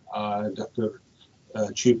Hansen, Dr.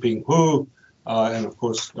 Chu Ping Hu, and of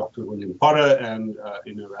course, Dr. William Potter, and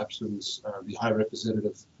in her absence, the High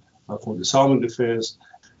Representative for Disarmament Affairs.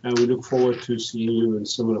 And we look forward to seeing you in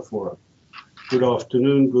similar fora. Good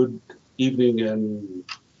afternoon, good evening, and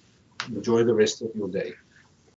enjoy the rest of your day.